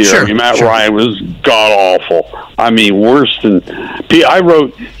fault here. Sure, I mean, Matt Ryan was god-awful. I mean, worse than... I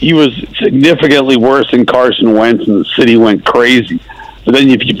wrote he was significantly worse than Carson Wentz, and the city went crazy. But then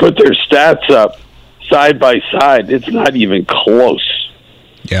if you put their stats up side by side, it's not even close.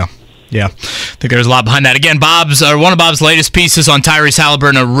 Yeah. I think there's a lot behind that. Again, one of Bob's latest pieces on Tyrese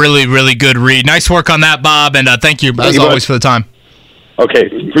Halliburton, a really, really good read. Nice work on that, Bob, and thank you, as always, for the time. Okay,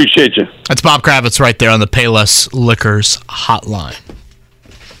 appreciate you. That's Bob Kravitz right there on the Payless Liquors hotline.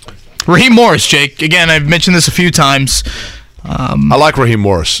 Raheem Morris, Jake. Again, I've mentioned this a few times. I like Raheem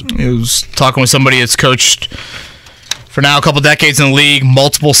Morris. He was talking with somebody that's coached for now a couple decades in the league,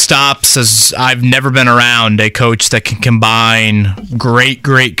 multiple stops, as I've never been around a coach that can combine great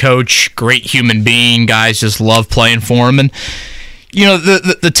coach, great human being. Guys just love playing for him. And,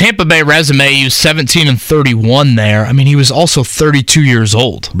 the Tampa Bay resume, he was 17-31 there. I mean, he was also 32 years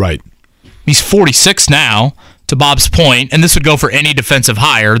old. Right. He's 46 now, to Bob's point, and this would go for any defensive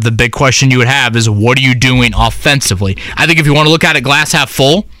hire. The big question you would have is, what are you doing offensively? I think if you want to look at it glass half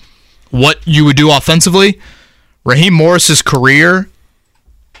full, what you would do offensively, Raheem Morris's career,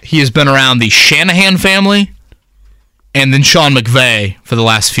 he has been around the Shanahan family and then Sean McVay for the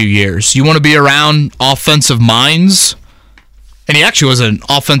last few years. You want to be around offensive minds? And he actually was an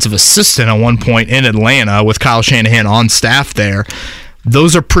offensive assistant at one point in Atlanta with Kyle Shanahan on staff there.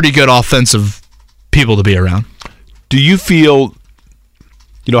 Those are pretty good offensive people to be around. Do you feel,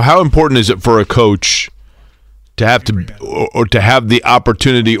 how important is it for a coach to have the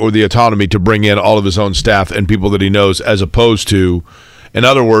opportunity or the autonomy to bring in all of his own staff and people that he knows, as opposed to, in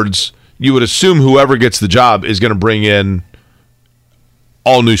other words, you would assume whoever gets the job is going to bring in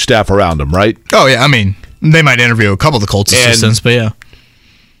all new staff around him, right? Oh, yeah. I mean, they might interview a couple of the Colts assistants, but yeah.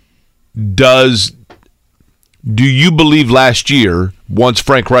 Do you believe last year, once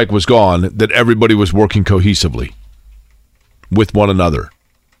Frank Reich was gone, that everybody was working cohesively with one another?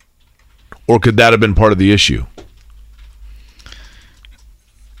 Or could that have been part of the issue?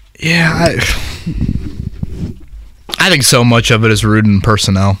 Yeah, I think so much of it is rooted in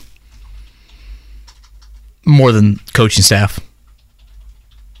personnel more than coaching staff.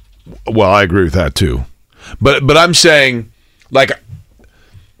 Well, I agree with that too. But I'm saying, like,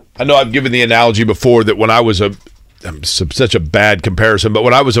 I know I've given the analogy before that when I was such a bad comparison, but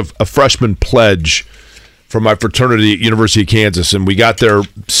when I was a freshman pledge for my fraternity at University of Kansas, and we got there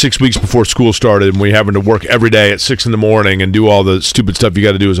 6 weeks before school started, and we having to work every day at 6 a.m. and do all the stupid stuff you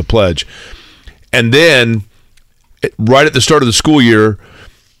got to do as a pledge. And then, right at the start of the school year,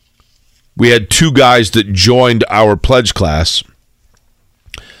 we had 2 guys that joined our pledge class,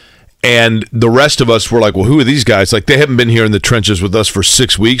 and the rest of us were like, well, who are these guys? Like, they haven't been here in the trenches with us for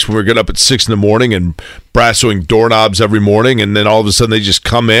 6 weeks when we were getting up at 6 a.m. and brassoing doorknobs every morning, and then all of a sudden they just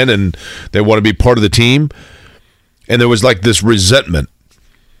come in and they want to be part of the team. And there was like this resentment.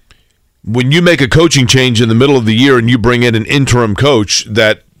 When you make a coaching change in the middle of the year and you bring in an interim coach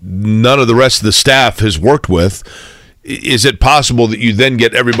that none of the rest of the staff has worked with, is it possible that you then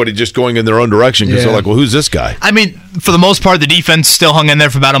get everybody just going in their own direction because they're like, well, who's this guy? I mean, for the most part, the defense still hung in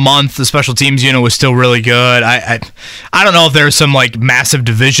there for about a month. The special teams unit was still really good. I don't know if there's some like massive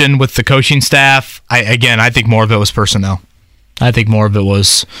division with the coaching staff. I think more of it was personnel. I think more of it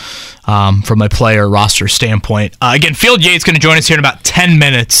was from a player roster standpoint. Again, Field Yates going to join us here in about 10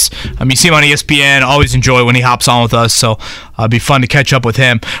 minutes. You see him on ESPN. Always enjoy when he hops on with us, so it'd be fun to catch up with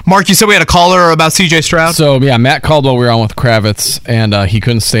him. Mark, you said we had a caller about C.J. Stroud? So, yeah, Matt called while we were on with Kravitz, and he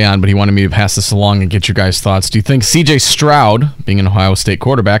couldn't stay on, but he wanted me to pass this along and get your guys' thoughts. Do you think C.J. Stroud, being an Ohio State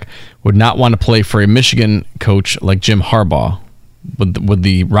quarterback, would not want to play for a Michigan coach like Jim Harbaugh? Would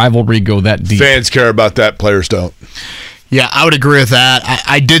the rivalry go that deep? Fans care about that. Players don't. Yeah, I would agree with that.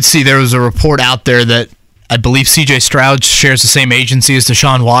 I did see there was a report out there that I believe C.J. Stroud shares the same agency as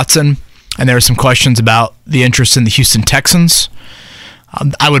Deshaun Watson, and there were some questions about the interest in the Houston Texans.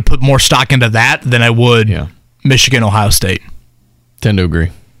 I would put more stock into that than I would Michigan, Ohio State. Tend to agree.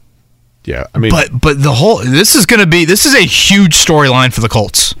 Yeah, I mean, but this is a huge storyline for the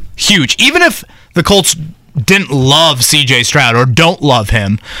Colts. Huge. Even if the Colts didn't love C.J. Stroud or don't love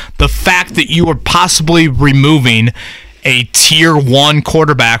him, the fact that you are possibly removing a tier 1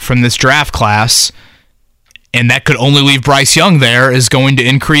 quarterback from this draft class, and that could only leave Bryce Young there, is going to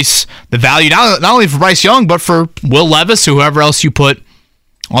increase the value not only for Bryce Young, but for Will Levis, whoever else you put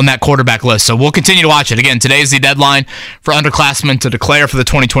on that quarterback list. So we'll continue to watch it. Again, today is the deadline for underclassmen to declare for the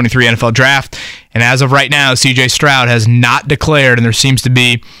 2023 NFL Draft, and as of right now, C.J. Stroud has not declared, and there seems to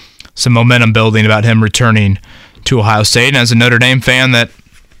be some momentum building about him returning to Ohio State. And as a Notre Dame fan that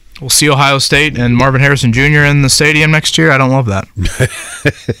will see Ohio State and Marvin Harrison Jr. in the stadium next year, I don't love that.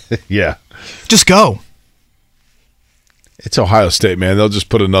 Yeah. Just go. It's Ohio State, man. They'll just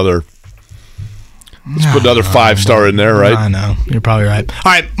put another 5-star in there, right? I know. You're probably right.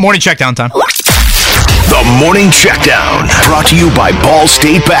 All right, morning check down time. The Morning Checkdown, brought to you by Ball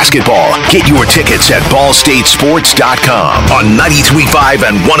State Basketball. Get your tickets at ballstatesports.com on 93.5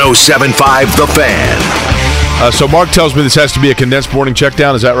 and 107.5 The Fan. So Mark tells me this has to be a condensed morning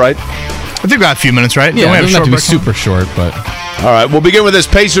checkdown. Is that right? I think we got a few minutes, right? Yeah, it doesn't have to be super short, but... All right, we'll begin with this.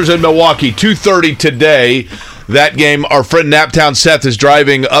 Pacers in Milwaukee, 2:30 today. That game, our friend Naptown Seth is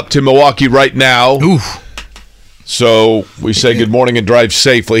driving up to Milwaukee right now. Oof. So we say good morning and drive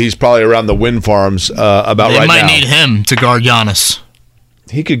safely. He's probably around the wind farms right now. They might need him to guard Giannis.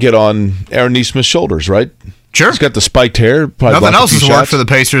 He could get on Aaron Nesmith's shoulders, right? Sure. He's got the spiked hair. Nothing else has worked for the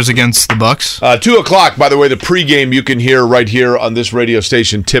Pacers against the Bucks. 2 o'clock, by the way, the pregame you can hear right here on this radio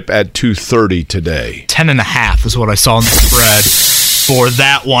station. Tip at 2:30 today. 10.5 is what I saw in the spread for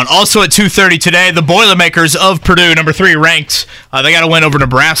that one. Also at 2:30 today, the Boilermakers of Purdue, number 3 ranked. They got to win over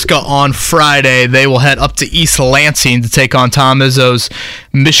Nebraska on Friday. They will head up to East Lansing to take on Tom Izzo's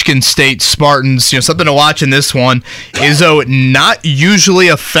Michigan State Spartans. Something to watch in this one. Izzo not usually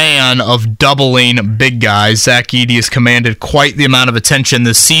a fan of doubling big guys. Zach Edey has commanded quite the amount of attention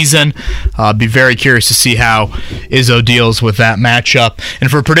this season. Be very curious to see how Izzo deals with that matchup.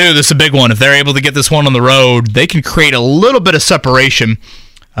 And for Purdue, this is a big one. If they're able to get this one on the road, they can create a little bit of separation,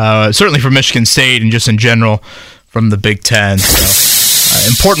 certainly for Michigan State and just in general from the Big Ten. So,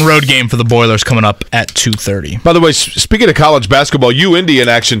 important road game for the Boilers coming up at 2:30. By the way, speaking of college basketball, UIndy in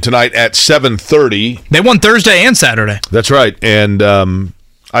action tonight at 7:30. They won Thursday and Saturday. That's right. And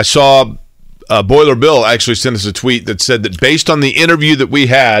I saw Boiler Bill actually sent us a tweet that said that based on the interview that we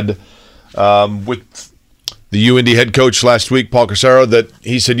had with the UIndy head coach last week, Paul Casaro, that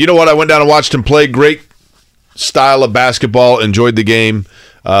he said, you know what, I went down and watched him play. Great style of basketball, enjoyed the game.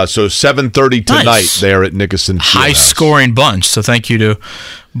 So 7:30 tonight there at Nickerson Fieldhouse. High-scoring bunch, so thank you to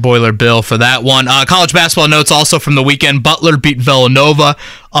Boiler Bill for that one. College basketball notes also from the weekend. Butler beat Villanova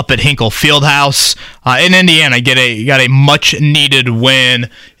up at Hinkle Fieldhouse. In Indiana, got a much-needed win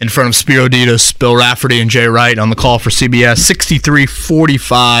in front of Spiro Ditas, Bill Rafferty, and Jay Wright on the call for CBS.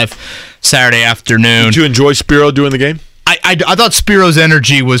 63-45 Saturday afternoon. Did you enjoy Spiro doing the game? I thought Spiro's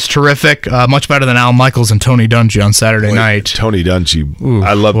energy was terrific, much better than Al Michaels and Tony Dungy on Saturday night. Tony Dungy.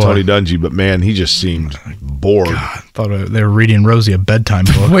 I love Tony Dungy, but man, he just seemed bored. God, I thought they were reading Rosie a bedtime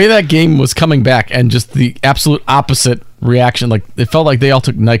book. The way that game was coming back and just the absolute opposite reaction, like it felt like they all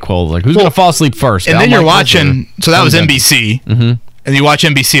took NyQuil. Like, who's going to fall asleep first? And then you're watching, so that was NBC. Mm-hmm. And you watch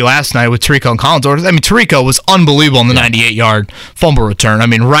NBC last night with Tirico and Collins. I mean, Tirico was unbelievable in the 98-yard fumble return. I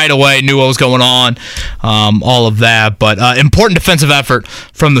mean, right away, knew what was going on, all of that. But important defensive effort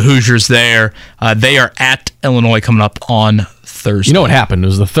from the Hoosiers there. They are at Illinois coming up on Thursday. You know what happened? It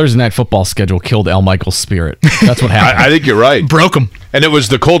was the Thursday night football schedule killed Al Michaels' spirit. That's what happened. I think you're right. Broke him. And it was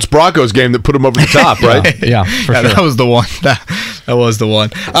the Colts-Broncos game that put him over the top, right? Yeah, for sure. That was the one. That was the one.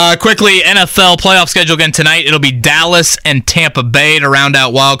 Quickly, NFL playoff schedule again tonight. It'll be Dallas and Tampa Bay to round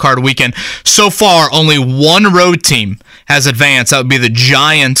out wildcard weekend. So far, only one road team has advanced. That would be the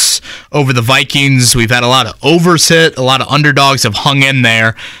Giants over the Vikings. We've had a lot of overs hit. A lot of underdogs have hung in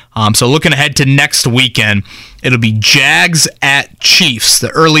there. So looking ahead to next weekend, it'll be Jags at Chiefs.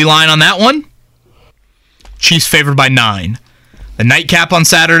 The early line on that one, Chiefs favored by 9. The nightcap on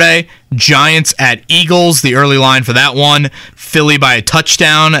Saturday, Giants at Eagles. The early line for that one, Philly by a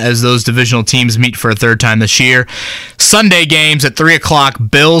touchdown as those divisional teams meet for a third time this year. Sunday games at 3 o'clock,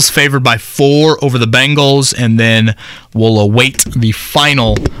 Bills favored by 4 over the Bengals. And then we'll await the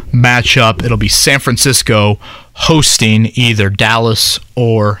final matchup. It'll be San Francisco hosting either Dallas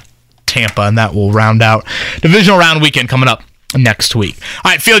or Tampa. And that will round out divisional round weekend coming up next week.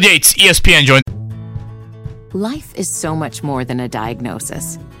 All right, Field Yates, ESPN joins. Life is so much more than a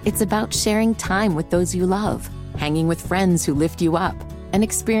diagnosis. It's about sharing time with those you love, hanging with friends who lift you up, and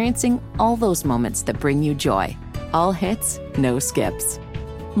experiencing all those moments that bring you joy. All hits, no skips.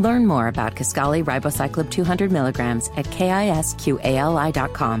 Learn more about Kisqali Ribociclib 200 milligrams at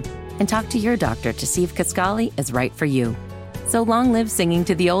KISQALI.com and talk to your doctor to see if Kisqali is right for you. So long live singing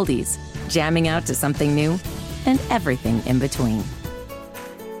to the oldies, jamming out to something new, and everything in between.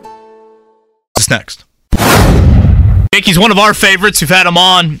 What's next? He's one of our favorites. We've had him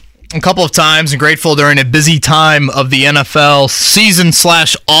on a couple of times and grateful during a busy time of the NFL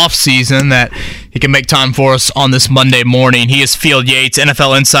season/off season that he can make time for us on this Monday morning. He is Field Yates,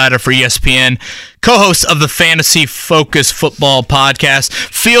 NFL insider for ESPN, co-host of the Fantasy Focus Football podcast.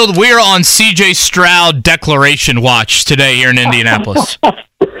 Field, we are on CJ Stroud declaration watch today here in Indianapolis.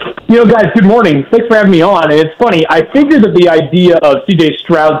 Guys, good morning. Thanks for having me on. And it's funny, I figured that the idea of CJ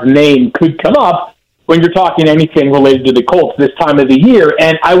Stroud's name could come up when you're talking anything related to the Colts this time of the year.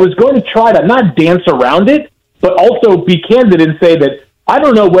 And I was going to try to not dance around it, but also be candid and say that I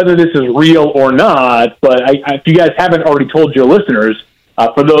don't know whether this is real or not, but if you guys haven't already told your listeners,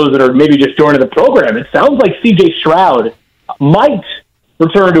 for those that are maybe just joining the program, it sounds like CJ Stroud might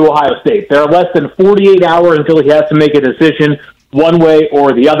return to Ohio State. There are less than 48 hours until he has to make a decision one way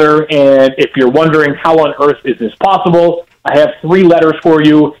or the other. And if you're wondering how on earth is this possible, I have 3 letters for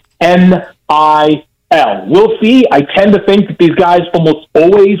you, NIL. We'll see. I tend to think that these guys almost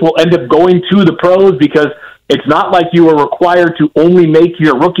always will end up going to the pros because it's not like you are required to only make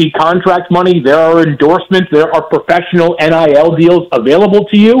your rookie contract money. There are endorsements. There are professional NIL deals available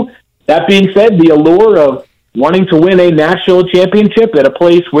to you. That being said, the allure of wanting to win a national championship at a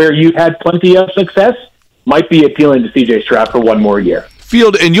place where you've had plenty of success might be appealing to CJ Stroud for one more year.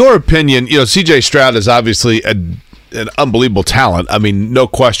 Field, in your opinion, CJ Stroud is obviously an unbelievable talent. I mean, no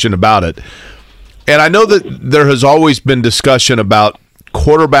question about it. And I know that there has always been discussion about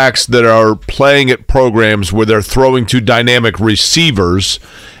quarterbacks that are playing at programs where they're throwing to dynamic receivers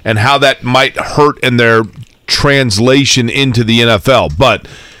and how that might hurt in their translation into the NFL. But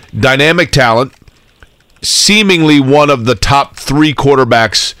dynamic talent, seemingly one of the top 3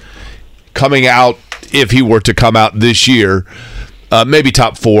 quarterbacks coming out, if he were to come out this year, maybe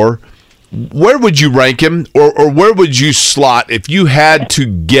top 4. Where would you rank him, or where would you slot if you had to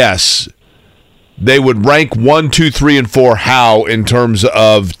guess? They would rank 1, 2, 3, and 4 how in terms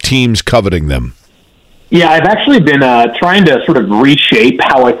of teams coveting them? Yeah, I've actually been trying to sort of reshape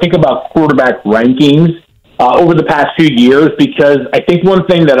how I think about quarterback rankings over the past few years, because I think one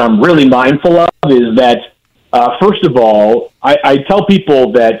thing that I'm really mindful of is that, first of all, I tell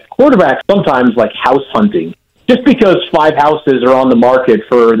people that quarterbacks sometimes like house hunting. Just because 5 houses are on the market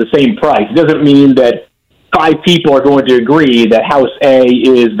for the same price doesn't mean that 5 people are going to agree that house A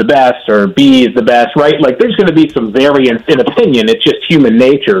is the best or B is the best, right? Like, there's going to be some variance in opinion. It's just human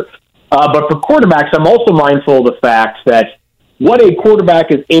nature. But for quarterbacks, I'm also mindful of the fact that what a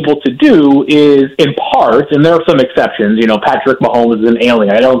quarterback is able to do is, in part, and there are some exceptions, Patrick Mahomes is an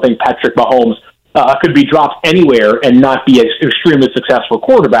alien. I don't think Patrick Mahomes could be dropped anywhere and not be an extremely successful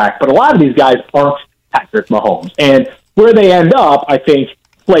quarterback. But a lot of these guys aren't Patrick Mahomes. And where they end up, I think,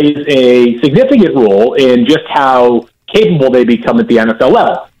 plays a significant role in just how capable they become at the NFL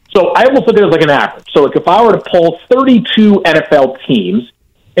level. So I almost look at it as like an average. So like if I were to pull 32 NFL teams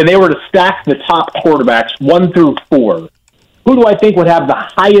and they were to stack the top quarterbacks 1 through 4, who do I think would have the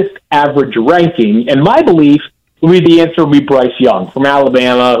highest average ranking? And my belief would be the answer would be Bryce Young from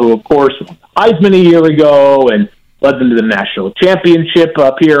Alabama, who of course won Heisman a year ago and led them to the national championship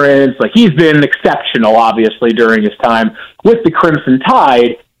appearance. Like, he's been exceptional, obviously, during his time with the Crimson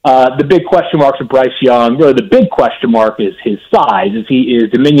Tide. The big question marks of Bryce Young, really the big question mark is his size, as he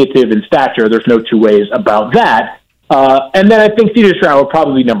is diminutive in stature. There's no two ways about that. And then I think CJ Stroud will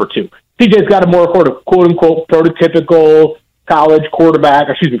probably be number 2. CJ's got a more quote-unquote prototypical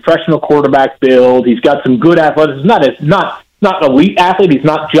professional quarterback build. He's got some good athleticism. Not elite athlete. He's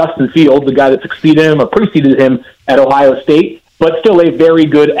not Justin Fields, the guy that succeeded him or preceded him at Ohio State, but still a very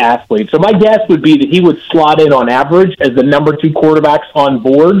good athlete. So my guess would be that he would slot in on average as the number 2 quarterbacks on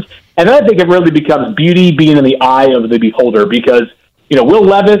boards. And then I think it really becomes beauty being in the eye of the beholder, because Will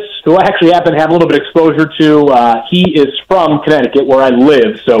Levis, who I actually happen to have a little bit of exposure to, he is from Connecticut, where I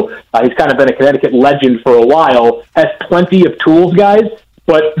live, so he's kind of been a Connecticut legend for a while, has plenty of tools, guys,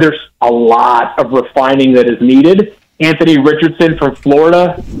 but there's a lot of refining that is needed. Anthony Richardson from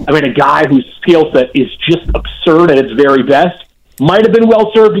Florida, a guy whose skill set is just absurd at its very best, might have been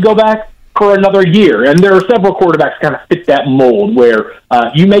well-served to go back for another year. And there are several quarterbacks kind of fit that mold where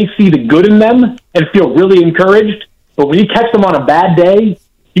you may see the good in them and feel really encouraged, but when you catch them on a bad day,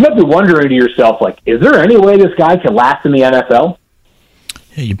 you might be wondering to yourself, is there any way this guy can last in the NFL?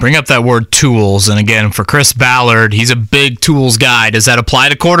 Yeah, you bring up that word tools, and again, for Chris Ballard, he's a big tools guy. Does that apply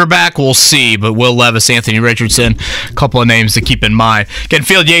to quarterback? We'll see, but Will Levis, Anthony Richardson, a couple of names to keep in mind. Again,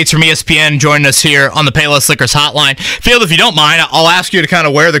 Field Yates from ESPN joining us here on the Payless Liquors Hotline. Field, if you don't mind, I'll ask you to kind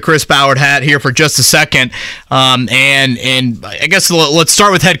of wear the Chris Ballard hat here for just a second, and I guess let's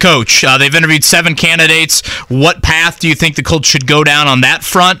start with head coach. They've interviewed 7 candidates. What path do you think the Colts should go down on that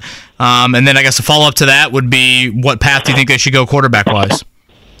front? And then I guess a follow-up to that would be, what path do you think they should go quarterback-wise?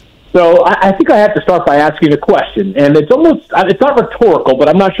 So I think I have to start by asking a question, and it's not rhetorical, but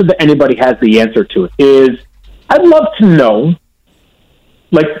I'm not sure that anybody has the answer to it. I'd love to know,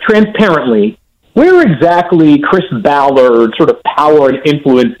 transparently, where exactly Chris Ballard's sort of power and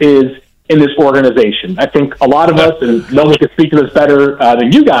influence is in this organization. I think a lot of us, and no one can speak to this better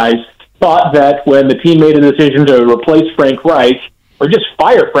than you guys, thought that when the team made a decision to replace Frank Reich, or just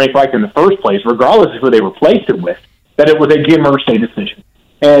fire Frank Reich in the first place, regardless of who they replaced it with, that it was a Jim Irsay decision.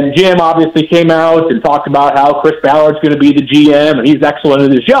 And Jim obviously came out and talked about how Chris Ballard's going to be the GM, and he's excellent at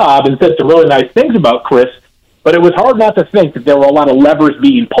his job, and said some really nice things about Chris. But it was hard not to think that there were a lot of levers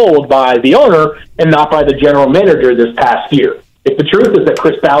being pulled by the owner and not by the general manager this past year. If the truth is that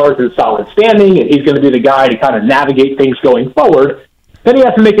Chris Ballard's in solid standing and he's going to be the guy to kind of navigate things going forward, then he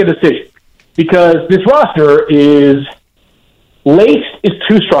has to make a decision. Because this roster is laced is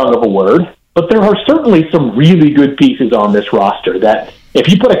too strong of a word, but there are certainly some really good pieces on this roster that if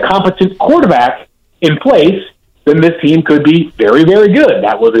you put a competent quarterback in place, then this team could be very, very good.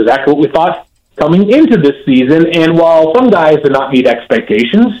 That was exactly what we thought coming into this season. And while some guys did not meet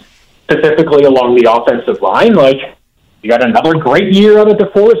expectations, specifically along the offensive line, you got another great year out of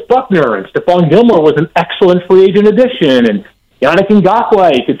DeForest Buckner, and Stephon Gilmore was an excellent free agent addition, and Yannick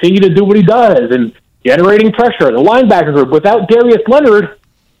Ngakoue continued to do what he does, and generating pressure. The linebacker group, without Darius Leonard,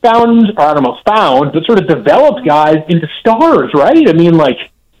 but sort of developed guys into stars, right?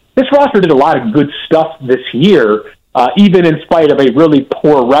 This roster did a lot of good stuff this year, even in spite of a really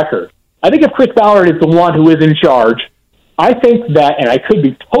poor record. I think if Chris Ballard is the one who is in charge, I think that, and I could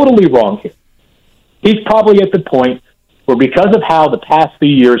be totally wrong here, he's probably at the point where, because of how the past few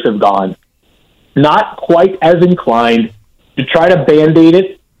years have gone, not quite as inclined to try to Band-Aid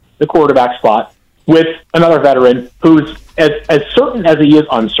it, the quarterback spot, with another veteran who's as certain as he is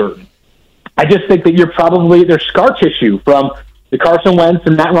uncertain. I just think that there's scar tissue from the Carson Wentz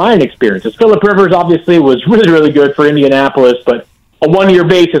and Matt Ryan experiences. Phillip Rivers obviously was really, really good for Indianapolis, but a one-year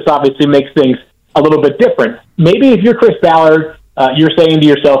basis obviously makes things a little bit different. Maybe if you're Chris Ballard, you're saying to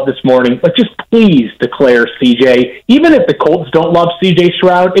yourself this morning, just please declare CJ. Even if the Colts don't love CJ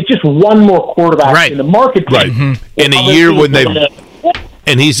Stroud, it's just one more quarterback in the marketplace. Right. Mm-hmm. In a year when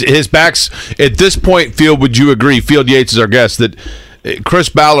and his back's at this point, Field, would you agree? Field Yates is our guest, that Chris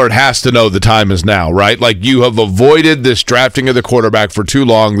Ballard has to know the time is now, right? You have avoided this drafting of the quarterback for too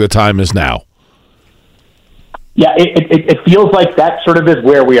long. The time is now. Yeah, it feels like that sort of is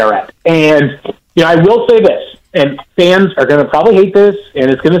where we are at. And I will say this, and fans are going to probably hate this, and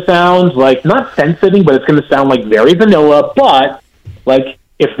it's going to sound not sensitive, but it's going to sound very vanilla. But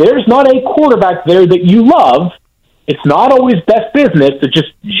if there's not a quarterback there that you love, it's not always best business to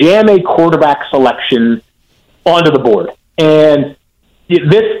just jam a quarterback selection onto the board. And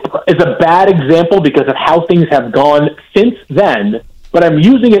this is a bad example because of how things have gone since then, but I'm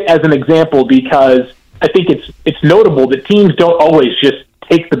using it as an example because I think it's notable that teams don't always just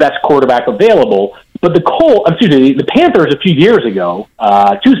take the best quarterback available. But the Panthers a few years ago,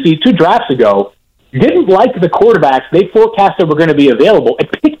 two drafts ago, didn't like the quarterbacks they forecasted were going to be available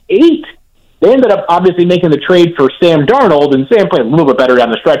at pick 8. They ended up obviously making the trade for Sam Darnold, and Sam played a little bit better down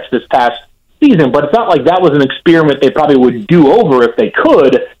the stretch this past season, but it's not like that was an experiment they probably would do over if they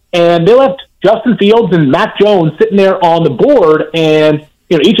could. And they left Justin Fields and Mac Jones sitting there on the board, and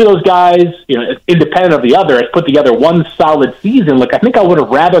each of those guys, independent of the other, has put together one solid season. Like, I think I would have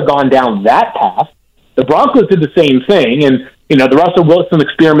rather gone down that path. The Broncos did the same thing, and the Russell Wilson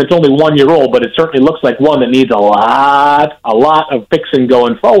experiment's only 1 year old, but it certainly looks like one that needs a lot of fixing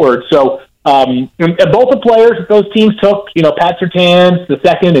going forward. So, and both the players that those teams took, Pat Surtain, the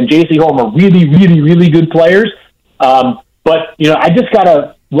second, and J.C. Horn are really, really, really good players. But I just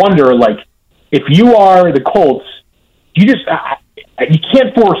gotta wonder, like, if you are the Colts, you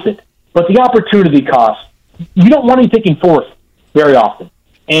can't force it, but the opportunity cost, you don't want to be taking fourth very often.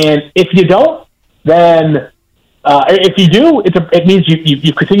 And if you don't, then if you do, it means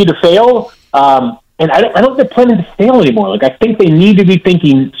you continue to fail. And I don't think they're planning to fail anymore. Like, I think they need to be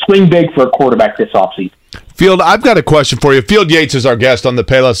thinking swing big for a quarterback this offseason. Field, I've got a question for you. Field Yates is our guest on the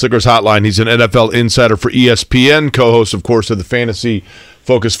Payless Liquors Hotline. He's an NFL insider for ESPN, co-host, of course, of the Fantasy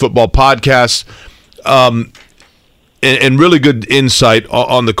Focused Football Podcast. And really good insight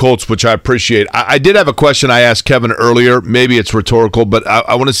on the Colts, which I appreciate. I did have a question I asked Kevin earlier. Maybe it's rhetorical, but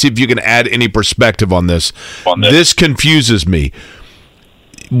I want to see if you can add any perspective on this. This confuses me.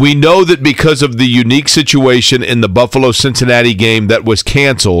 We know that because of the unique situation in the Buffalo-Cincinnati game that was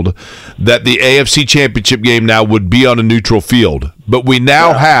canceled, that the AFC Championship game now would be on a neutral field. But we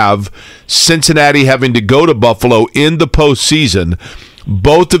now have Cincinnati having to go to Buffalo in the postseason.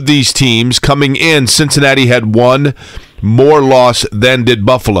 Both of these teams coming in, Cincinnati had one more loss than did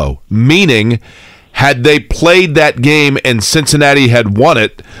Buffalo, meaning had they played that game and Cincinnati had won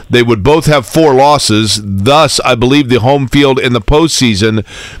it, they would both have 4 losses. Thus, I believe the home field in the postseason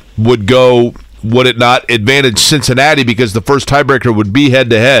would go, would it not, advantage Cincinnati because the first tiebreaker would be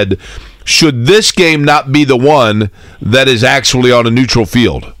head-to-head. Should this game not be the one that is actually on a neutral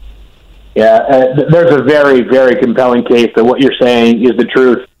field? Yeah, there's a very, very compelling case that what you're saying is the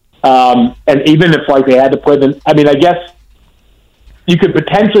truth. And even if, like, they had to play them, I mean, I guess you could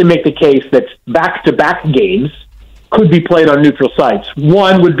potentially make the case that back-to-back games could be played on neutral sites.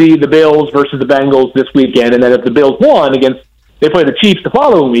 One would be the Bills versus the Bengals this weekend, and then if the Bills won they play the Chiefs the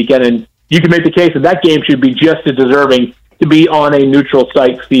following weekend, and you can make the case that game should be just as deserving to be on a neutral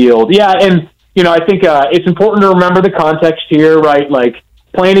site field. Yeah, and, I think it's important to remember the context here, right? Like,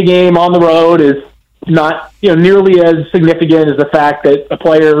 playing a game on the road is not, nearly as significant as the fact that a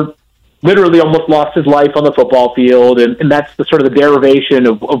player literally almost lost his life on the football field, and that's the sort of the derivation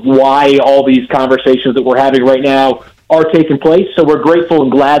of why all these conversations that we're having right now are taking place. So we're grateful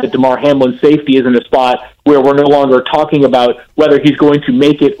and glad that DeMar Hamlin's safety is in a spot where we're no longer talking about whether he's going to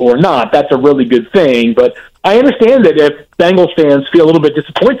make it or not. That's a really good thing. But I understand that if Bengals fans feel a little bit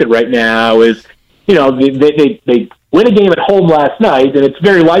disappointed right now is, they win a game at home last night, and it's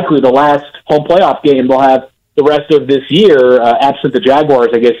very likely the last home playoff game they'll have the rest of this year, absent the Jaguars,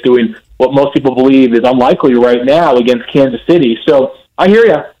 I guess, doing what most people believe is unlikely right now against Kansas City. So I hear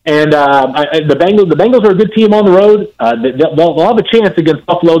you. And the Bengals are a good team on the road. They'll have a chance against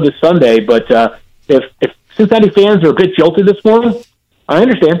Buffalo this Sunday. But if Cincinnati fans are a bit jolted this morning, I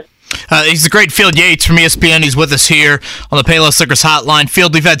understand. He's the great Field Yates from ESPN. He's with us here on the Payless Liquors Hotline.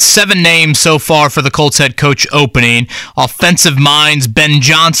 Field, we've had 7 names so far for the Colts head coach opening. Offensive minds, Ben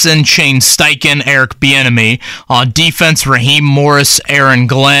Johnson, Shane Steichen, Eric Bieniemy. On defense, Raheem Morris, Aaron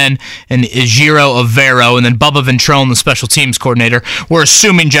Glenn, and Ejiro Avero. And then Bubba Ventrone, the special teams coordinator. We're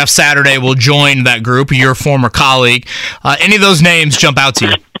assuming Jeff Saturday will join that group, your former colleague. Any of those names jump out to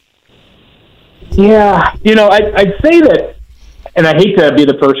you? Yeah, I'd say that, and I hate to be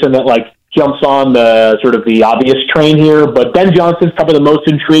the person that jumps on the sort of the obvious train here, but Ben Johnson's probably the most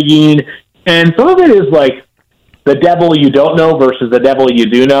intriguing. And some of it is like the devil you don't know versus the devil you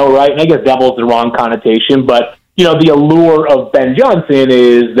do know, right? And I guess devil is the wrong connotation, but the allure of Ben Johnson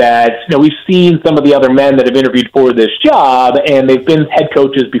is that, we've seen some of the other men that have interviewed for this job, and they've been head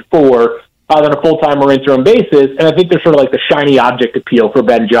coaches before on a full-time or interim basis, and I think they're sort of like the shiny object appeal for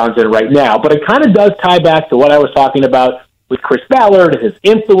Ben Johnson right now. But it kind of does tie back to what I was talking about with Chris Ballard and his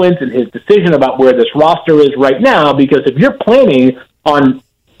influence and his decision about where this roster is right now, because if you're planning on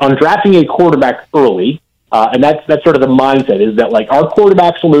drafting a quarterback early, and that's sort of the mindset, is that our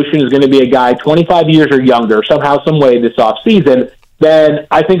quarterback solution is going to be a guy 25 years or younger somehow, some way this offseason, then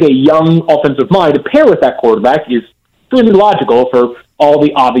I think a young offensive mind to pair with that quarterback is really logical for all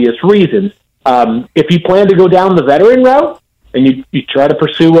the obvious reasons. If you plan to go down the veteran route, and you try to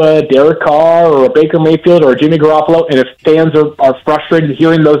pursue a Derek Carr or a Baker Mayfield or a Jimmy Garoppolo, and if fans are frustrated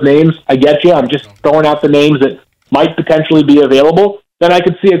hearing those names, I get you. I'm just throwing out the names that might potentially be available. Then I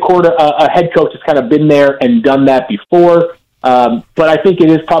could see a head coach that's kind of been there and done that before. But I think it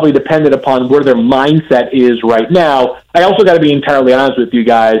is probably dependent upon where their mindset is right now. I also got to be entirely honest with you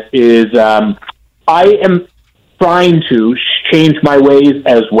guys, is I am trying to changed my ways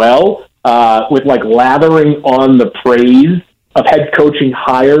as well, with like lathering on the praise of head coaching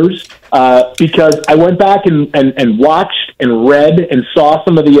hires, because I went back and watched and read and saw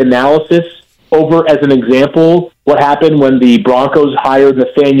some of the analysis over, as an example, what happened when the Broncos hired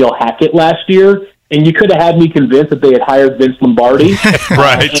Nathaniel Hackett last year. And you could have had me convinced that they had hired Vince Lombardi.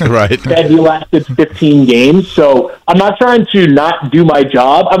 Right. That he lasted 15 games. So I'm not trying to not do my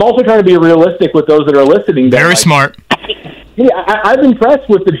job. I'm also trying to be realistic with those that are listening. Very smart. Yeah, I'm impressed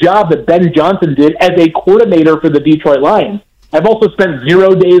with the job that Ben Johnson did as a coordinator for the Detroit Lions. I've also spent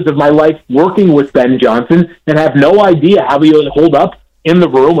 0 days of my life working with Ben Johnson and have no idea how he would hold up in the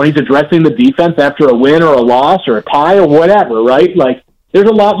room when he's addressing the defense after a win or a loss or a tie or whatever, right? Like, there's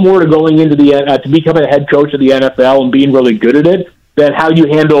a lot more to going into to becoming a head coach of the NFL and being really good at it than how you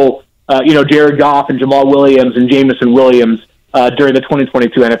handle, Jared Goff and Jamal Williams and Jameson Williams during the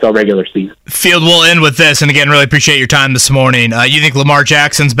 2022 NFL regular season. Field, we'll end with this, and again, really appreciate your time this morning. You think Lamar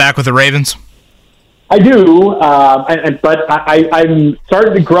Jackson's back with the Ravens? I do, but I'm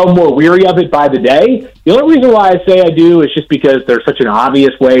starting to grow more weary of it by the day. The only reason why I say I do is just because there's such an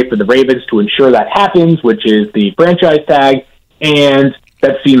obvious way for the Ravens to ensure that happens, which is the franchise tag. And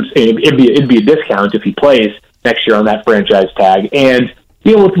that seems it'd be a discount if he plays next year on that franchise tag. And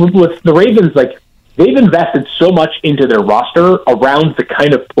with the Ravens, like, they've invested so much into their roster around the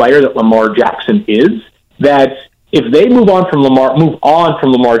kind of player that Lamar Jackson is, that if they move on from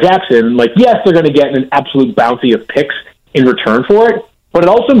Lamar Jackson, like, yes, they're going to get an absolute bounty of picks in return for it, but it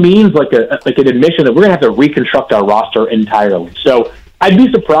also means like an admission that we're going to have to reconstruct our roster entirely. So I'd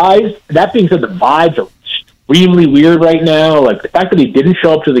be surprised. That being said, the vibes are extremely weird right now. Like, the fact that he didn't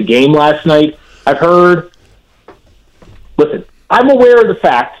show up to the game last night, listen, I'm aware of the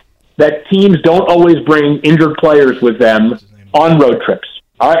fact that teams don't always bring injured players with them on road trips.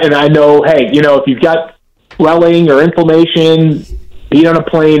 All right, and I know, hey, if you've got swelling or inflammation, being on a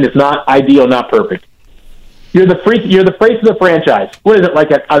plane is not ideal, not perfect. You're the face of the franchise. What is it,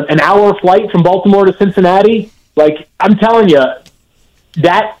 like an hour flight from Baltimore to Cincinnati? Like, I'm telling you,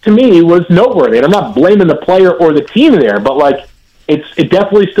 that to me was noteworthy. And I'm not blaming the player or the team there, but like, it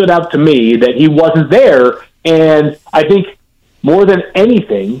definitely stood out to me that he wasn't there. And I think more than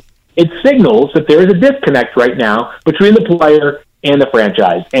anything, it signals that there is a disconnect right now between the player and the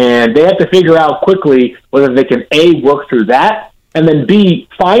franchise. And they have to figure out quickly whether they can, A, work through that, and then B,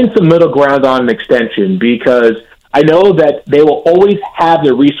 find some middle ground on an extension, because I know that they will always have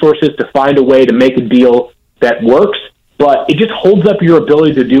the resources to find a way to make a deal that works, but it just holds up your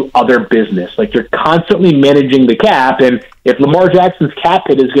ability to do other business. Like, you're constantly managing the cap, and if Lamar Jackson's cap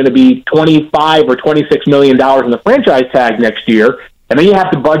hit is going to be $25 or $26 million in the franchise tag next year, and then you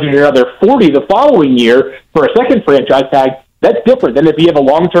have to budget another $40 the following year for a second franchise tag, that's different than if you have a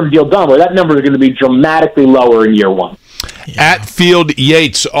long-term deal done, where that number is going to be dramatically lower in year one. Yeah. At Field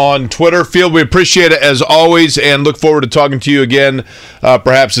Yates on Twitter. Field, we appreciate it as always and look forward to talking to you again,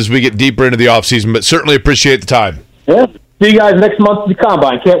 perhaps as we get deeper into the offseason, but certainly appreciate the time. Yeah. See you guys next month at the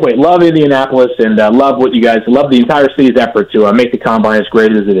Combine. Can't wait. Love Indianapolis and love the entire city's effort to make the Combine as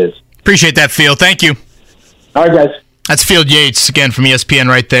great as it is. Appreciate that, Field. Thank you. All right, guys. That's Field Yates, again, from ESPN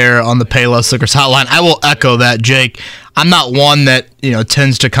right there on the Payless Liquors hotline. I will echo that, Jake. I'm not one that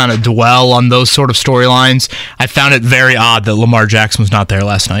tends to kind of dwell on those sort of storylines. I found it very odd that Lamar Jackson was not there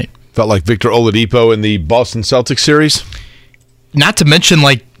last night. Felt like Victor Oladipo in the Boston Celtics series? Not to mention,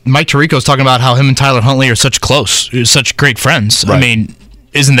 like, Mike Tirico's talking about how him and Tyler Huntley are such great friends. Right. I mean,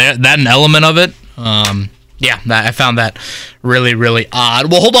 isn't that an element of it? Yeah, I found that really, really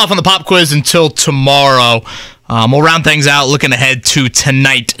odd. We'll hold off on the pop quiz until tomorrow. We'll round things out looking ahead to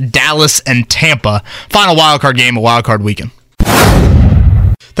tonight, Dallas and Tampa. Final wildcard game of wildcard weekend.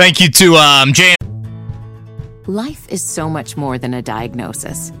 Thank you to JMV. Life is so much more than a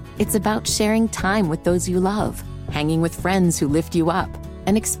diagnosis. It's about sharing time with those you love, hanging with friends who lift you up,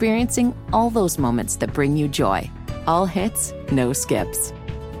 and experiencing all those moments that bring you joy. All hits, no skips.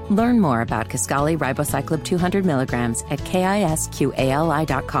 Learn more about Kisqali Ribociclib 200 milligrams at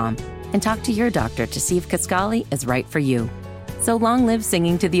KISQALI.com and talk to your doctor to see if Kisqali is right for you. So long live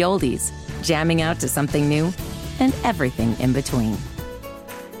singing to the oldies, jamming out to something new, and everything in between.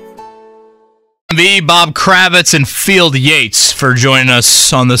 JMV Bob Kravitz and Field Yates for joining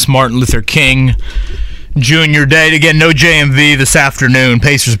us on this Martin Luther King Jr. Day. Again, no JMV this afternoon.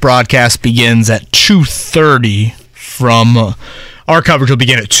 Pacers broadcast begins at 2:30 from... Our coverage will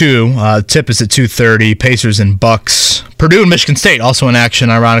begin at 2. Tip is at 2:30. Pacers and Bucks. Purdue and Michigan State also in action,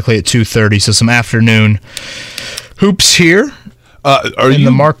 ironically, at 2:30. So some afternoon hoops here in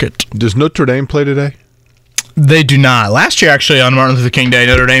the market. Does Notre Dame play today? They do not. Last year, actually, on Martin Luther King Day,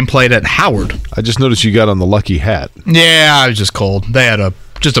 Notre Dame played at Howard. I just noticed you got on the lucky hat. Yeah, I was just cold. They had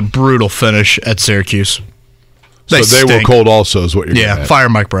just a brutal finish at Syracuse. So they were cold also, is what you're getting at. Fire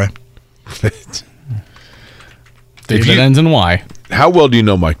Mike Bray. David ends in Y. How well do you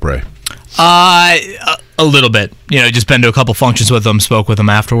know Mike Bray? A little bit. Just been to a couple functions with him, spoke with him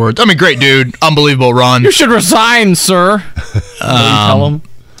afterwards. I mean, great dude, unbelievable run. You should resign, sir. Tell him.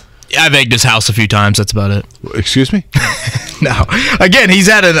 I've egged his house a few times. That's about it. Excuse me? No. Again, he's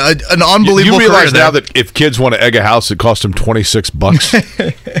had an unbelievable career. You realize now there. that if kids want to egg a house, it costs them $26.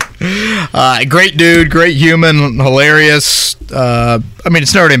 Great dude, great human, hilarious. I mean,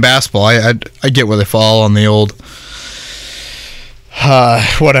 it's Notre Dame basketball. I get where they fall on the old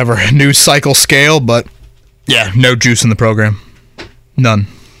news cycle scale, but yeah, no juice in the program. None.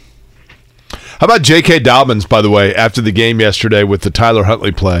 How about J.K. Dobbins, by the way, after the game yesterday with the Tyler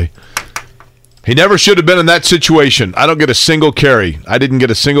Huntley play? He never should have been in that situation. I don't get a single carry. I didn't get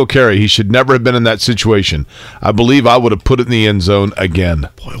a single carry. He should never have been in that situation. I believe I would have put it in the end zone again.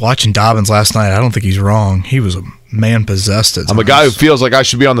 Boy, watching Dobbins last night, I don't think he's wrong. He was a man possessed at times. I'm a guy who feels like I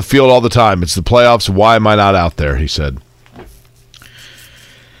should be on the field all the time. It's the playoffs. Why am I not out there, he said.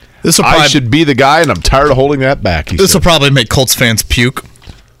 I should be the guy, and I'm tired of holding that back, he said. This will probably make Colts fans puke.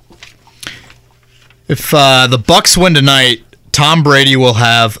 If the Bucs win tonight, Tom Brady will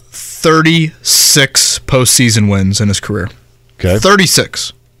have 36 postseason wins in his career. Okay.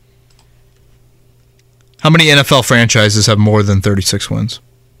 36. How many NFL franchises have more than 36 wins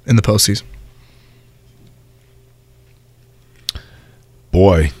in the postseason?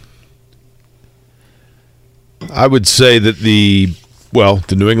 Boy. I would say that the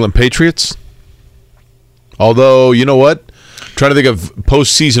New England Patriots. Although, you know what? Trying to think of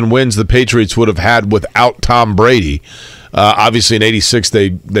postseason wins the Patriots would have had without Tom Brady. Obviously, in '86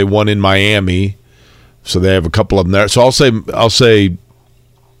 they won in Miami, so they have a couple of them there. So I'll say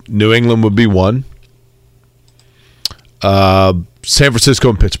New England would be one. San Francisco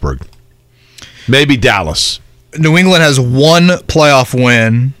and Pittsburgh, maybe Dallas. New England has one playoff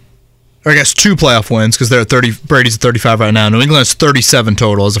win, or I guess two playoff wins because they're at 30. Brady's at 35 right now. New England has 37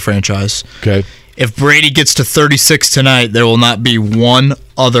 total as a franchise. Okay. If Brady gets to 36 tonight, there will not be one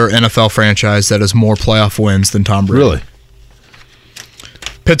other NFL franchise that has more playoff wins than Tom Brady. Really?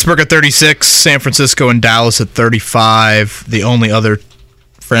 Pittsburgh at 36, San Francisco and Dallas at 35. The only other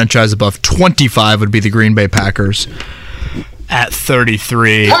franchise above 25 would be the Green Bay Packers at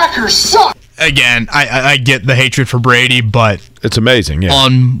 33. Packers suck! Again, I get the hatred for Brady, but it's amazing, yeah.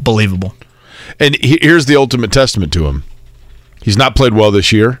 Unbelievable. And here's the ultimate testament to him. He's not played well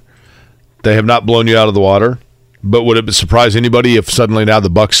this year. They have not blown you out of the water. But would it surprise anybody if suddenly now the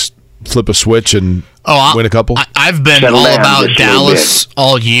Bucs flip a switch and win a couple? I've been all about Dallas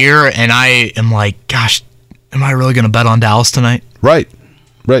all year, and I am like, gosh, am I really going to bet on Dallas tonight? Right.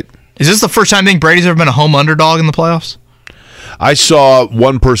 Is this the first time I think Brady's ever been a home underdog in the playoffs? I saw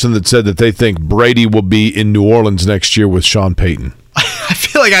one person that said that they think Brady will be in New Orleans next year with Sean Payton. I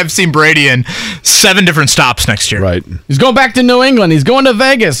feel like I've seen Brady in 7 different stops next year. Right. He's going back to New England. He's going to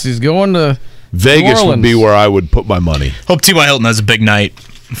Vegas. He's going to Vegas would be where I would put my money. Hope T.Y. Hilton has a big night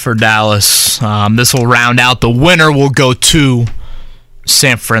for Dallas. This will round out. The winner will go to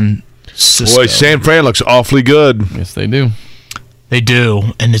San Francisco. Boy, San Fran looks awfully good. Yes, they do. They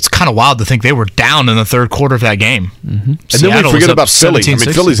do, and it's kind of wild to think they were down in the third quarter of that game. Mm-hmm. And then we forget about Philly. I mean,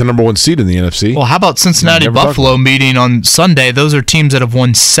 Philly's the number one seed in the NFC. Well, how about Cincinnati Buffalo meeting on Sunday? Those are teams that have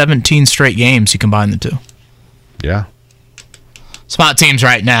won 17 straight games. You combine the two. Yeah. Spot teams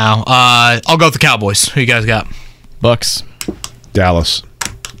right now. I'll go with the Cowboys. Who you guys got? Bucks. Dallas.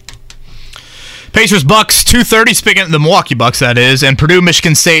 Pacers Bucks 2:30. Speaking of the Milwaukee Bucks, that is, and Purdue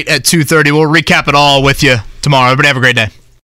Michigan State at 2:30. We'll recap it all with you tomorrow. Everybody have a great day.